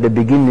right at the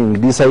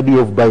beginning this idea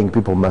of buying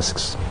people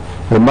masks.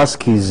 The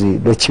mask is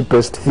the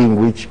cheapest thing,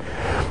 which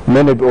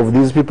many of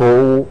these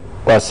people who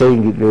are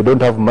saying they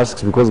don't have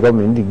masks because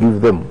government didn't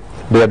give them,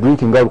 they are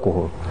drinking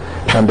alcohol,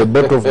 and the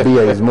bottle of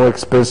beer is more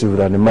expensive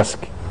than a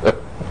mask.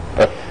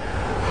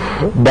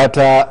 But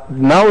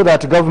now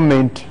that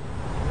government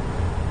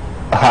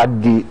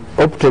had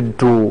opted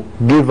to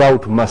give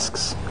out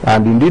masks,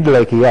 and indeed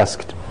like he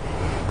asked,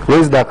 where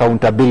is the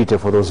accountability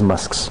for those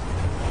masks?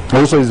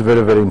 Also is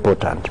very, very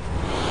important.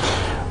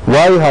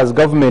 Why has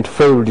government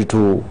failed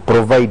to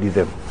provide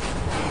them?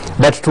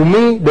 But to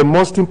me, the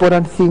most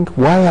important thing,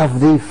 why have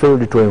they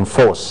failed to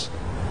enforce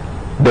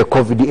the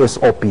COVID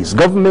SOPs?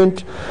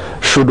 Government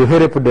should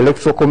help the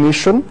Electoral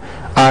Commission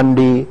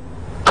and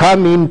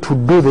come in to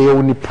do their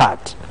own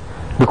part.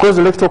 Because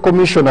the Electoral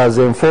Commission has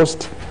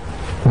enforced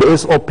the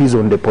SOPs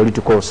on the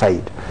political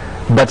side.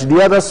 But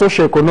the other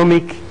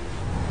socio-economic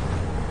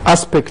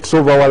aspects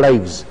of our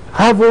lives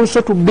have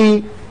also to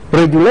be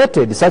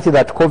regulated such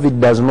that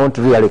COVID does not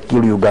really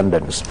kill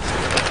Ugandans.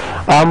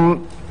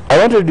 I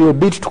wanted a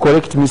bit to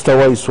correct Mr.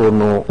 Weiss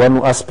on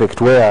one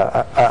aspect where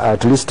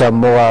at least I'm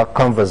more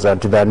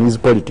conversant than his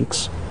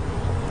politics,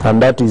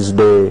 and that is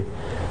the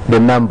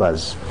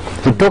numbers.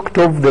 He talked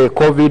of the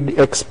COVID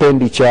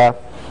expenditure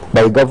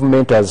by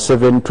government as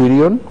 7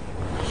 trillion,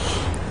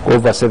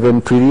 over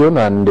 7 trillion,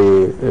 and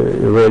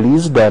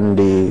released, and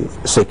the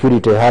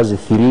security has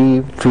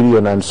 3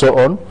 trillion and so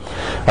on.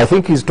 I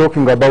think he's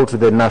talking about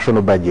the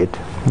national budget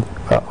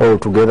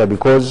altogether,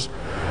 because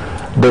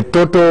the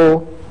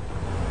total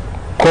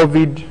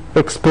COVID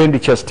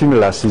expenditure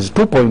stimulus is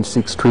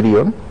 2.6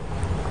 trillion,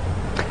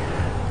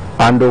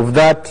 and of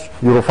that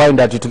you will find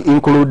that it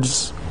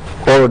includes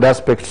all the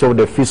aspects of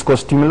the fiscal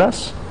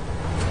stimulus,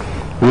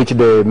 which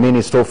the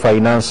Minister of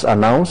Finance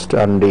announced,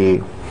 and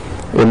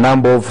a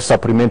number of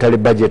supplementary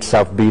budgets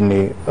have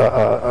been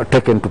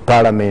taken to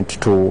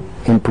Parliament to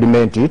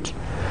implement it.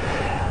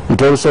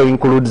 It also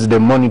includes the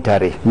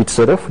monetary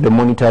itself, the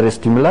monetary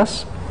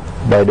stimulus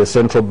by the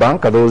central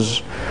bank.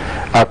 Those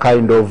are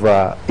kind of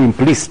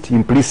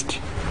implicit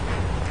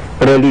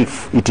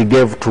relief it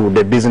gave to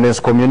the business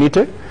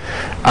community,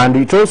 and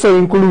it also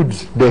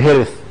includes the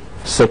health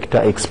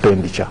sector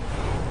expenditure.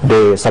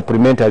 The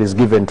supplementary is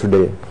given to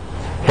the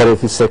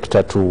health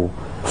sector to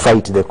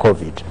fight the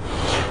COVID.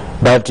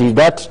 But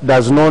that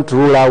does not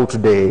rule out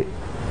the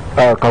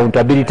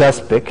accountability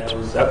aspect. I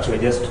was actually,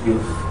 just to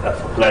give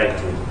for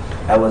clarity,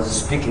 I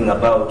was speaking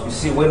about, you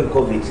see, when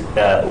COVID,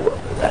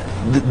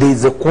 there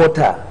is a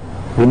quota.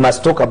 We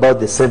must talk about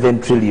the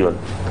 7 trillion.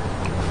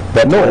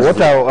 But no,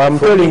 what I'm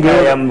telling you,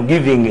 I am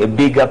giving a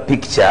bigger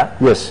picture.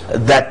 Yes.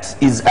 That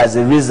is as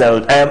a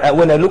result.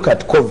 When I look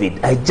at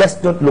COVID, I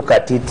just don't look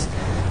at it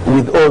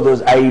with all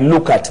those. I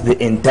look at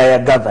the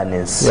entire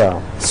governance.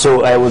 Yeah.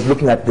 So I was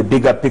looking at the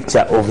bigger picture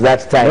of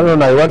that time.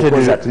 No, I wanted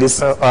at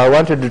least I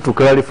wanted to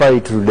clarify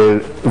to the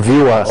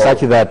viewer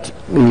such that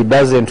he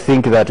doesn't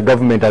think that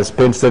government has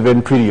spent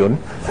 7 trillion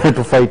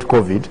to fight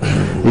COVID.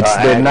 It's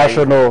the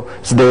national,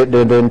 it's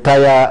the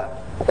entire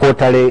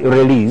quarterly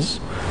release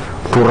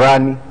to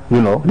run,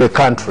 you know, the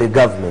country, the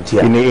government,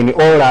 yeah, in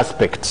all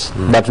aspects,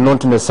 but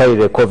not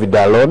necessarily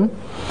COVID alone.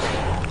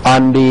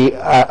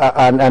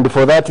 And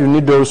for that you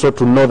need also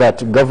to know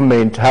that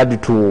government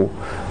had to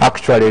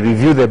actually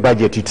review the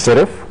budget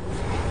itself,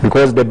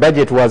 because the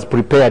budget was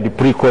prepared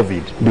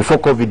pre-COVID, before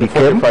COVID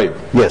came.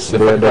 45. Yes,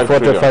 the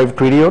 45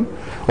 trillion,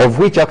 of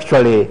which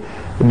actually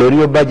the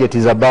real budget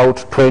is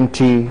about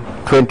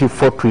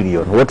 24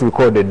 trillion, what we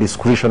call the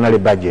discretionary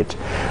budget.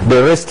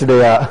 The rest,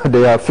 they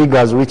are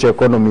figures which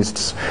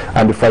economists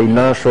and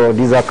financial,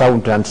 these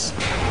accountants,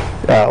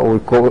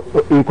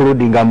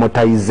 including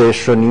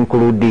amortization,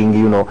 including,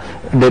 you know,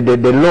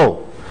 the law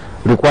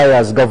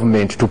requires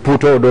government to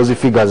put all those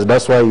figures.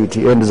 That's why it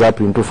ends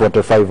up in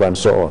 245 and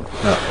so on.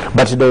 Yeah.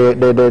 But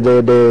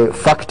the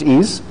fact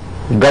is,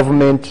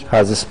 government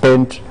has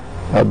spent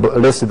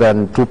less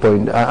than 2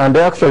 point, and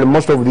actually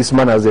most of this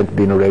money hasn't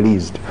been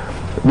released.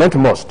 Not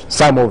most,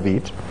 some of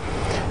it.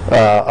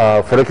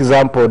 For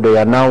example, they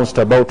announced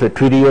about $1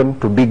 trillion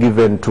to be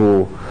given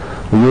to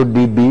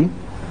UDB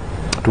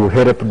to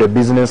help the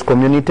business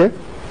community.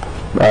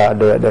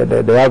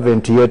 They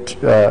haven't yet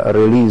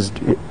released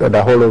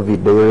the whole of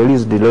it. They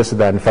released less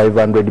than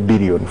 500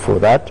 billion for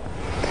that.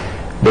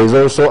 There is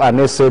also an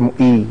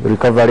SME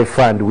recovery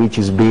fund which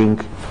is being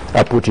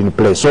put in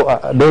place. So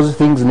those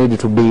things need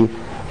to be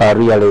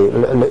really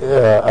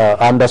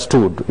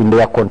understood in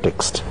their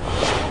context.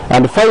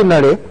 And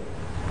finally,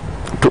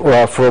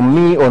 from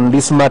me on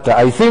this matter,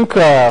 I think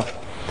to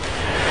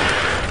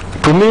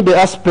me the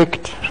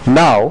aspect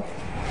now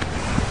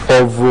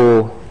of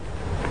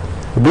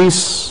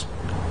this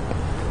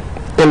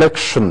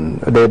election,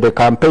 the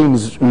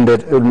campaigns in the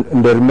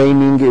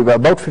remaining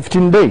about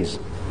 15 days,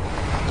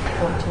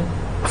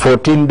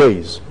 14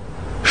 days,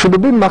 should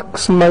be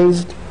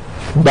maximized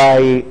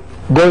by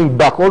going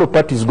back, all the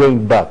parties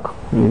going back,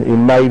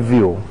 in my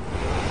view,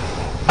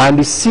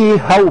 and see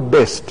how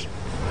best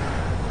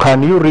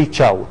can you reach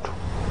out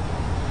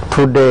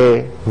to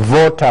the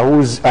voter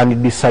who's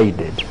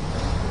undecided.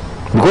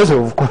 Because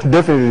of course,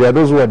 definitely there are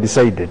those who are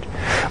decided,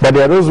 but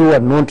there are those who are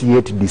not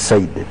yet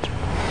decided,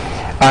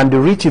 and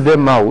reach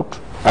them out.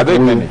 Are they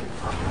many?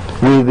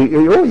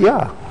 Oh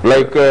yeah.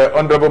 Like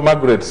Honorable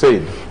Margaret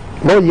said.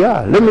 Oh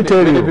yeah. Let me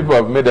tell you. Many people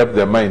have made up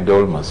their mind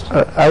almost.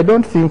 I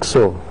don't think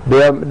so.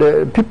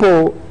 The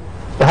people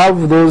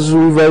have those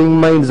wavering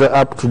minds are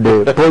up to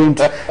the point,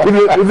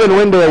 even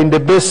when they are in the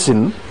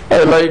basin.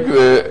 I like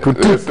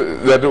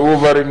that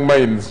wavering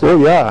minds.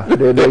 Oh yeah.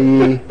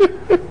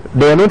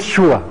 They are not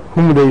sure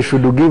whom they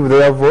should give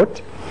their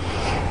vote.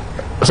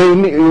 So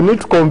you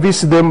need to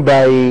convince them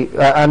by,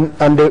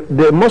 and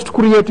the most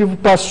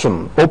creative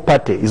person or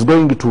party is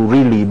going to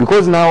really,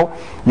 because now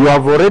you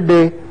have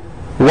already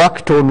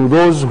worked on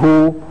those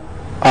who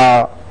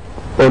are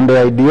on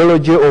the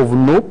ideology of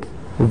NUP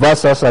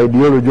versus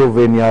ideology of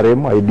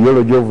NRM,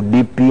 ideology of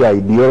DP,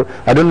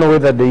 I don't know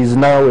whether there is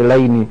now a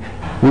line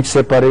which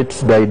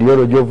separates the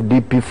ideology of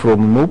DP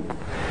from NUP,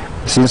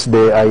 since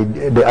the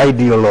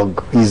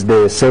ideologue is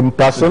the same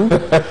person,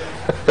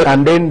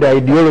 and then the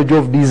ideology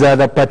of these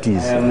other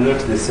parties. I am not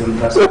the same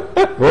person.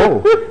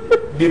 Oh.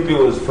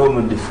 DP was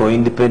formed for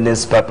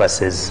independence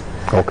purposes.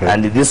 Okay.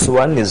 And this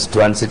one is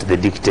to unseat the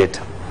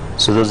dictator.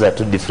 So those are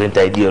two different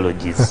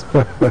ideologies.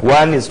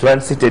 One is to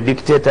unseat a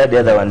dictator, the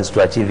other one is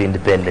to achieve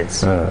independence.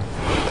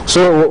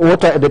 So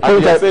what the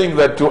point you're saying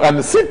that to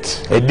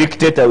unseat a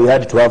dictator, we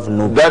had to have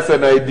NUP. That's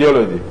an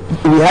ideology.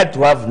 We had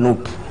to have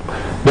NUP.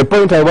 The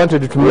point I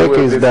wanted to make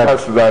is that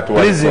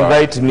please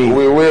invite me.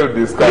 We will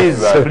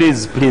discuss that.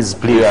 Please.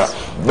 Yeah,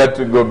 that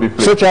will go be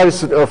pleased. So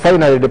Charles,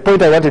 finally, the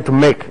point I wanted to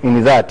make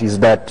in that is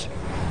that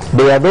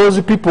there are those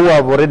people who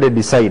have already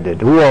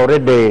decided, who are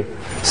already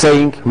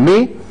saying,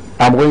 me,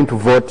 I'm going to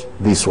vote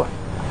this one.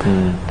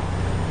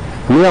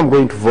 Me, I'm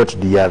going to vote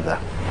the other.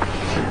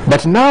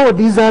 But now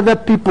these other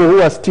people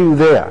who are still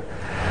there,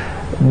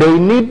 they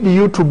need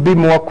you to be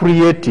more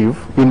creative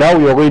in how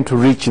you're going to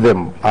reach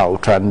them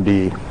out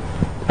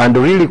and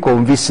really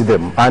convince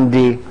them. And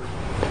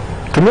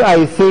to me,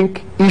 I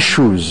think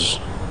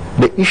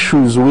the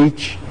issues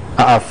which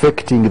are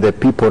affecting the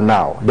people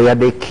now, they are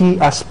the key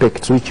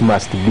aspects which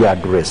must be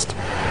addressed.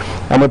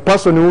 I'm a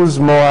person who's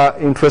more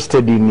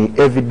interested in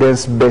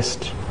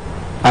evidence-based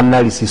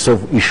analysis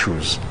of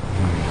issues.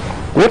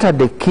 What are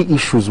the key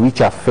issues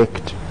which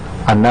affect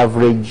an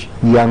average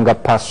younger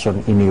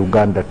person in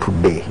Uganda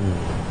today?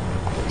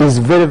 Is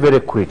very, very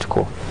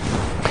critical.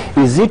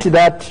 Is it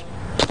that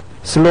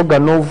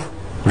slogan of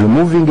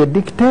removing a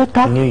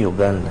dictator? New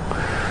Uganda.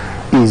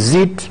 Is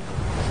it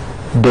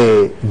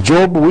the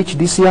job which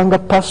this younger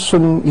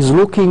person is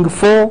looking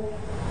for?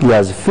 He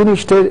has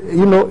finished,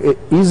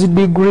 his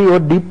degree or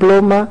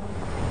diploma,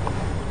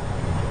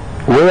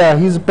 where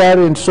his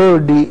parents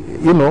sold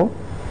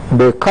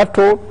the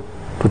cattle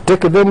to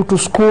take them to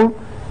school,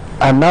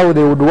 and now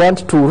they would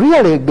want to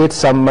really get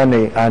some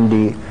money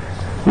and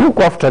look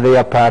after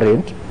their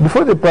parent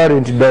before the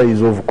parent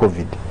dies of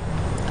COVID.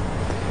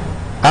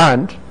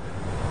 And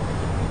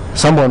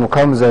someone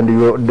comes and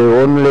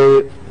the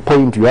only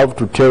point you have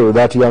to tell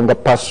that younger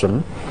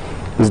person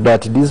is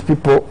that these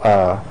people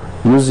are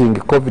using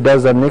COVID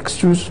as an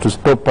excuse to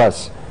stop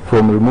us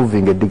from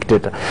removing a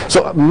dictator.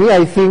 So me,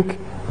 I think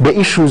the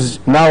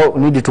issues now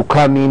need to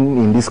come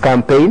in this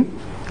campaign,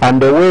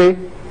 and the way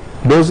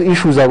those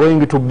issues are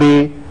going to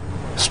be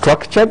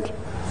structured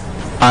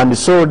and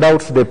sold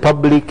out to the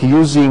public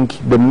using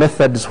the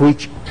methods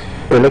which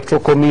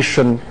Electoral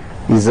Commission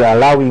is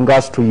allowing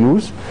us to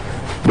use.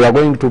 They are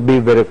going to be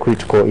very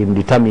critical in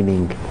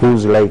determining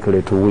who's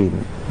likely to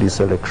win this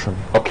election.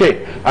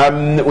 Okay,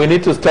 we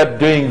need to start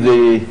doing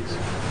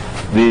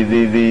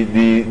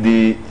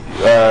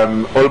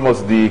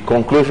almost the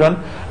conclusion.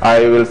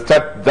 I will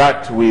start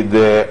that with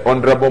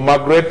Honorable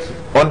Margaret.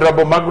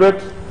 Honorable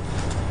Margaret?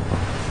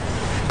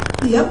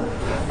 Yep.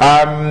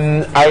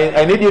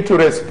 I need you to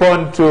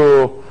respond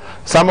to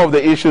some of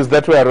the issues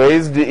that were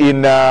raised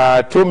in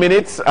 2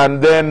 minutes,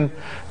 and then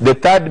the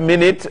 3rd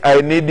minute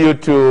I need you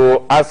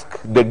to ask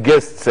the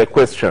guests a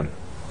question.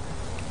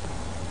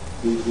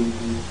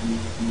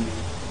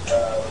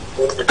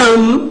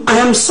 I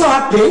am so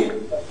happy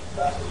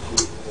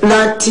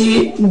that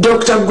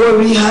Dr.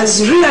 Gori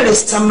has really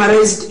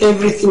summarized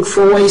everything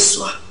for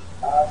Waiswa.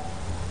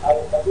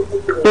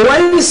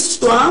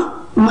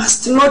 Waiswa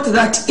must note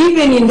that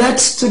even in that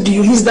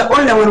studio, he's the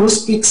only one who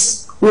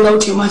speaks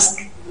without a mask.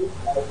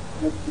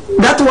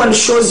 That one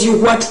shows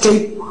you what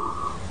type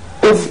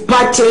of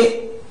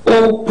party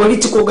or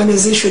political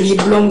organization he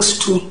belongs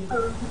to.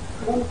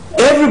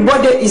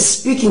 Everybody is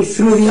speaking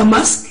through their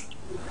mask.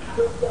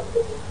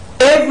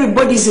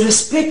 Everybody is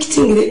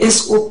respecting the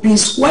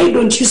SOPs. Why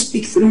don't you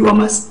speak through your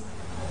mask?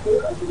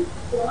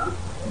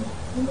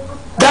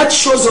 That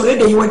shows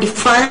already your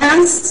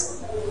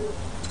defiance,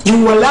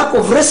 your lack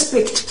of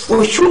respect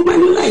for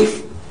human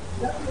life.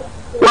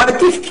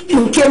 What if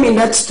you came in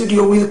that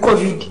studio with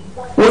COVID?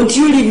 Won't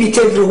you leave it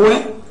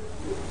everywhere?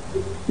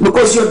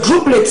 Because your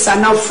droplets are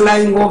now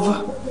flying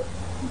over.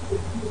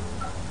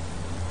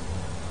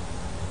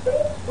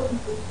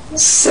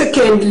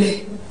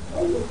 Secondly,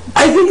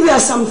 I think there are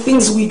some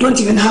things we don't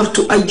even have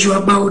to argue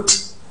about.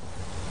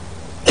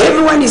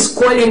 Everyone is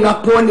calling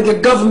upon the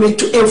government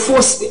to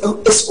enforce the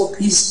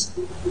SOPs.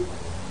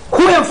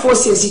 Who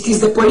enforces it?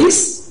 Is the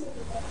police?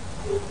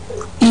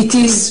 It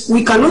is,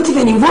 we cannot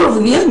even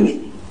involve the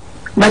army.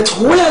 But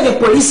where the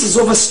police is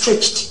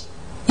overstretched,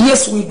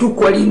 yes, we do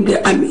call in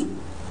the army.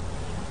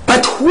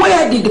 But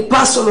where did the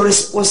personal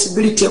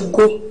responsibility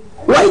go?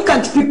 Why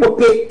can't people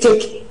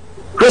take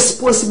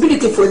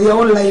responsibility for their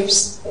own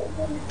lives?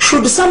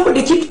 Should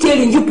somebody keep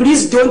telling you,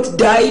 please don't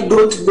die,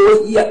 don't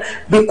go here,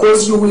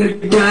 because you will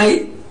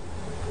die?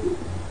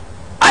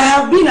 I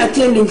have been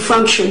attending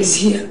functions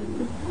here,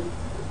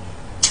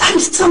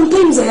 and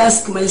sometimes I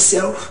ask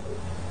myself,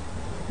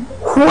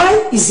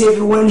 why is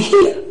everyone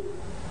here?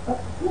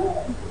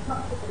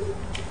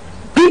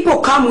 People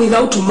come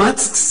without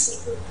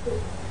masks,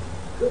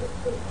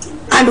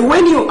 and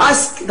when you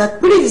ask that,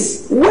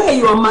 please wear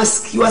your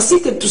mask, you are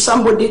seated to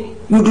somebody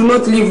you do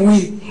not live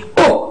with,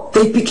 oh,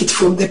 they pick it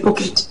from the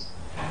pocket.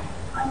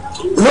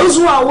 Those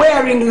who are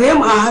wearing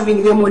them are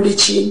having them on the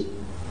chin.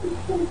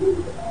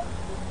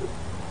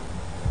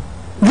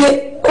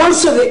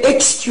 Also the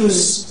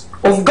excuse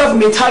of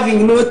government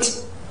having not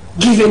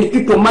given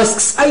people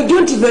masks. I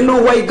don't even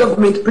know why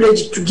government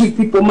pledged to give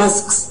people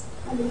masks.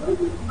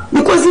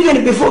 Because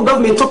even before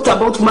government talked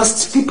about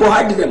masks, people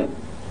had them.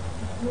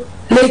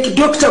 Like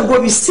Dr.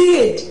 Gobi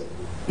said,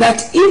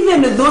 that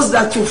even those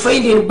that you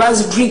find in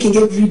bars drinking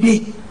every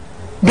day,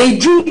 they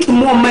drink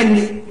more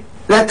money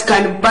that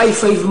can buy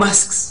 5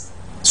 masks.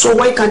 So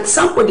why can't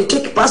somebody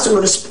take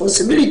personal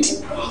responsibility,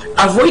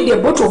 avoid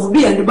a bottle of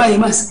beer and buy a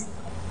mask?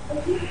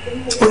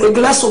 Or a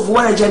glass of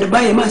water and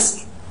buy a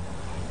mask?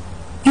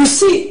 You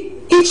see,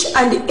 each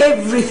and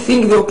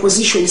everything the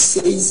opposition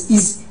says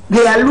is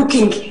they are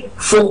looking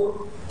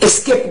for a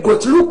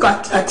scapegoat. Look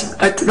at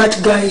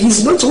that guy,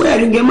 he's not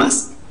wearing a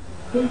mask.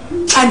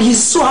 And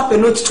he's so happy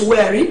not to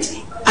wear it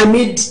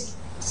amid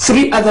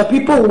 3 other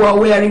people who are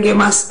wearing a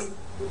mask.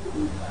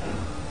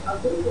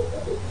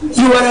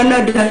 You are an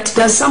adult.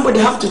 Does somebody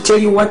have to tell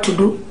you what to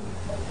do?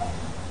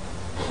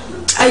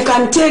 I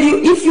can tell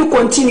you, if you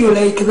continue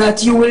like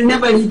that, you will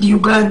never lead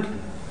Uganda.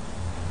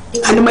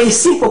 And my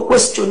simple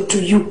question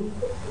to you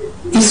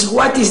is,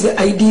 what is the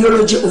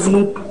ideology of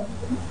NUP?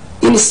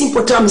 In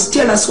simple terms,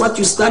 tell us what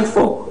you stand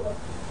for,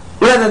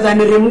 rather than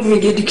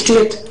removing a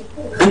dictator.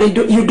 And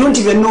you don't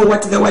even know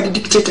what the word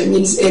dictator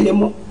means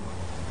anymore.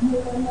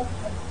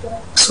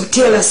 So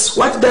tell us,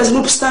 what does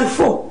NUP stand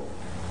for?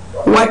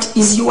 What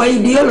is your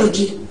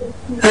ideology?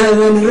 Rather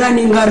than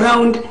running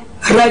around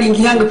rallying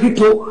young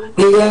people,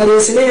 they are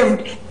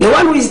enslaved. The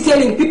one who is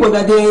telling people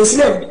that they are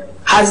enslaved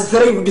has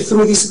thrived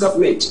through this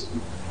government.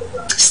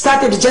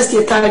 Started just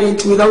a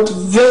talent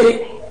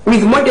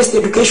with modest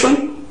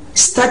education,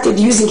 started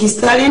using his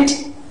talent,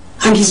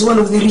 and he's one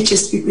of the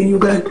richest people in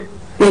Uganda.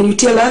 When you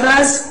tell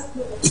others,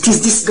 it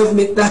is this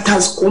government that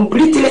has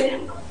completely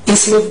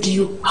enslaved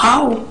you.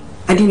 How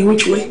and in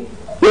which way?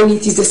 When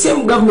it is the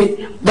same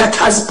government that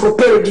has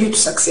propelled you to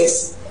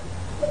success.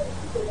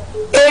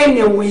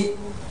 Anyway,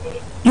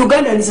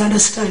 Ugandans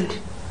understand.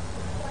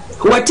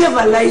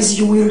 Whatever lies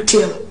you will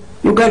tell,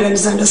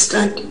 Ugandans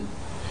understand.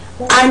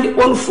 And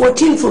on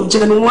 14th of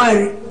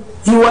January,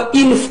 you are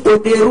in for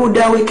a rude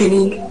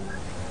awakening.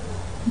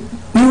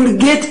 You will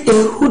get a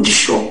rude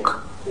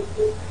shock.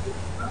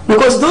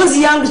 Because those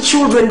young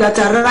children that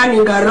are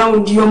running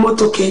around your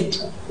motorcade,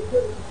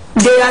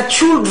 they are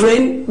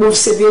children of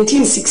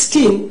 17,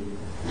 16,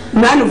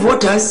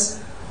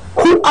 non-voters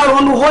who are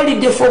on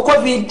holiday for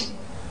COVID.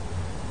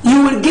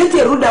 You will get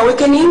a rude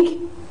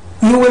awakening.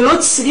 You will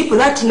not sleep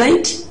that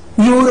night.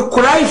 You will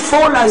cry,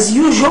 fall as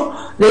usual.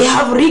 They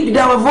have rigged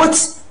our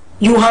votes.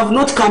 You have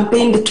not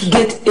campaigned to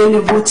get any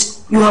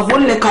votes. You have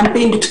only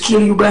campaigned to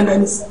kill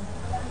Ugandans.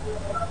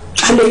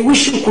 And I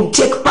wish you could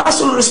take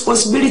personal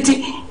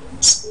responsibility,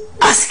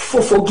 ask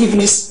for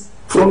forgiveness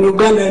from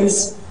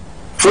Ugandans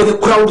for the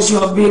crowds you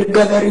have been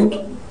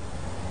gathering.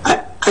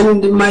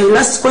 And my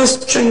last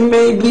question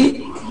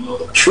maybe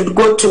should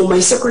go to my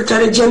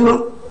Secretary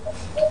General.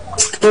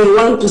 I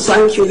want to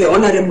thank you, the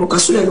Honorable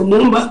Kasule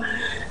Lumumba,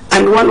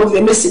 and one of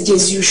the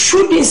messages you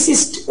should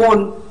insist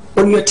on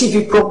your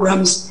TV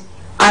programs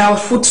are our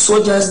foot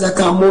soldiers that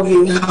are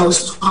moving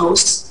house to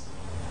house.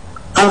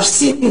 I've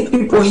seen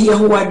people here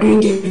who are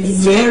doing a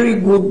very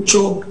good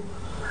job,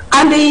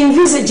 and they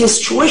envisage a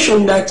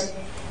situation that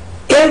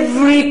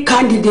every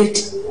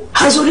candidate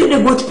has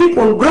already got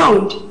people on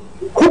ground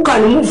who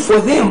can move for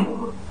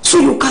them. So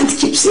you can't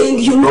keep saying,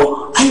 you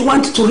know, I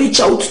want to reach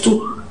out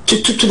to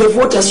the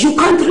voters. You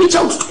can't reach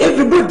out to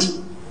everybody.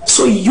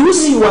 So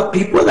use your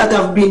people that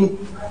have been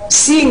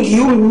seeing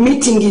you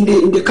meeting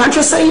in the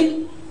countryside.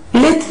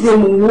 Let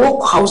them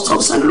walk house to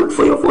house and look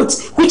for your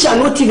votes, which are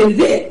not even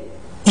there.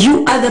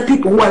 You other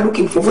people who are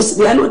looking for votes,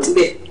 they are not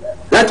there.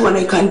 That one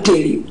I can tell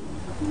you.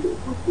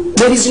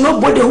 There is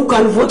nobody who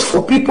can vote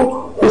for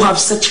people who have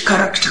such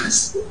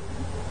characters.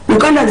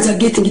 Ugandans are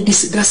getting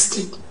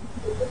disgusted.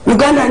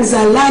 Ugandans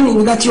are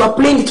learning that you are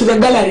playing to the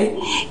gallery.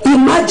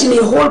 Imagine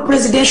a whole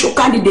presidential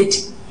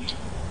candidate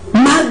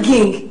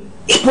mugging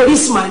a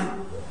policeman,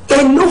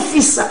 an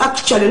officer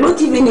actually, not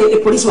even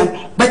a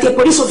policeman, but a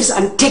police officer,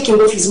 and taking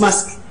off his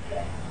mask.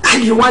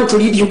 And you want to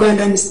lead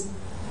Ugandans?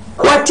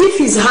 What if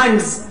his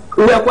hands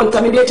were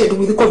contaminated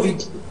with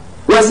COVID?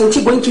 Wasn't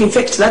he going to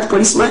infect that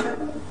policeman?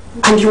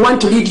 And you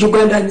want to lead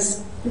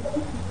Ugandans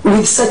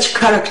with such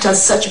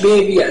characters, such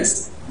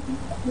behaviors?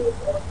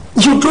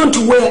 You don't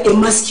wear a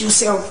mask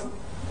yourself.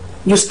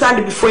 You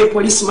stand before a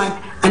policeman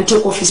and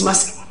take off his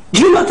mask.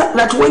 Do you know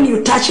that when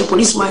you touch a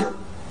policeman,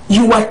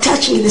 you are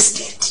touching the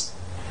state?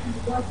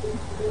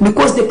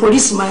 Because the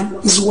policeman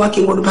is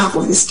working on behalf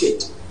of the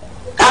state.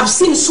 I've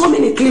seen so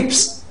many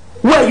clips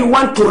where you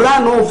want to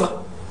run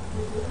over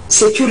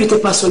security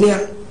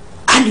personnel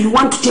and you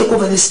want to take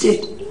over the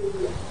state.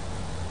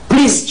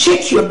 Please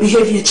check your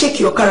behavior, check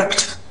your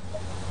character.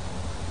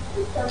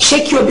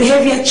 Check your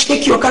behavior,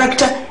 check your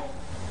character,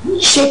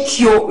 check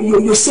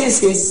your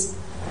senses,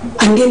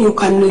 and then you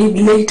can lead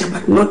later,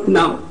 but not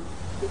now,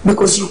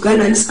 because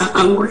Ugandans are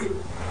angry.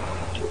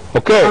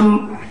 Okay.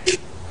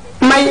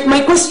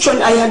 My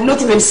question, I had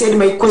not even said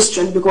my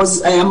question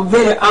because I am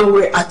very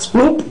angry at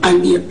Snoop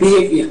and their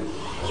behavior.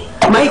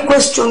 My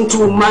question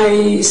to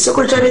my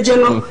Secretary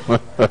General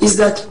is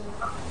that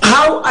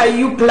how are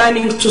you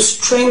planning to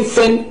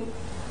strengthen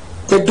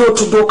the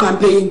door-to-door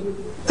campaign?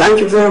 Thank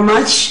you very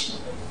much,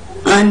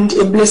 and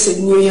a blessed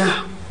New Year.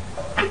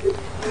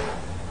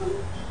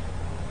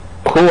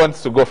 Who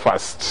wants to go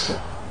first?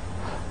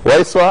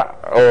 Waiswa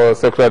or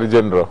Secretary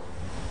General?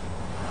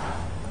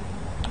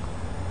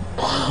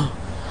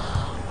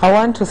 I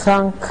want to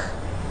thank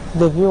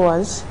the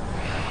viewers,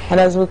 and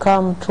as we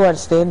come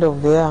towards the end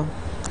of the year,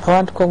 I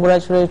want to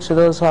congratulate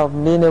those who have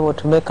been able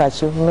to make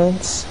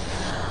achievements,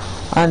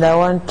 and I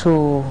want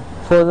to,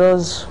 for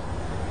those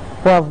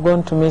who have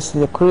gone to miss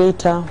the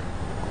Creator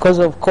because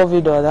of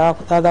COVID or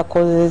other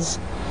causes,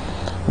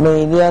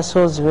 may their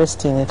souls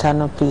rest in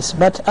eternal peace.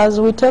 But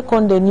as we take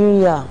on the new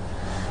year,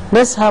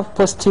 let's have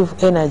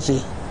positive energy.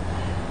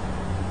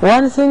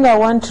 One thing I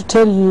want to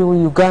tell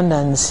you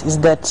Ugandans is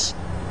that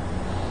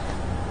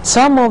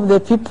some of the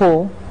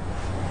people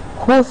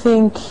who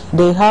think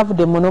they have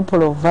the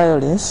monopoly of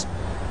violence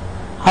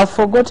have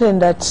forgotten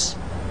that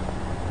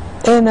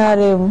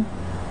NRM,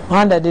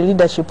 under the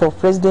leadership of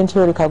President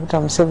Yoweri Kaguta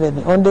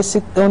Museveni, on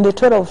the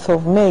 12th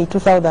of May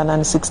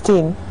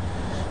 2016,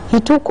 he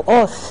took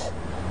oath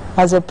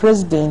as a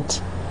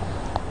president: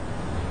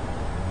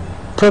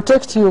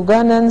 protect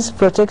Ugandans,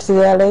 protect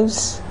their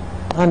lives,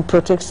 and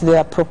protect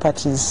their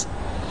properties.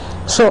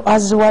 So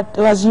as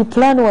you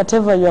plan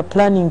whatever you are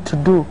planning to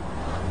do,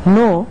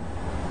 no,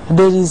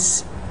 there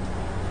is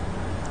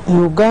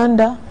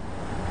Uganda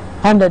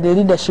under the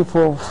leadership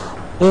of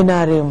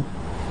NRM,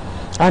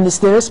 and it's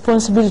the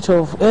responsibility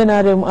of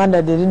NRM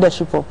under the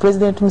leadership of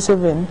President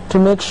Museveni to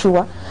make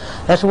sure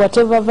that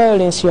whatever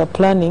violence you are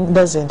planning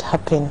doesn't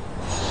happen.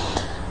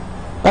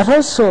 But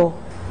also,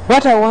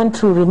 what I want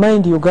to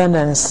remind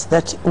Ugandans,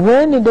 that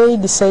when they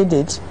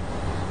decided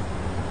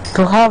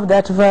to have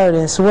that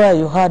violence where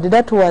you had,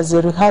 that was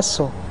a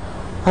rehearsal,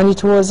 and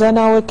it was an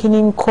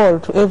awakening call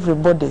to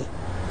everybody,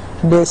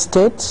 the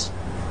state,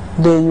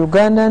 the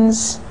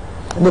Ugandans,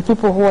 the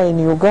people who are in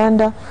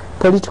Uganda,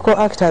 political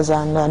actors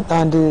and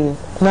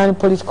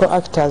non-political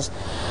actors.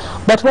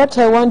 But what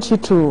I want you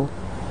to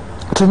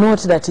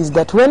note that is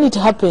that when it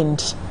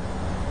happened,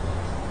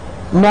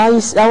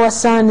 our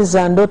sons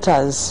and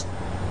daughters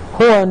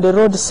who are on the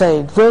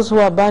roadside, those who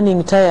are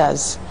burning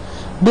tires,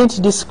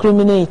 didn't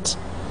discriminate.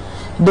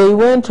 They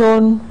went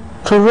on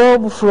to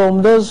rob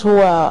from those who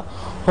are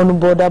on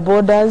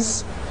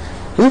borders.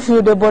 If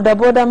the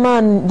border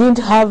man didn't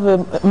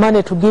have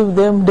money to give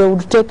them, they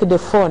would take the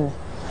phone.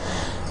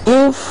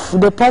 If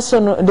the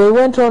person, they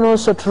went on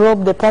also to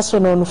rob the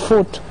person on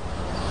foot.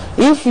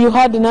 If you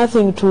had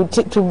nothing to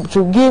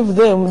give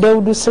them, they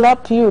would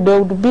slap you, they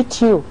would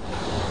beat you.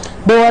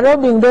 They were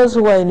robbing those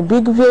who were in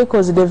big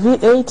vehicles, the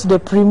V8, the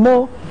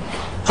Primo,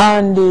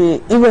 and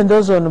even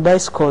those on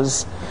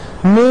bicycles.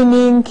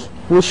 Meaning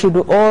we should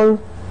all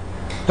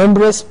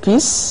embrace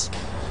peace,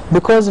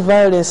 because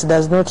violence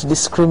does not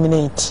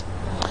discriminate.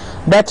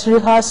 That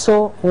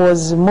rehearsal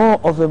was more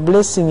of a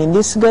blessing in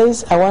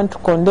disguise. I want to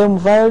condemn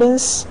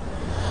violence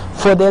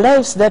for the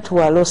lives that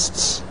were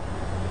lost.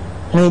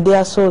 May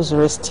their souls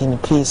rest in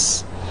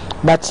peace.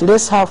 But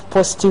let's have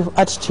positive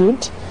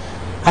attitude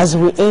as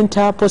we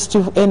enter,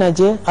 positive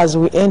energy as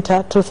we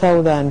enter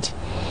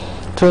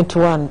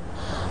 2021.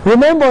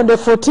 Remember, on the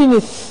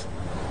 14th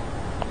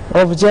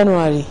of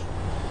January,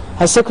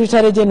 as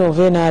Secretary General of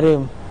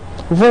NRM,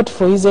 vote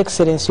for His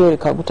Excellency Yoweri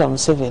Kaguta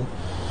Museveni.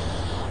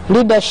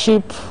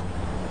 Leadership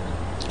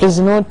is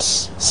not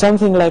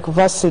something like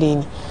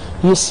Vaseline.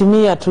 You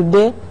smear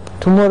today,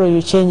 tomorrow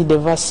you change the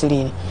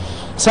Vaseline.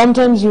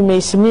 Sometimes you may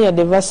smear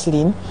the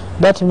Vaseline,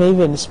 that may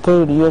even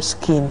spoil your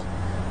skin.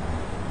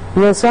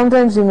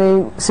 Sometimes you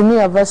may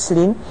smear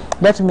Vaseline,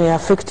 that may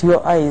affect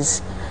your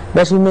eyes,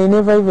 but you may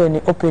never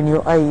even open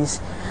your eyes.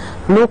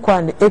 Look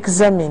and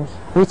examine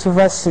which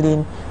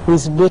Vaseline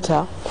is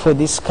better for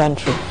this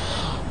country.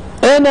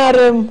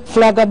 NRM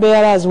flag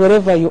bearers,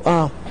 wherever you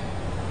are,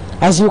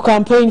 as you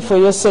campaign for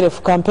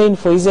yourself, campaign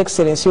for His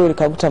Excellency Yoweri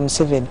Kaguta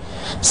Museveni.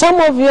 Some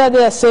of you are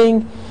there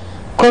saying,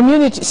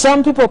 community,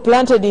 some people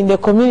planted in the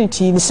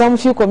community, in some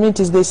few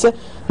communities, they say,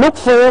 look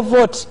for your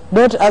vote,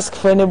 don't ask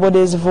for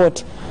anybody's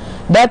vote.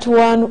 That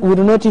one would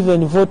not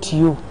even vote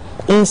you.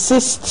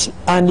 Insist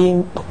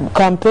and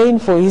campaign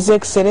for His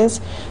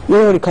Excellency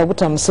Yoweri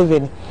Kaguta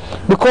Museveni,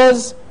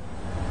 because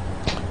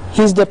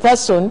he's the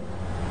person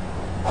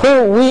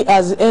who we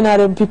as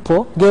NRM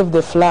people gave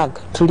the flag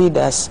to lead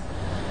us.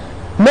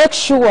 Make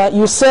sure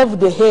you save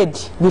the head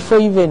before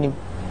you even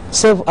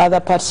save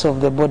other parts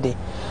of the body.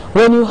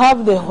 When you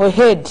have the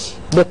head,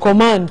 the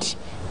command,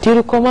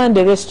 to command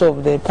the rest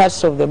of the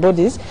parts of the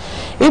bodies,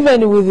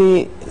 even with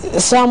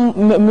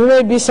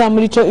maybe some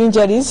little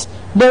injuries,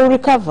 they will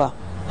recover,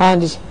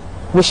 and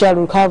we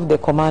shall have the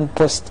command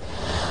post.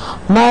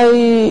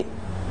 My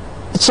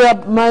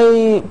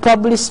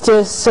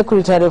publicity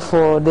secretary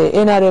for the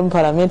NRM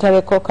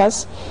Parliamentary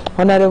Caucus,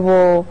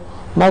 Honorable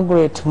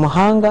Margaret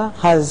Muhanga,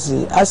 has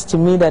asked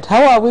me that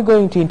how are we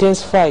going to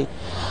intensify.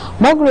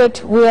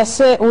 Margaret,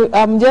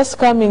 I'm just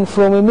coming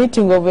from a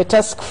meeting of a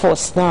task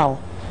force now.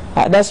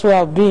 That's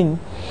where I've been.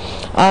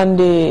 And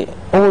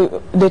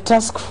the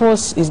task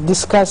force is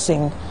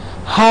discussing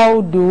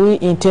how do we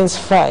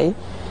intensify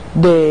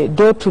the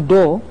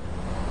door-to-door,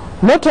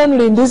 not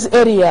only in these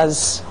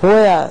areas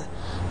where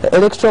the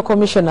Electoral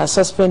Commission has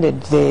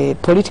suspended the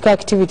political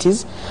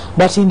activities,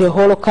 but in the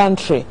whole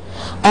country.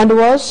 And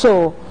we're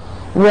also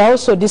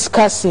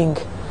discussing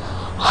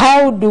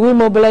how do we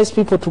mobilize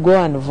people to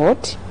go and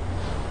vote,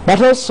 but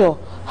also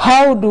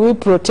how do we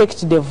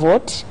protect the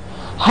vote,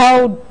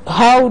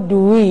 how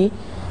do we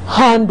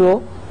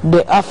handle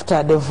the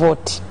after the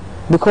vote,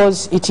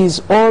 because it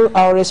is all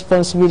our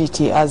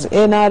responsibility as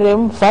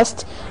NRM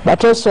first,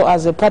 but also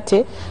as a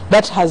party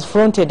that has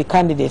fronted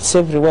candidates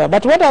everywhere.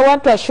 But what I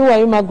want to assure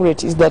you,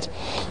 Margaret, is that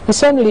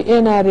it's only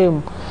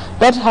NRM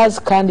that has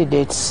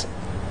candidates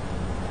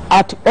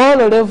at all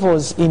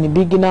levels in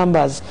big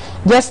numbers.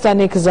 Just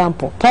an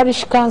example,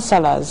 parish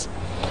councillors,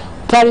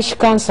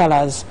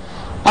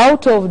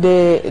 out of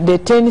the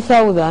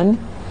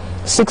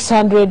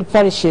 10,600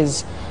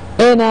 parishes,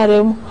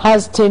 NRM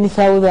has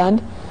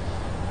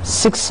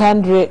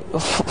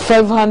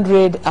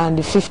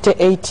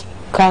 10,558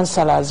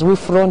 councillors we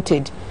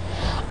fronted.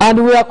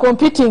 And we are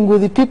competing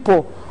with the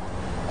people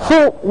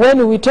who,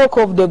 when we talk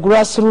of the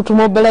grassroots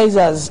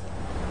mobilizers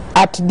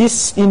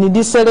in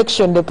this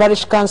election, the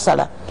parish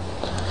councillor,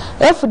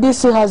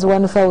 FDC has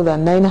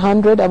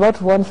 1,900, about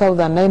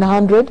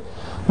 1,900.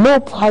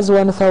 MOP has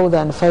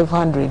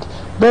 1,500.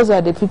 Those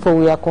are the people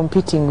we are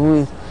competing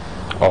with.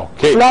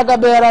 Okay.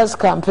 Flag bearers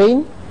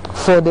campaign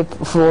for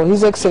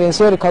His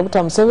Excellency Yoweri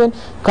Kaguta Museveni,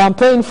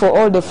 campaign for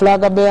all the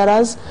flag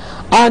bearers,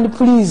 and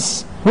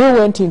please, we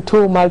went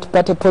into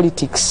multi-party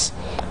politics.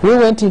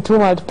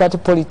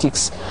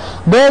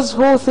 Those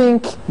who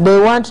think they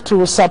want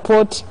to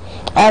support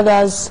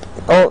others,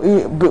 or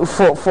they will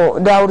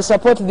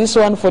support this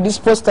one for this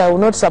post, I will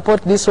not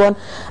support this one,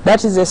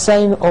 that is a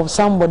sign of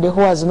somebody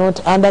who has not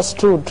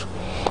understood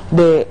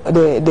the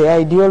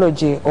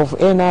ideology of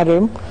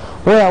NRM,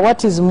 where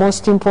what is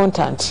most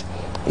important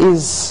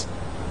is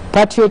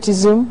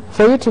patriotism.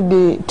 For you to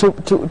be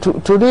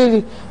to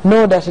really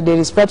know that there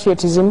is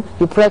patriotism,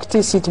 you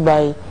practice it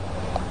by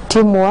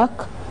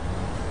teamwork,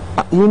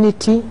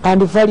 unity,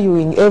 and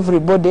valuing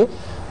everybody,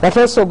 but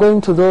also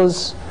going to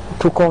those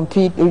to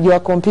compete you are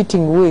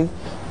competing with,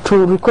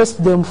 to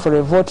request them for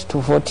a vote to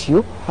vote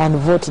you and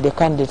vote the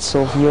candidates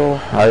of your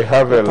I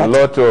have a party.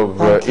 lot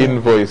of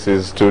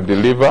invoices to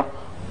deliver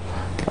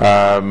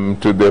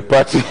to the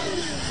party.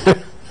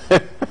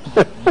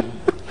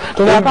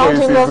 To the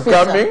accounting Invoices officer.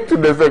 coming to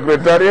the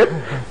secretariat.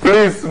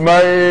 Please,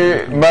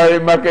 my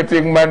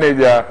marketing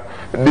manager,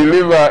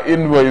 deliver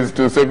invoice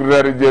to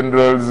Secretary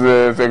General's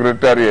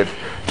secretariat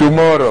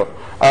tomorrow.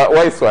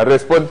 Waiswa,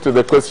 respond to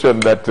the question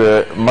that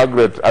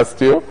Margaret asked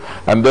you,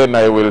 and then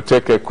I will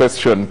take a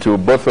question to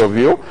both of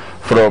you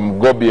from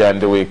Gobi,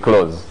 and we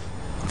close.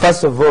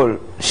 First of all,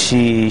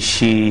 she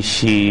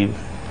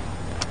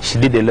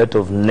did a lot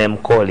of name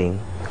calling,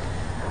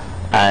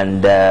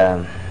 and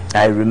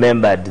I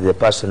remembered the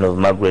person of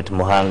Margaret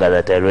Muhanga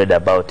that I read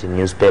about in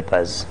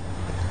newspapers.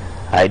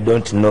 I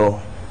don't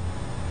know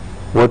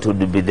what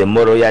would be the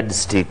moral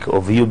yardstick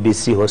of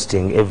UBC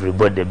hosting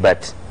everybody,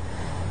 but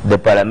the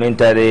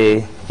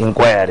parliamentary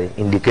inquiry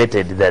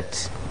indicated that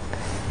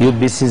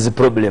UBC's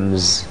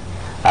problems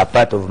are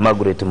part of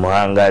Margaret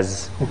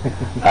Muhanga's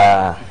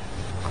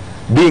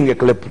being a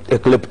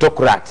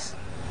kleptocrat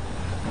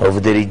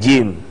of the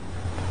regime.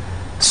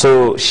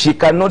 So she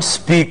cannot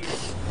speak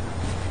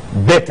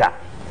better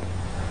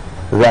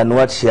than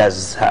what she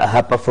has,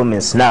 her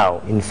performance now.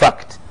 In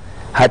fact,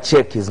 her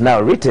check is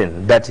now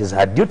written. That is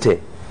her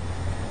duty.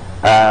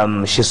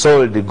 She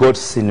sold the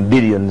goats in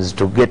billions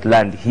to get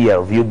land here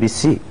of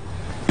UBC.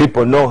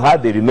 People know her,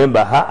 they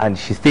remember her, and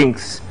she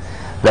thinks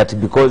that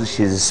because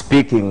she's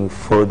speaking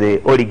for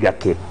the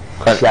oligarchy,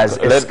 she has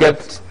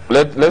escaped.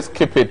 Let's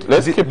keep it.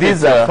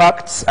 These are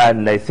facts,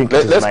 and I think it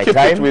is let's my keep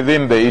time. it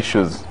within the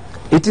issues.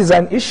 It is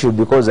an issue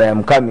because I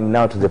am coming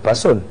now to the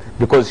person,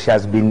 because she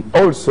has been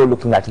also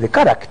looking at the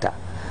character.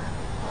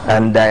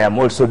 And I am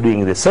also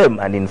doing the same,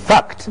 and in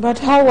fact, But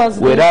how was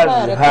the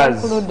inquiry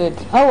concluded?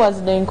 How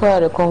was the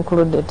inquiry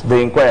concluded? The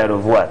inquiry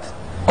of what?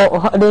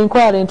 Oh, the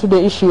inquiry into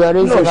the issue you are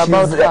raising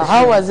about her.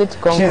 How was it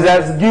concluded? She's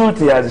as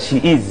guilty as she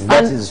is.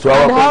 That is to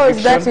our and how is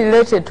conviction. that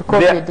related to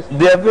COVID?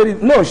 They are very,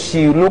 no,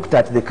 she looked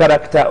at the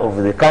character of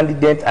the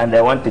candidate, and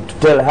I wanted to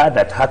tell her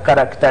that her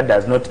character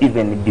does not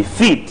even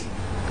befit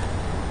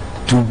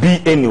to be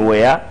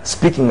anywhere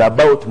speaking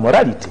about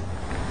morality.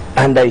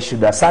 And I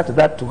should assert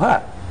that to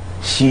her.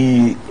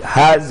 She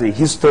has a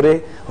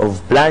history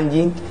of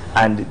plunging,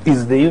 and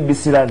is the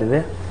UBC land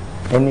there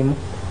anymore?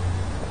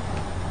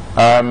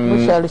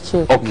 We shall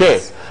check. Okay.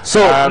 Yes. So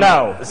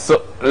now,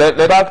 so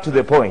back to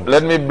the point.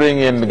 Let me bring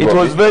in It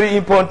was very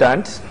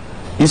important.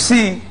 You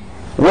see,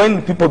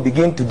 when people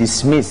begin to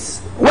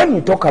dismiss, when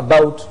you talk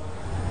about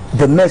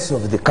the mess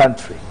of the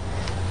country,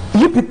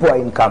 you people are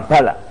in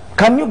Kampala.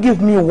 Can you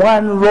give me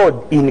one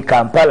road in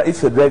Kampala,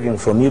 if you're driving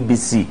from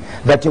UBC,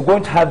 that you're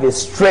going to have a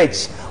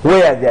stretch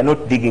where they are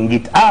not digging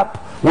it up,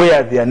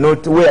 where there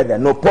are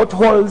no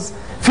potholes,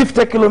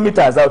 50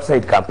 kilometers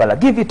outside Kampala?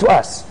 Give it to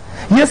us.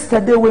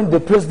 Yesterday when the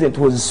president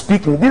was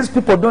speaking, these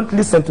people don't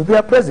listen to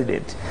their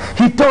president.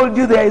 He told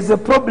you there is a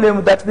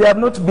problem that they have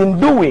not been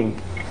doing.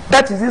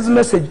 That is his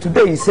message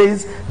today. He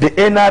says the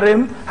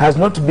NRM has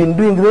not been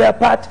doing their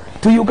part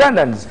to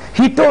Ugandans.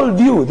 He told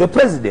you, the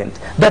president,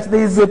 that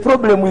there is a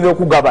problem with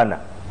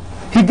Okugabana.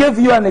 He gave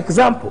you an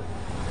example.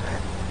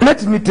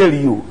 Let me tell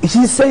you,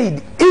 he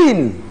said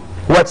in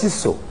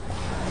Wachiso,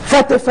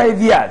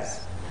 45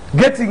 years,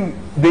 getting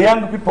the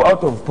young people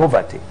out of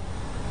poverty,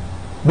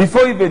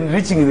 before even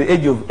reaching the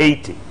age of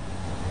 80.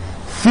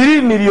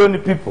 3 million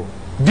people.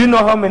 Do you know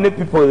how many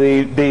people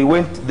they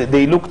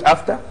looked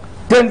after?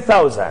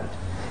 10,000.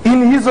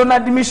 In his own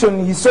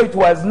admission, he saw it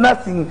was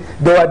nothing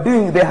they were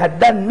doing. They had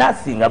done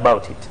nothing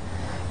about it.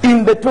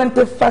 In the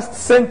 21st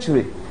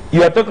century,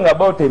 you are talking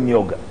about a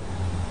myoga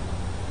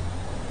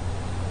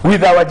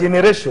with our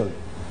generation,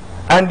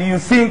 and you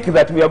think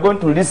that we are going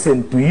to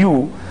listen to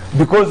you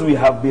because we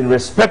have been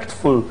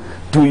respectful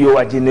to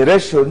your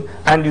generation,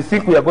 and you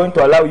think we are going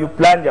to allow you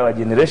plunge our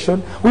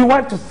generation? We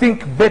want to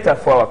think better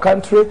for our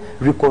country,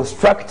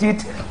 reconstruct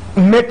it,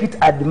 make it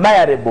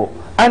admirable.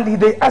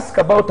 And they ask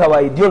about our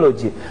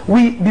ideology.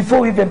 Before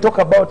we even talk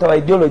about our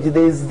ideology,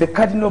 there is the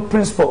cardinal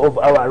principle of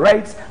our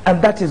rights,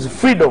 and that is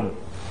freedom.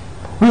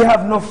 We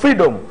have no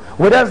freedom,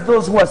 whereas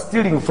those who are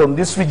stealing from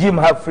this regime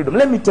have freedom.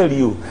 Let me tell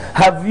you,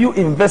 have you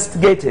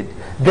investigated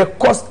the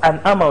cost and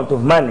amount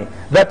of money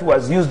that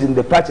was used in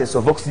the purchase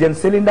of oxygen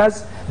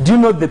cylinders? Do you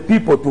know the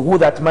people to who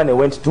that money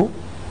went to?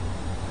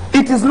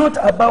 It is not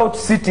about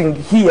sitting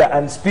here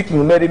and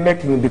speaking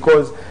merrymaking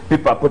because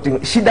people are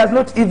putting. She does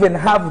not even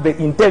have the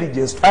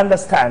intelligence to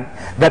understand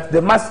that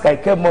the mask I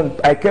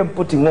came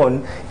putting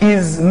on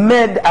is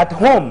made at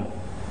home.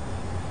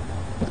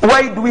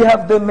 Why do we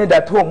have them made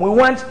at home? We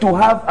want to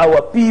have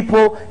our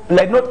people,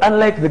 like not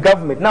unlike the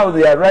government. Now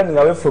they are running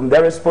away from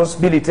their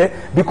responsibility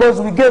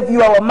because we gave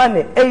you our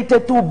money,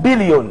 82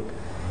 billion.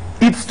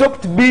 it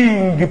stopped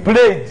being a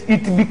pledge.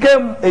 It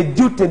became a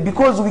duty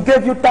because we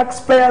gave you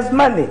taxpayers'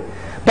 money.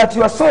 But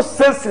you are so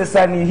senseless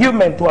and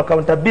inhuman to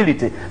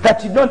accountability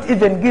that you don't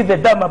even give a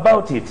damn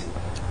about it.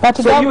 But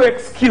so you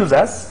excuse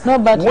us. No,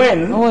 but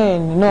when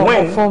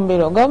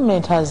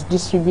government has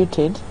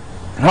distributed.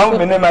 How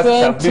many masks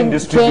have been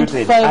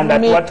distributed and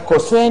at what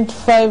cost?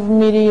 25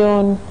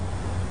 million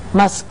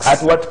masks.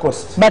 At what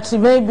cost? But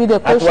maybe the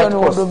question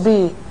would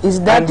be,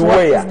 is that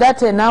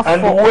enough for all?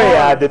 And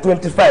where are the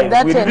 25? Is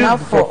that we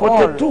enough for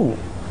 42, all?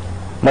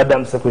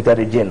 Madam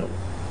Secretary General.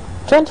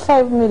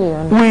 25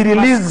 million. We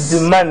released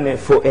the money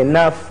for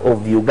enough of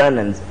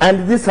Ugandans,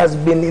 and this has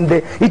been in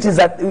the. It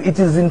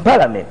is in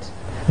Parliament.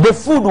 The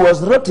food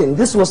was rotten.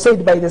 This was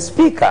said by the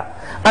Speaker,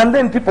 and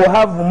then people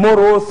have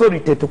moral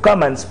authority to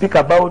come and speak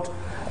about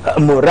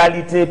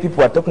morality.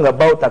 People are talking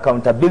about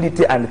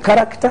accountability and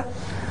character.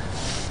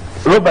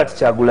 Robert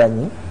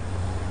Kyagulanyi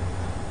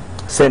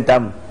sent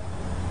him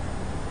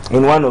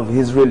in one of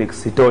his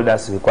relics. He told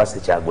us we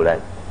Kwasi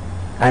Kyagulanyi,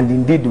 and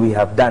indeed we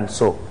have done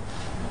so.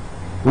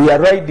 We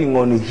are riding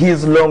on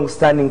his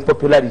long-standing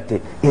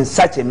popularity in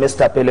such a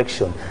messed up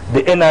election.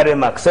 The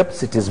NRM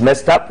accepts it is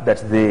messed up,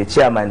 that the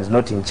chairman is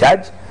not in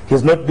charge.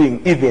 He's not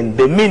doing even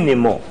the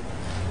minimum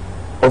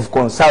of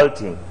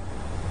consulting.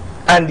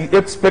 And you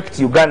expect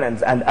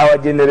Ugandans and our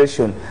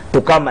generation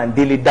to come and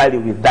dilly-dally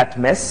with that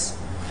mess?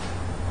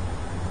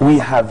 We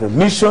have a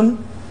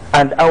mission,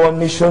 and our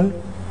mission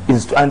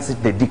is to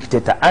unseat the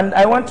dictator. And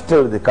I want to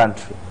tell the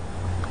country,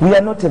 we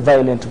are not a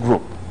violent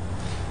group.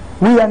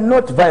 We are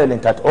not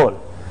violent at all.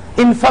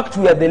 In fact,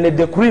 we are the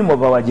leader cream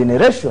of our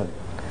generation.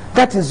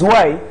 That is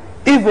why,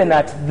 even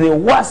at the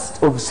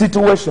worst of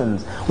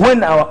situations,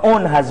 when our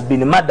own has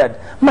been murdered,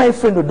 my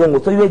friend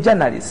Odongo, so you're a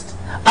journalist,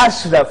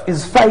 Ashraf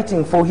is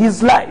fighting for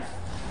his life.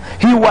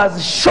 He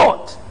was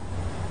shot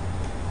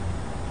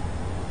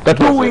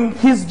doing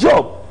his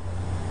job.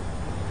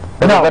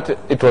 Now,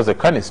 it was a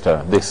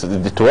canister.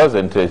 It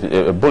wasn't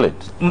a bullet.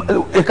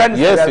 A canister,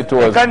 yes, it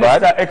was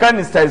bad. A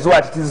canister is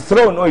what? It is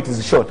thrown or it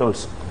is shot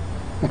also.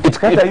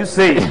 What are you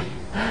saying?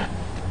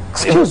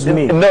 Excuse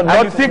me.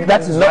 No, you think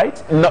that is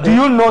right? No, do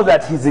you know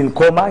that he's in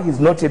coma? He's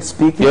not yet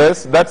speaking?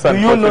 Yes, that's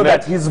unfortunate. Do you know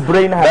that his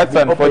brain has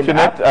been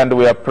unfortunate, and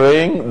we are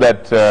praying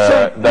that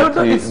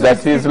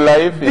that his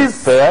life is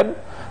spared,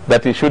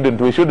 that we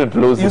shouldn't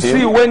lose him. You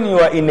see, when you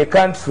are in a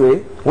country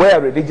where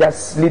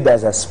religious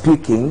leaders are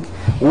speaking,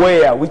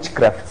 where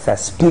witchcrafts are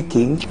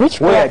speaking,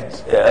 where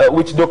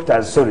witch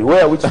doctors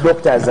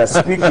are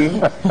speaking,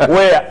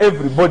 where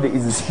everybody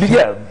is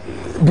speaking,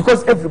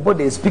 because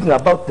everybody is speaking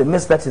about the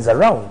mess that is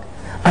around.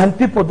 And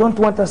people don't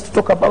want us to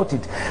talk about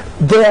it.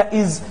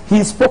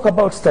 He spoke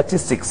about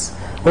statistics.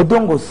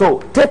 Odongo, so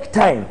take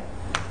time.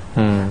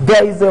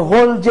 There is a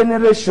whole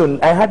generation.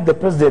 I had the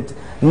president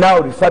now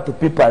refer to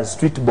people as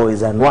street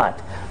boys and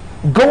what.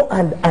 Go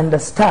and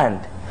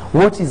understand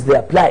what is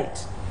their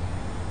plight.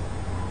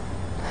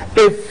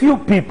 A few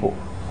people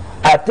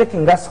are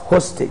taking us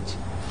hostage.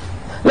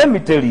 Let me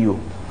tell you.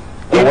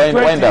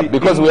 Wind up,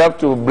 because we have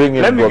to bring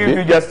in Let me give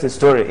you just a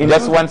story.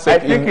 Just 1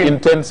 second, in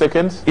 10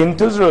 seconds. In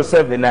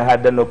 2007, I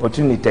had an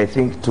opportunity, I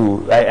think,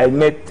 I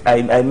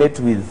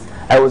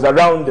was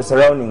around the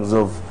surroundings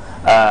of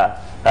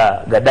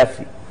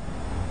Gaddafi.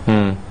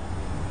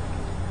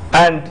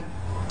 And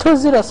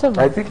 2007?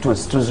 I think it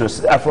was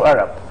 2007,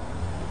 Afro-Arab.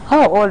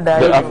 How old are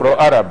you? The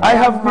Afro-Arab. I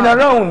have been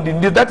around.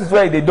 That is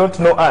why they don't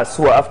know us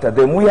who are after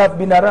them. We have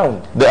been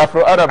around. The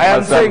Afro-Arab. I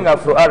am saying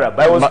Afro-Arab.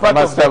 I was part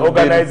of the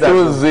organizers.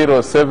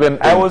 2007.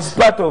 I was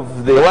part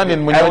of the one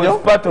in Munyonyo? I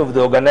was part of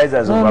the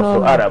organizers of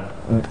Afro-Arab.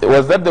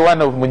 Was that the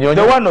one of Munyonyo?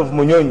 The one of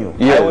Munyonyo.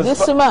 Yes.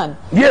 This man?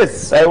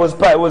 Yes, I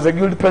was a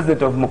guild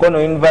president of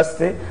Mukono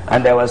University,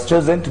 and I was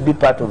chosen to be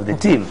part of the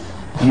team.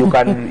 You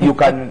can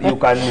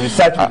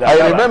research with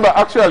I remember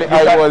actually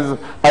I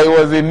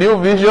was in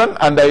New Vision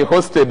and I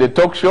hosted a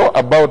talk show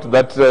about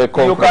that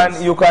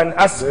conference. You can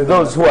ask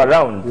those who are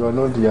around. You are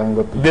not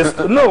younger.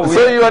 No,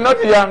 so you are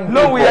not young.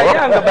 No, we are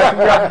younger, but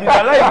we have been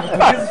alive to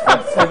these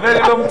facts a very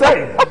long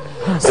time.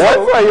 So, that's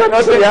why you're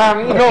not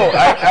young. No,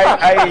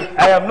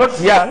 I am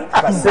not young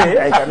per se.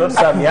 I cannot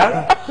say I'm young.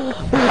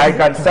 I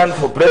can stand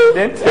for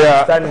president.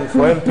 I'm standing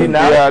for MP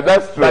now. Yeah,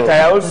 that's true. But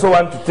I also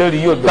want to tell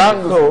you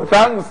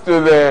thanks to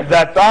the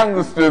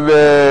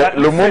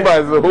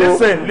Lumumbas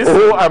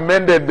who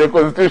amended the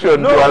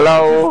constitution to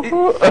allow.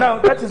 Now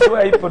that is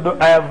why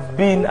I have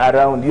been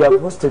around. You have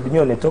hosted me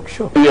on a talk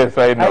show. Yes,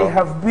 I know. I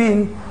have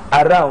been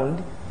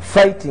around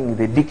fighting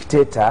the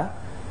dictator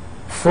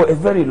for a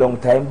very long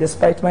time,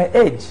 despite my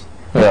age.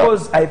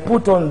 Because I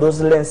put on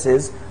those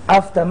lenses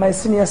after my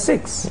senior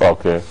 6.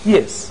 Okay.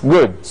 Yes.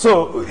 Good.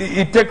 So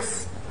it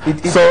takes.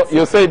 So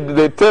you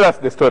said, tell us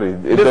the story.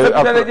 The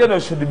Secretary General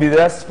should be the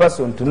last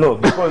person to know,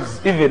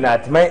 because even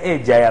at my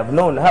age I have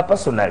known her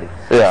personally.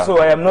 Yeah. So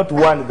I am not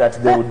one that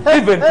they would.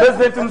 Even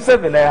President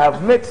Museveni, I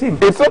have met him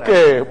personally. It's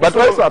okay, but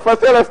so,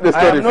 first tell us the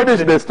story.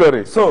 Finish the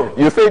story. So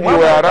you said you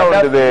were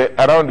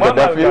around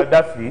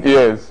Gaddafi.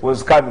 Yes.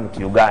 Was coming to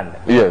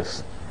Uganda.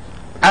 Yes.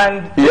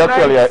 And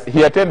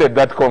he attended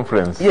that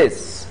conference.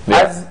 Yes.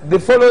 Yeah. As the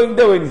following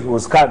day when he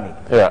was coming.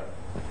 Yeah.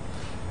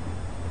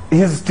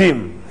 his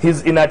team,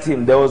 his inner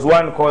team, there was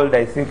one called,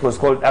 I think was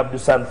called Abdu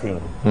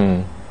something.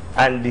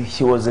 And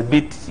he was a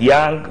bit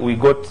young. We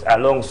got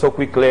along so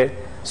quickly.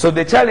 So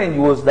the challenge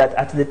was that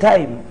at the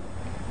time,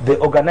 the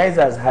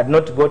organizers had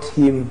not got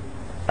him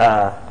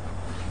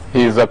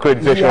his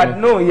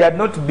accreditation. He had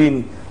not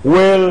been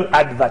well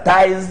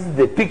advertised,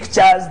 the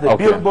pictures, the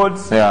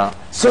billboards. Yeah.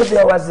 So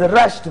there was a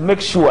rush to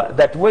make sure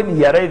that when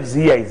he arrives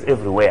here, he's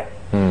everywhere.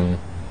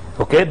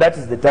 Okay, that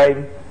is the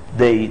time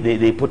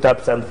they put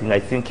up something, I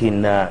think,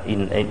 in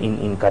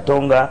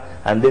Katonga,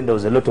 and then there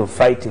was a lot of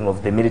fighting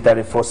of the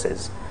military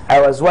forces. I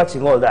was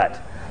watching all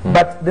that.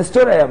 But the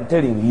story I am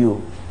telling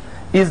you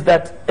is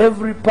that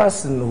every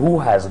person who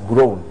has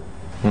grown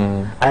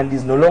and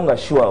is no longer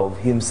sure of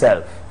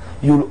himself,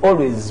 you'll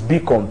always be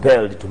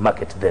compelled to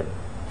market them.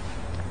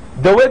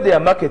 The way they are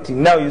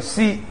marketing now, you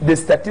see the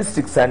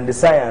statistics and the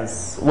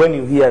science. When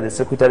you hear the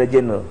Secretary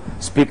General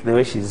speak the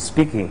way she's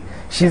speaking,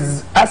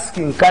 she's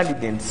asking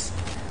candidates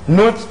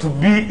not to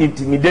be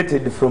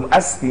intimidated from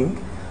asking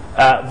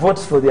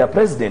votes for their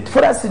president.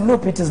 For us in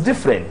NUP, it is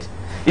different.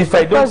 If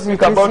I don't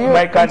speak about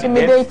my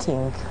candidate,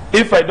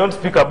 if I don't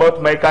speak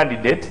about my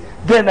candidate,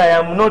 then I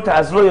am not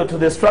as loyal to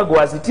the struggle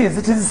as it is.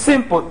 It is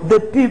simple.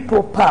 The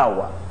people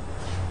power.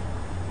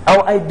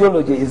 Our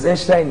ideology is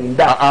enshrined in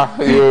that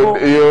people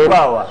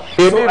power.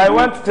 So I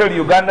want to tell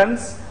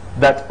Ugandans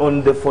that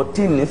on the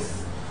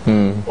 14th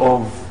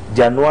of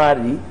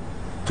January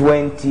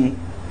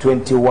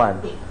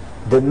 2021,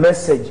 the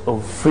message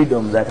of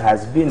freedom that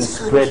has been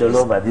spread all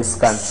over this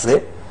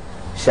country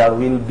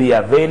will be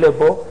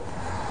available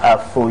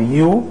for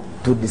you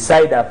to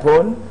decide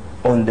upon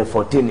on the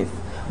 14th.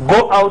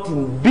 Go out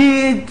in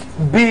big,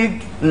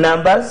 big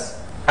numbers,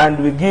 and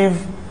we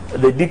give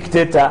the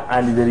dictator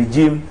and the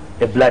regime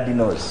a bloody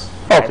nose.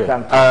 Okay.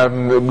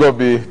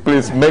 Gobi,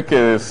 please make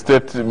a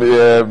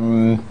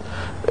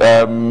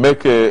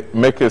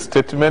make a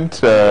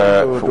statement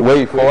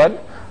way forward,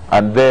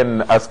 and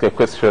then ask a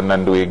question,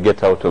 and we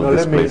get out of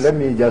this place. Let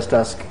me just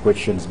ask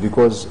questions,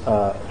 because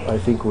I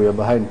think we are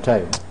behind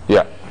time.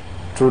 Yeah.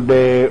 To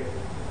the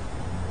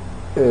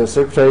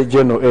Secretary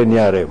General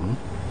NRM,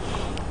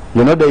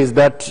 you know, there is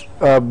that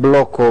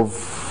block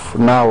of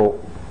now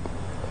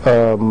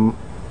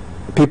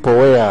people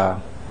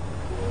where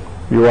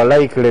you are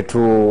likely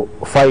to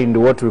find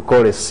what we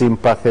call a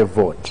sympathy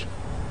vote.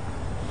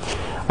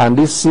 And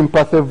this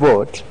sympathy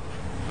vote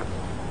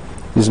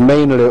is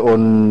mainly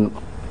on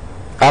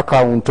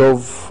account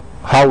of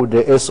how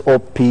the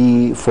SOP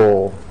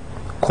for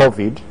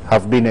COVID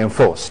have been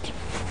enforced.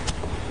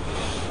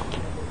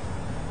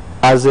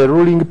 As a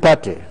ruling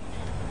party,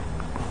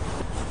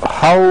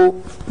 how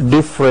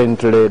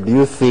differently do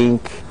you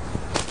think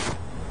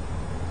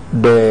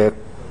the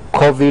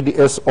COVID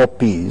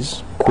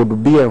SOPs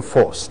could be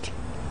enforced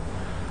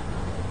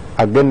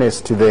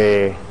against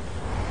those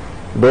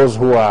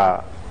who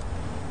are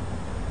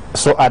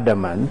so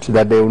adamant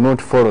that they will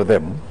not follow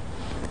them,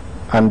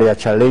 and they are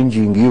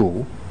challenging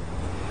you?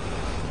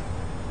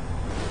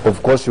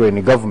 Of course, you are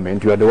in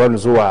government, you are the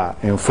ones who are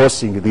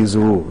enforcing these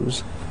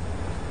rules.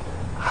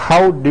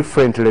 How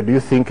differently do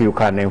you think you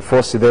can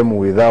enforce them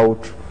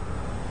without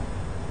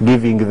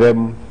giving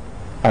them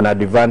an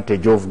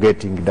advantage of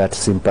getting that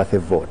sympathy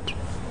vote?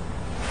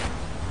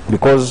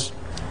 Because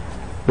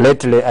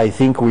lately I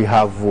think we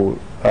have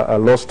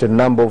lost a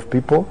number of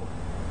people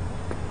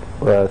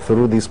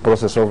through this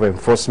process of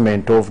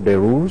enforcement of the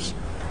rules,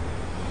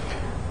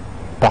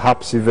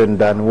 perhaps even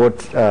than what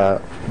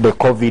the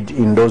COVID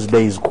in those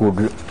days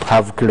could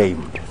have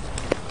claimed.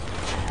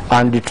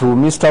 And to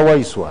Mr.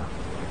 Waiswa,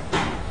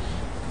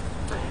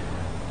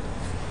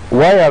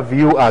 why have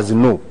you as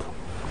NUP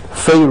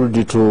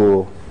failed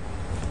to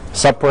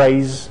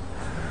surprise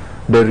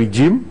the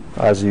regime,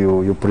 as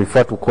you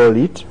prefer to call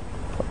it,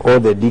 or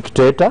the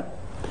dictator,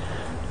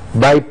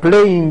 by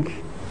playing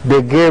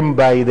the game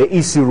by the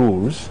EC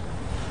rules,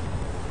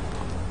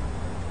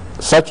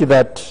 such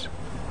that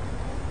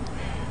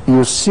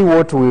you see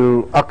what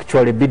will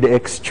actually be the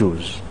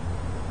excuse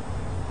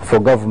for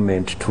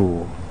government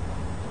to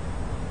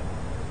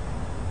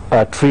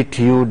treat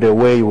you the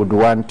way you would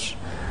want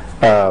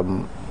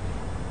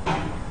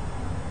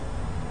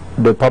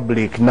the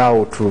public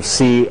now to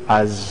see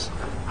as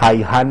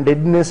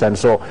high-handedness? And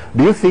so,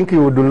 do you think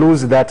you would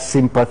lose that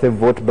sympathy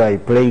vote by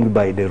playing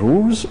by the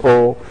rules,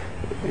 or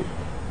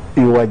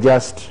you are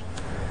just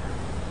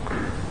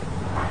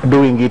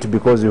doing it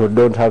because you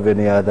don't have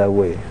any other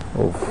way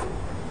of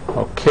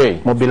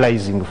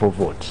mobilizing for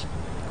votes?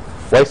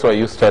 Why so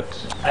you start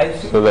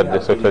so that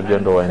the Secretary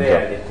General winds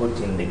up? Put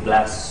in the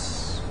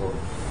glass of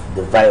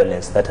the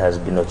violence that has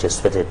been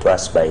orchestrated to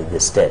us by the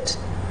state.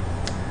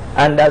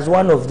 And as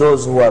one of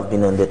those who have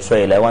been on the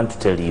trail, I want to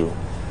tell you,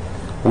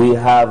 we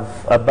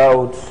have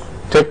about...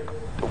 Take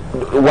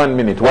 1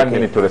 minute, one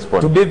minute to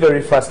respond. To be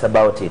very fast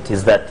about it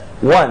is that,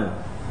 one,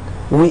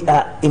 we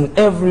are in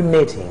every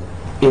meeting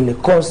in a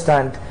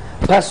constant,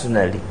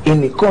 personally,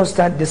 in a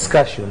constant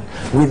discussion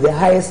with the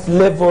highest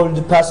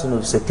leveled person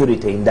of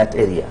security in that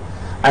area.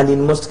 And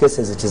in most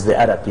cases, it is the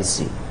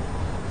RPC.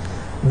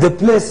 The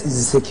place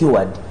is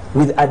secured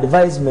with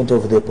advisement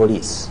of the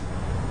police.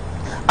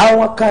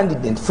 Our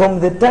candidate, from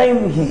the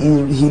time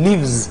he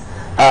leaves,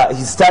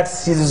 he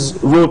starts his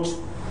route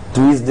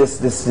to his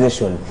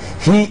destination,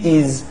 he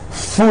is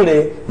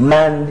fully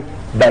manned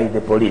by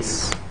the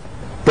police.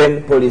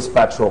 10 police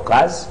patrol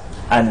cars,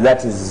 and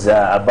that is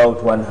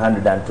about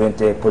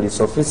 120 police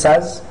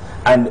officers,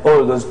 and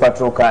all those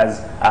patrol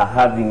cars are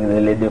having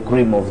the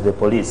cream of the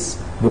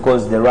police,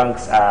 because the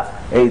ranks are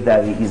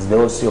either he is the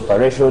OC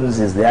operations,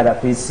 is the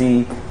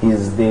RPC,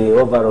 is the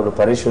overall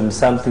operations,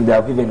 something. They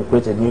have even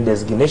created new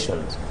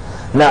designations.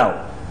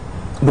 Now,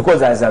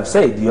 because as I've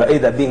said, you are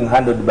either being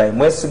handled by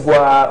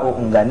Mwesigwa or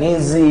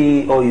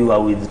Unganizi, or you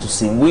are with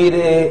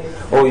Tusingwire,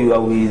 or you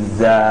are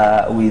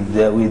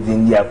with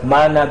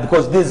Indiakumana,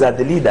 because these are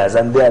the leaders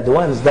and they are the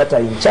ones that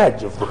are in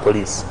charge of the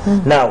police.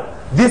 Now,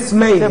 this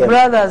may the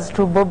brothers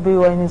to Bobby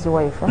Wine's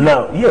wife. Huh?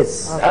 Now,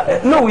 yes,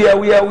 no, we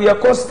are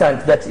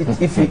constant that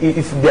if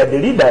they are the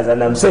leaders,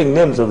 and I'm saying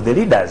names of the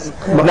leaders.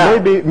 Now,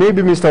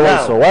 maybe Mr.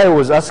 Wilson, why I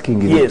was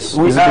asking you, yes,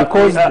 we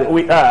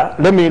are.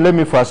 Let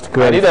me first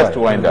clarify. I need us to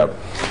wind up.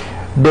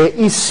 The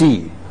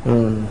EC,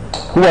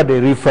 who are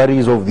the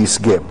referees of this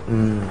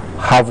game,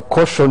 have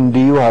cautioned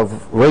you,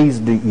 have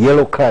raised the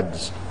yellow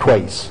cards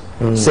twice,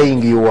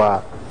 saying you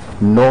are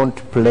not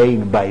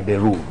playing by the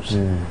rules.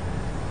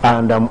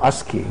 And I'm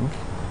asking,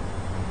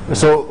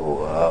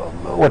 so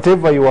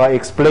whatever you are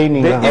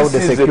explaining, how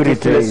the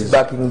security is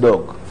backing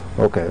dog.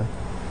 Okay.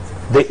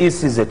 The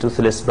EC is a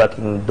toothless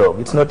backing dog.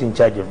 It's not in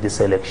charge of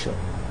this election.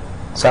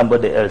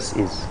 Somebody else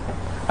is.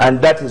 And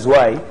that is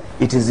why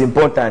it is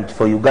important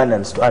for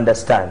Ugandans to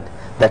understand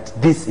that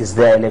this is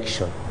their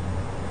election.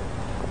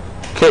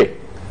 Okay,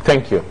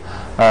 thank you.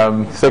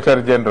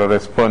 Secretary General,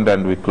 respond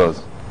and we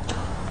close.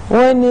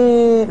 When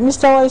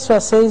Mr.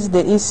 Waiswa says the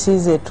EC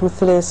is a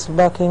toothless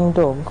barking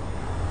dog,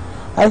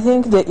 I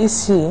think the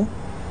EC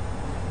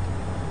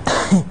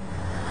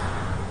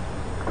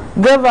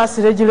gave us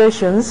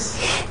regulations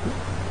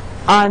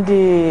and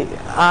they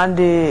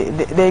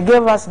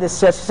gave us the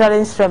statutory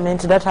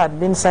instrument that had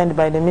been signed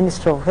by the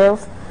Minister of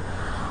Health.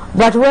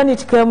 But when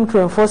it came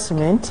to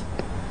enforcement,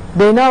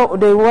 they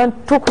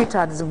took it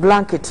as a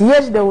blanket.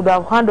 Yet they would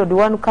have handled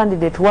one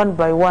candidate one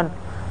by one.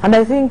 And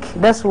I think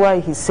that's why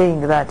he's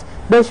saying that.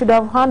 They should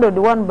have handled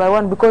one by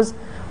one, because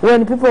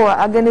when people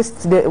were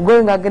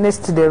going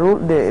against the rule,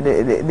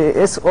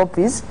 the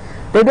SOPs,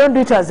 they don't do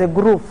it as a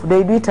group,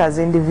 they do it as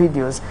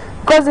individuals.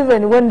 Because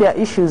even when there are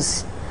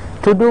issues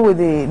to do with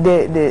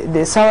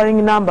the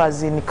souring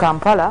numbers in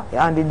Kampala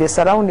and the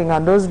surrounding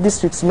and those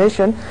districts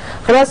mentioned,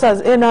 for us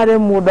as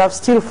NRM would have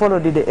still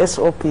followed the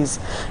SOPs.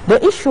 The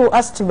issue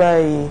asked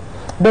by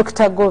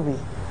Dr. Gobi,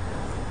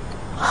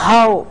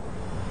 how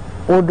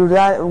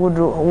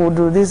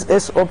would these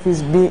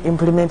SOPs be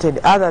implemented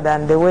other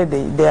than the way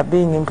they are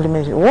being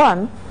implemented?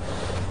 One,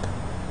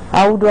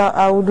 I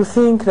would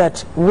think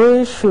that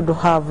we should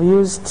have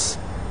used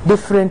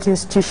different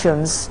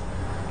institutions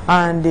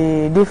and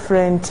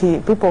different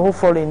people who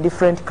fall in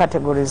different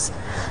categories.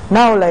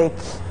 Now, like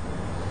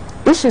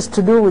issues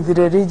to do with the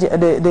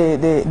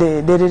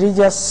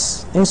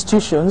religious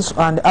institutions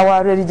and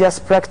our religious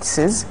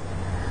practices,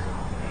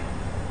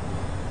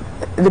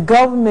 the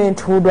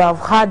government would have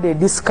had a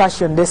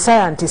discussion, the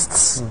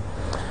scientists,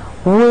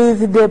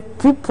 with the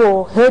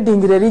people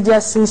heading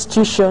religious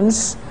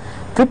institutions,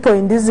 people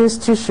in these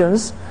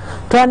institutions,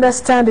 to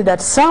understand that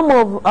some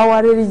of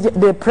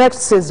the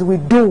practices we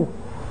do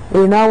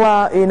in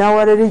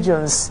our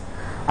religions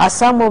are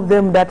some of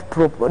them that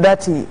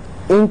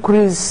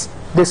increase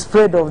the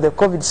spread of the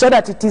COVID, so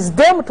that it is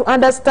them to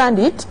understand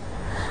it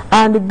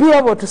and be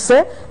able to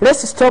say,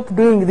 let's stop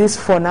doing this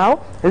for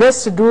now,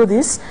 let's do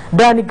this,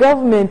 than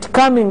government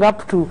coming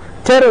up to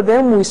tell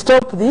them we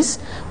stop this,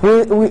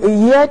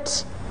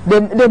 yet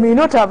they may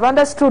not have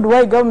understood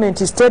why government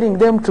is telling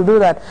them to do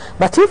that.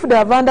 But if they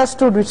have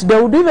understood it,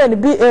 they would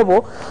even be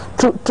able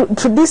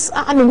to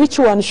discern which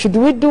one should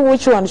we do,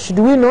 which one should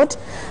we not,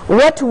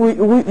 what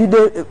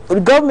the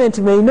government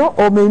may know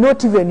or may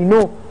not even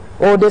know,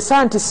 or the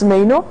scientists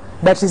may know,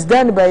 that is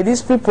done by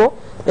these people,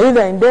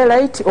 either in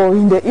daylight or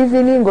in the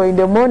evening or in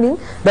the morning,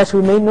 that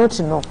we may not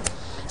know.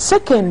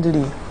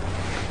 Secondly,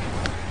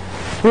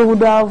 we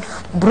would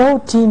have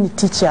brought in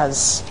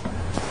teachers,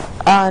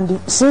 and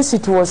since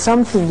it was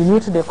something new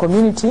to the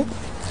community,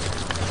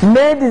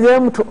 made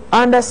them to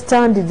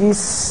understand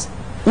this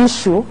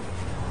issue,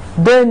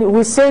 then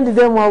we send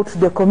them out to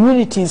the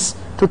communities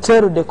to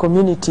tell the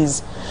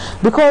communities,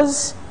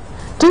 because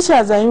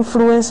teachers are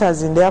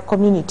influencers in their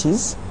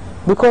communities,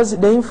 because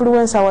they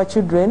influence our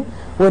children.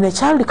 When a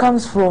child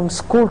comes from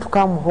school to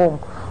come home,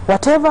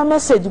 whatever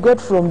message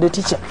got from the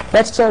teacher,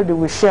 that child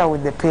will share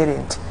with the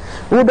parent.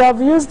 We would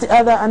have used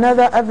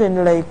another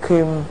avenue, like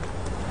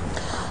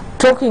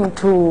talking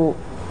to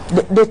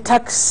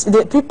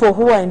the people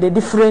who are in the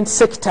different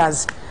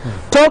sectors,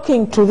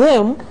 talking to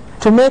them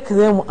to make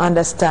them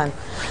understand.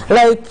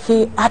 Like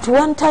at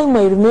one time,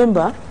 I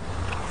remember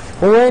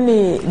when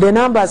the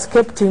numbers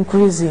kept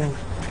increasing,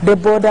 The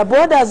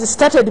borders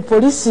started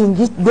policing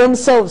it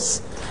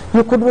themselves.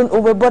 You could,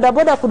 the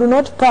border could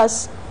not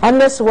pass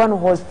unless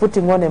one was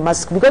putting on a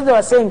mask, because they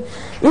were saying,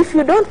 if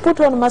you don't put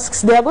on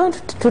masks, they are going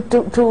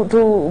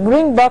to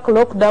bring back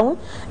lockdown,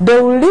 they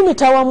will limit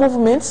our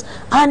movements,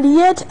 and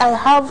yet I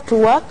have to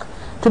work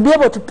to be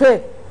able to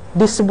pay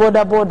this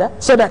border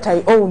so that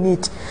I own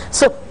it.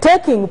 So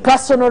taking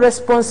personal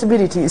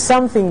responsibility is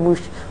something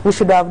we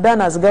should have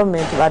done as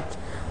government, but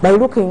by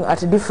looking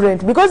at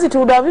different, because it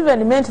would have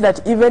even meant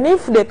that even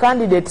if the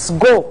candidates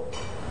go,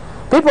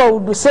 people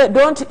would say,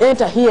 don't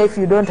enter here if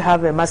you don't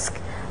have a mask.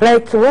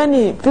 Like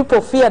when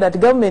people fear that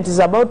government is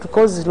about to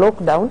cause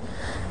lockdown,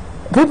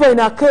 people in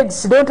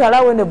arcades don't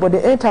allow anybody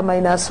enter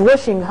minus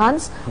washing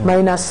hands,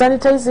 minus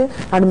sanitizing,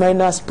 and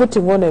minus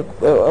putting on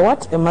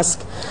a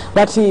mask.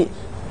 But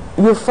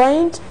you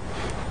find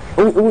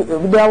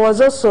there was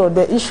also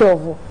the issue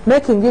of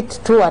making it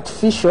too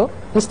artificial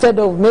instead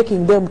of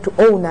making them to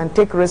own and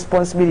take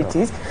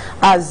responsibilities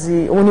as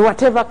in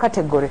whatever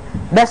category.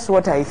 That's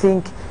what I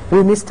think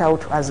we missed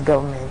out as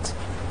government.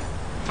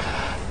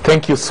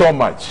 Thank you so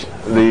much,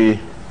 the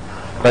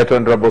Right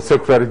Honorable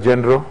Secretary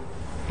General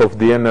of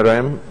the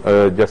NRM,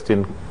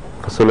 Justin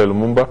Kasole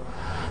Lumumba.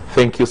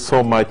 Thank you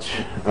so much,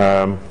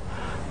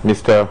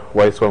 Mr.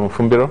 Waiswa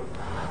Mufumbiro.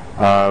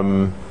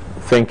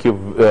 Thank you,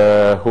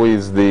 who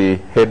is the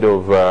head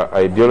of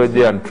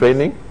ideology and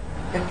training.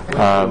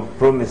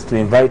 Promise to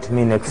invite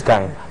me next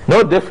time.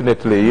 No,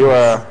 definitely. You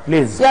are.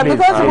 Please. Yeah, please,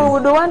 because we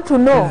would want to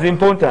know. It's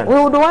important. We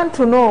would want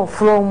to know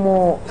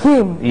from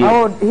him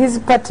or his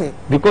party.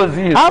 Because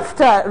he is.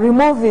 After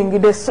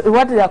removing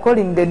what they are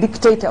calling the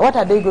dictator, what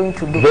are they going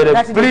to do?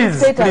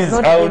 Please,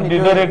 I would be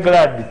very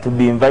glad to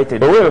be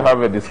invited. We will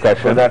have a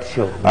discussion. For that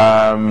show.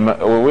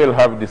 We will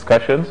have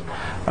discussions.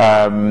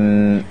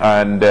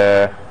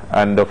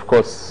 And of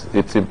course,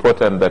 it's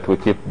important that we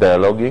keep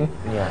dialoguing.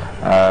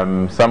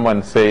 Yeah.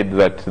 Someone said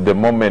that the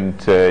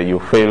moment you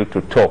fail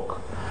to talk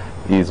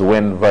is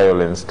when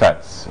violence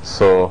starts.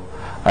 So,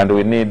 and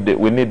we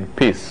need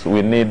peace.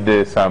 We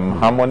need some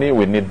harmony.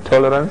 We need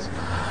tolerance.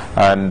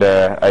 And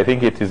I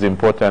think it is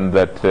important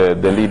that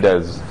the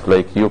leaders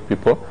like you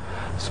people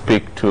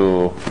speak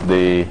to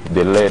the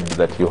lead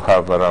that you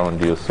have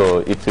around you. So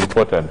it's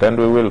important, and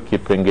we will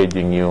keep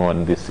engaging you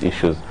on these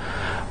issues.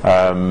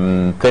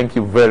 Thank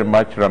you very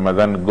much,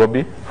 Ramadan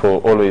Gobi,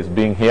 for always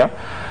being here.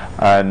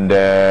 And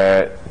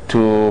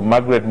to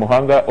Margaret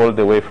Muhanga, all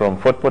the way from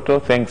Fort Portal,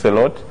 thanks a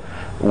lot.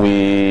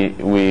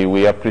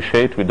 We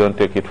appreciate, we don't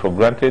take it for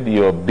granted.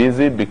 You're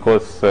busy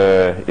because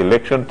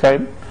election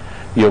time.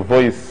 Your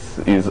voice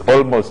is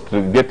almost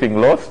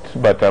getting lost,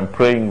 but I'm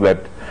praying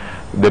that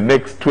the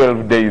next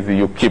 12 days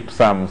you keep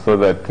some so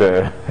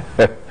that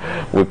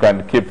we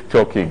can keep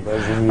talking.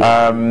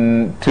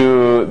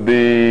 To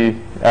the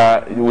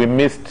we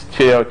missed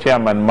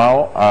Chairman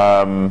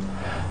Mao.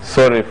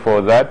 Sorry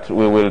for that.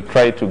 We will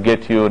try to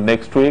get you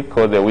next week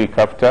or the week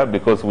after,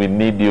 because we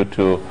need you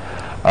to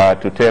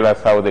tell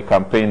us how the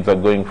campaigns are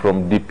going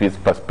from DP's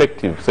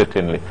perspective,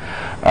 certainly.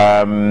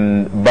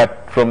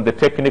 But from the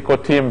technical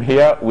team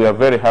here, we are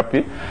very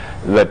happy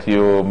that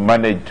you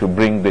managed to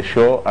bring the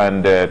show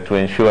and to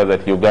ensure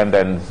that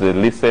Ugandans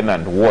listen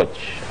and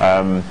watch.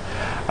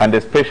 And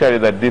especially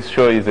that this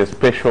show is a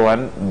special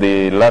one,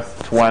 the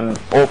last one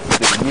of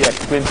the year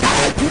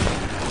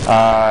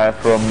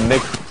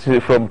 2020.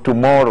 From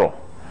tomorrow,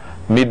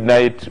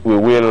 midnight, we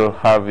will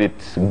have it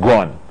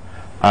gone.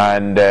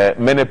 And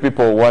many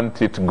people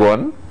want it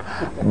gone,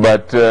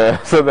 but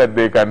so that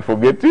they can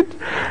forget it.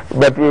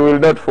 But we will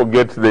not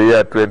forget the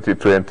year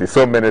 2020.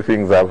 So many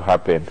things have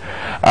happened.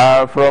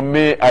 From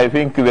me, I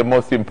think the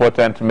most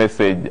important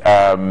message,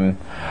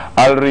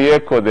 I'll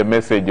re-echo the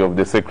message of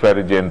the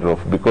Secretary General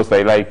because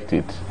I liked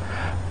it.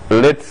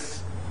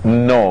 Let's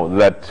know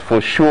that for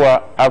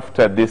sure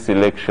after this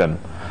election,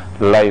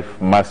 life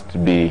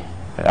must be,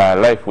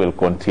 life will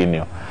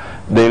continue.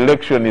 The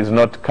election is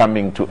not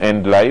coming to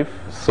end life,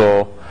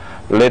 so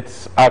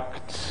let's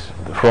act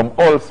from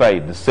all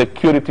sides.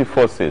 Security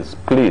forces,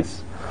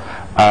 please.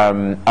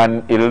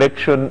 An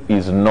election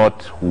is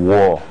not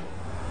war.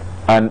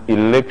 An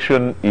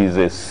election is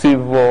a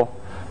civil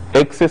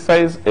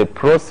exercise, a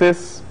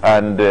process,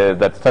 and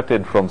that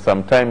started from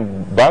some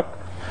time back,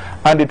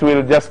 and it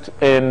will just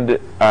end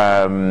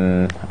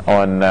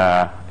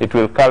it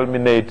will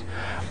culminate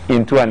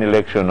into an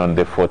election on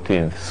the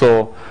 14th.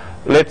 So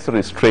let's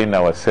restrain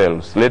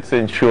ourselves. Let's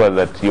ensure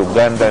that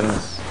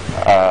Ugandans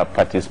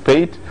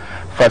participate,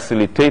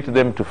 facilitate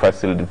them to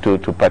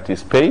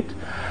participate,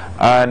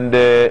 and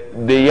the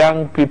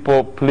young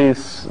people,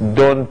 please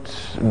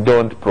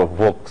don't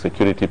provoke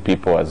security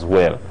people as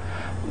well.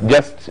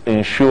 Just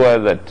ensure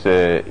that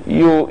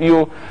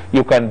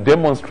you can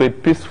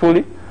demonstrate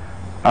peacefully.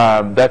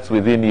 That's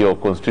within your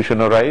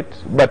constitutional right,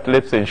 but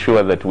let's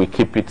ensure that we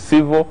keep it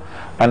civil,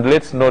 and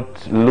let's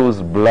not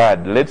lose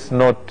blood. Let's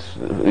not,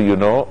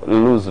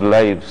 lose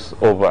lives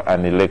over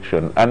an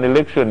election. An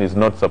election is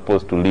not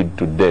supposed to lead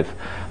to death.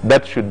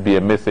 That should be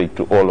a message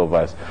to all of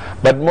us.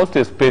 But most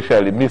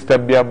especially, Mr.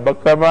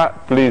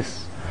 Byambakama,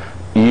 please,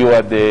 you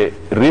are the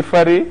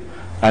referee,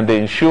 and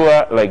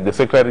ensure, like the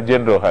Secretary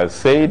General has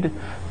said,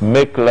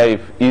 make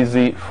life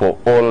easy for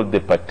all the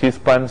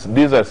participants.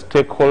 These are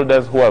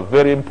stakeholders who are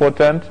very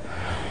important.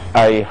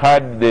 I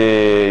had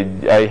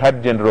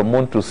General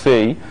Moon to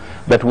say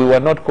that we were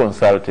not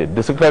consulted.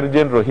 The Secretary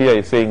General here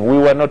is saying we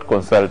were not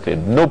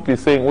consulted. NUP is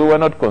saying we were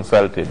not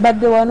consulted. But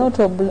they are not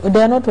obliged.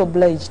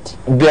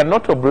 They are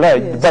not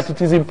obliged, yes. But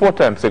it is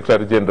important,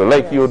 Secretary General,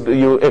 like yes.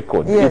 you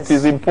echoed. Yes. It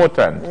is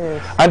important.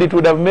 Yes. And it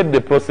would have made the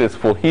process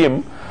for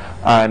him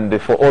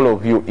and for all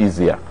of you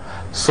easier.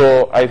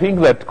 So I think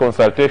that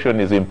consultation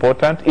is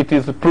important. It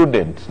is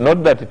prudent,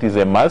 not that it is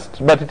a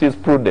must, but it is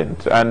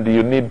prudent, and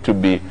you need to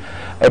be,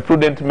 a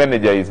prudent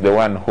manager is the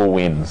one who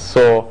wins.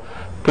 So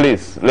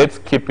please, let's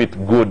keep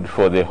it good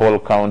for the whole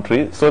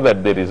country so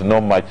that there is no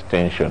much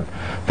tension.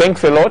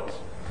 Thanks a lot.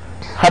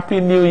 Happy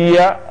New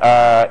Year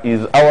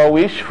is our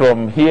wish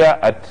from here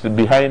at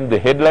Behind the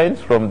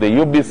Headlines, from the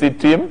UBC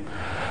team.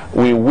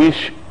 We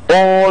wish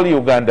all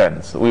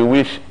Ugandans, we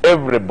wish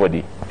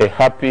everybody a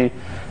happy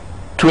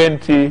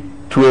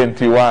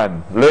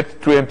 2021.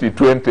 Let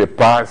 2020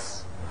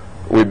 pass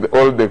with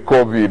all the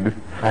COVID.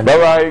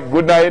 Bye-bye,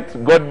 good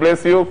night, God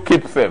bless you,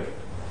 keep safe.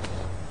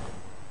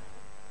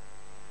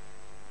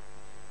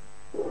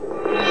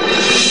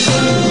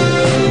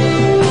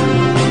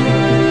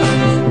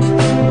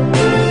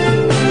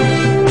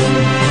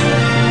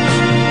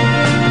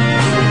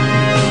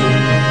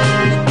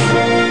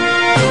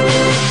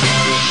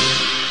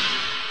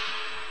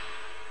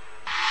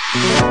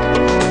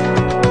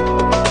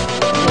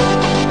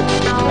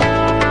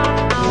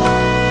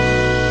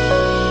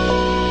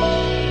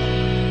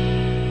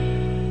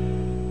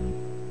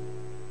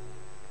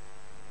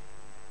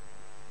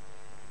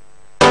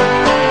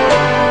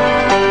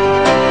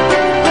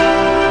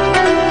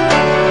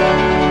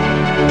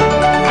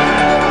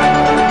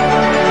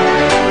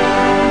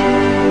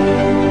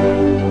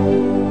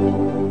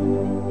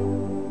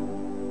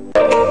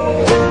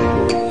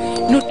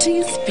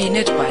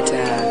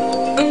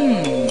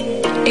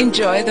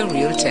 Enjoy the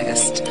real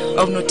taste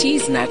of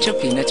Noti's natural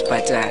peanut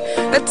butter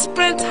that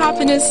spreads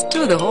happiness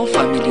to the whole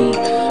family.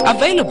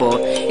 Available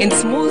in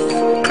smooth,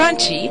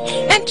 crunchy,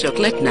 and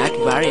chocolate nut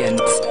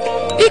variants.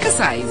 Pick a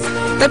size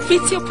that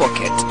fits your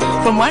pocket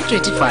from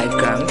 125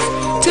 grams,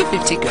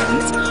 250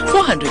 grams,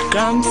 400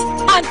 grams,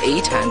 and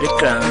 800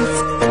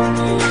 grams.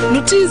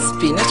 Noti's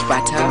peanut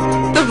butter,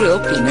 the real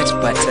peanut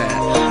butter.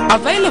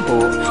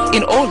 Available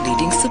in all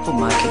leading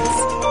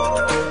supermarkets.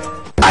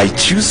 I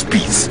choose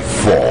peace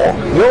for.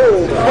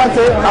 No,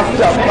 party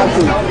after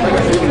party.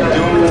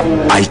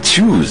 I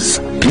choose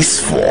peace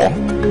for.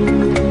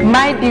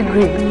 My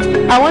degree.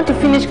 I want to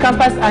finish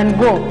campus and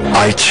go.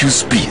 I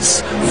choose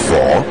peace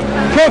for.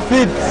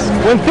 Profits.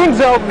 When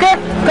things are okay,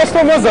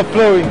 customers are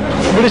flowing.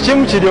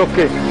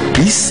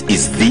 Peace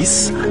is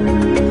this,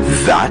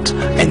 that,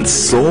 and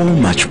so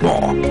much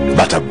more.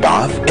 But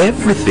above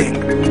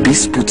everything,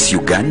 peace puts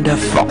Uganda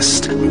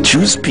first.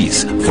 Choose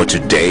peace for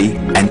today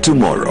and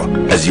tomorrow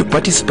as you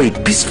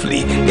participate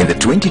peacefully in the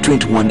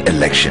 2021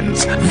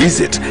 elections.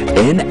 Visit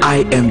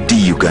NIMD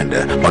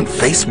Uganda on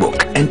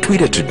Facebook and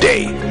Twitter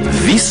today.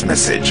 This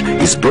message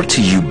is brought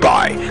to you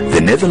by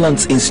the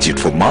Netherlands Institute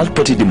for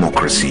Multi-Party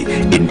Democracy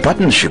in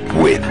partnership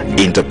with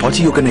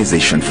Inter-Party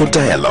Organization for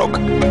Dialogue.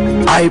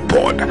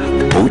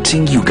 iPod,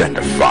 putting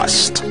Uganda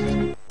first.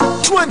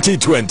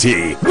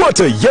 2020, what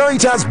a year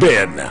it has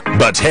been.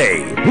 But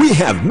hey, we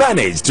have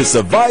managed to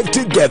survive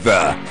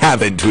together,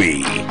 haven't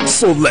we?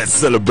 So let's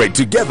celebrate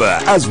together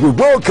as we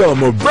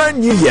welcome a brand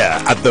new year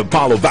at the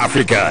Pearl of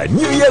Africa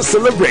New Year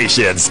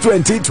Celebrations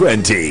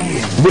 2020.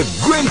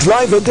 With great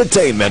live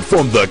entertainment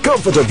from the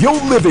comfort of your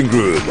living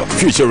room,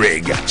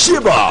 featuring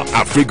Shiba,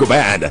 Africa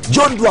Band,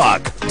 John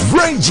Black,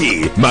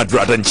 Renji,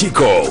 Madrat and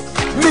Chico,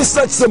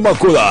 Mr.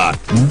 Samakula,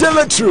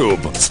 Della Troop,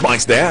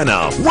 Spice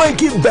Diana,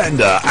 Wanky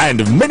Bender,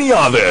 and many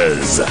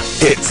others.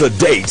 It's a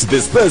date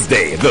this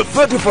Thursday, the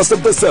 31st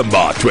of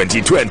December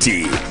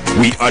 2020.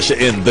 We usher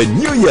in the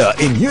new year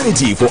in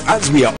unity for as we are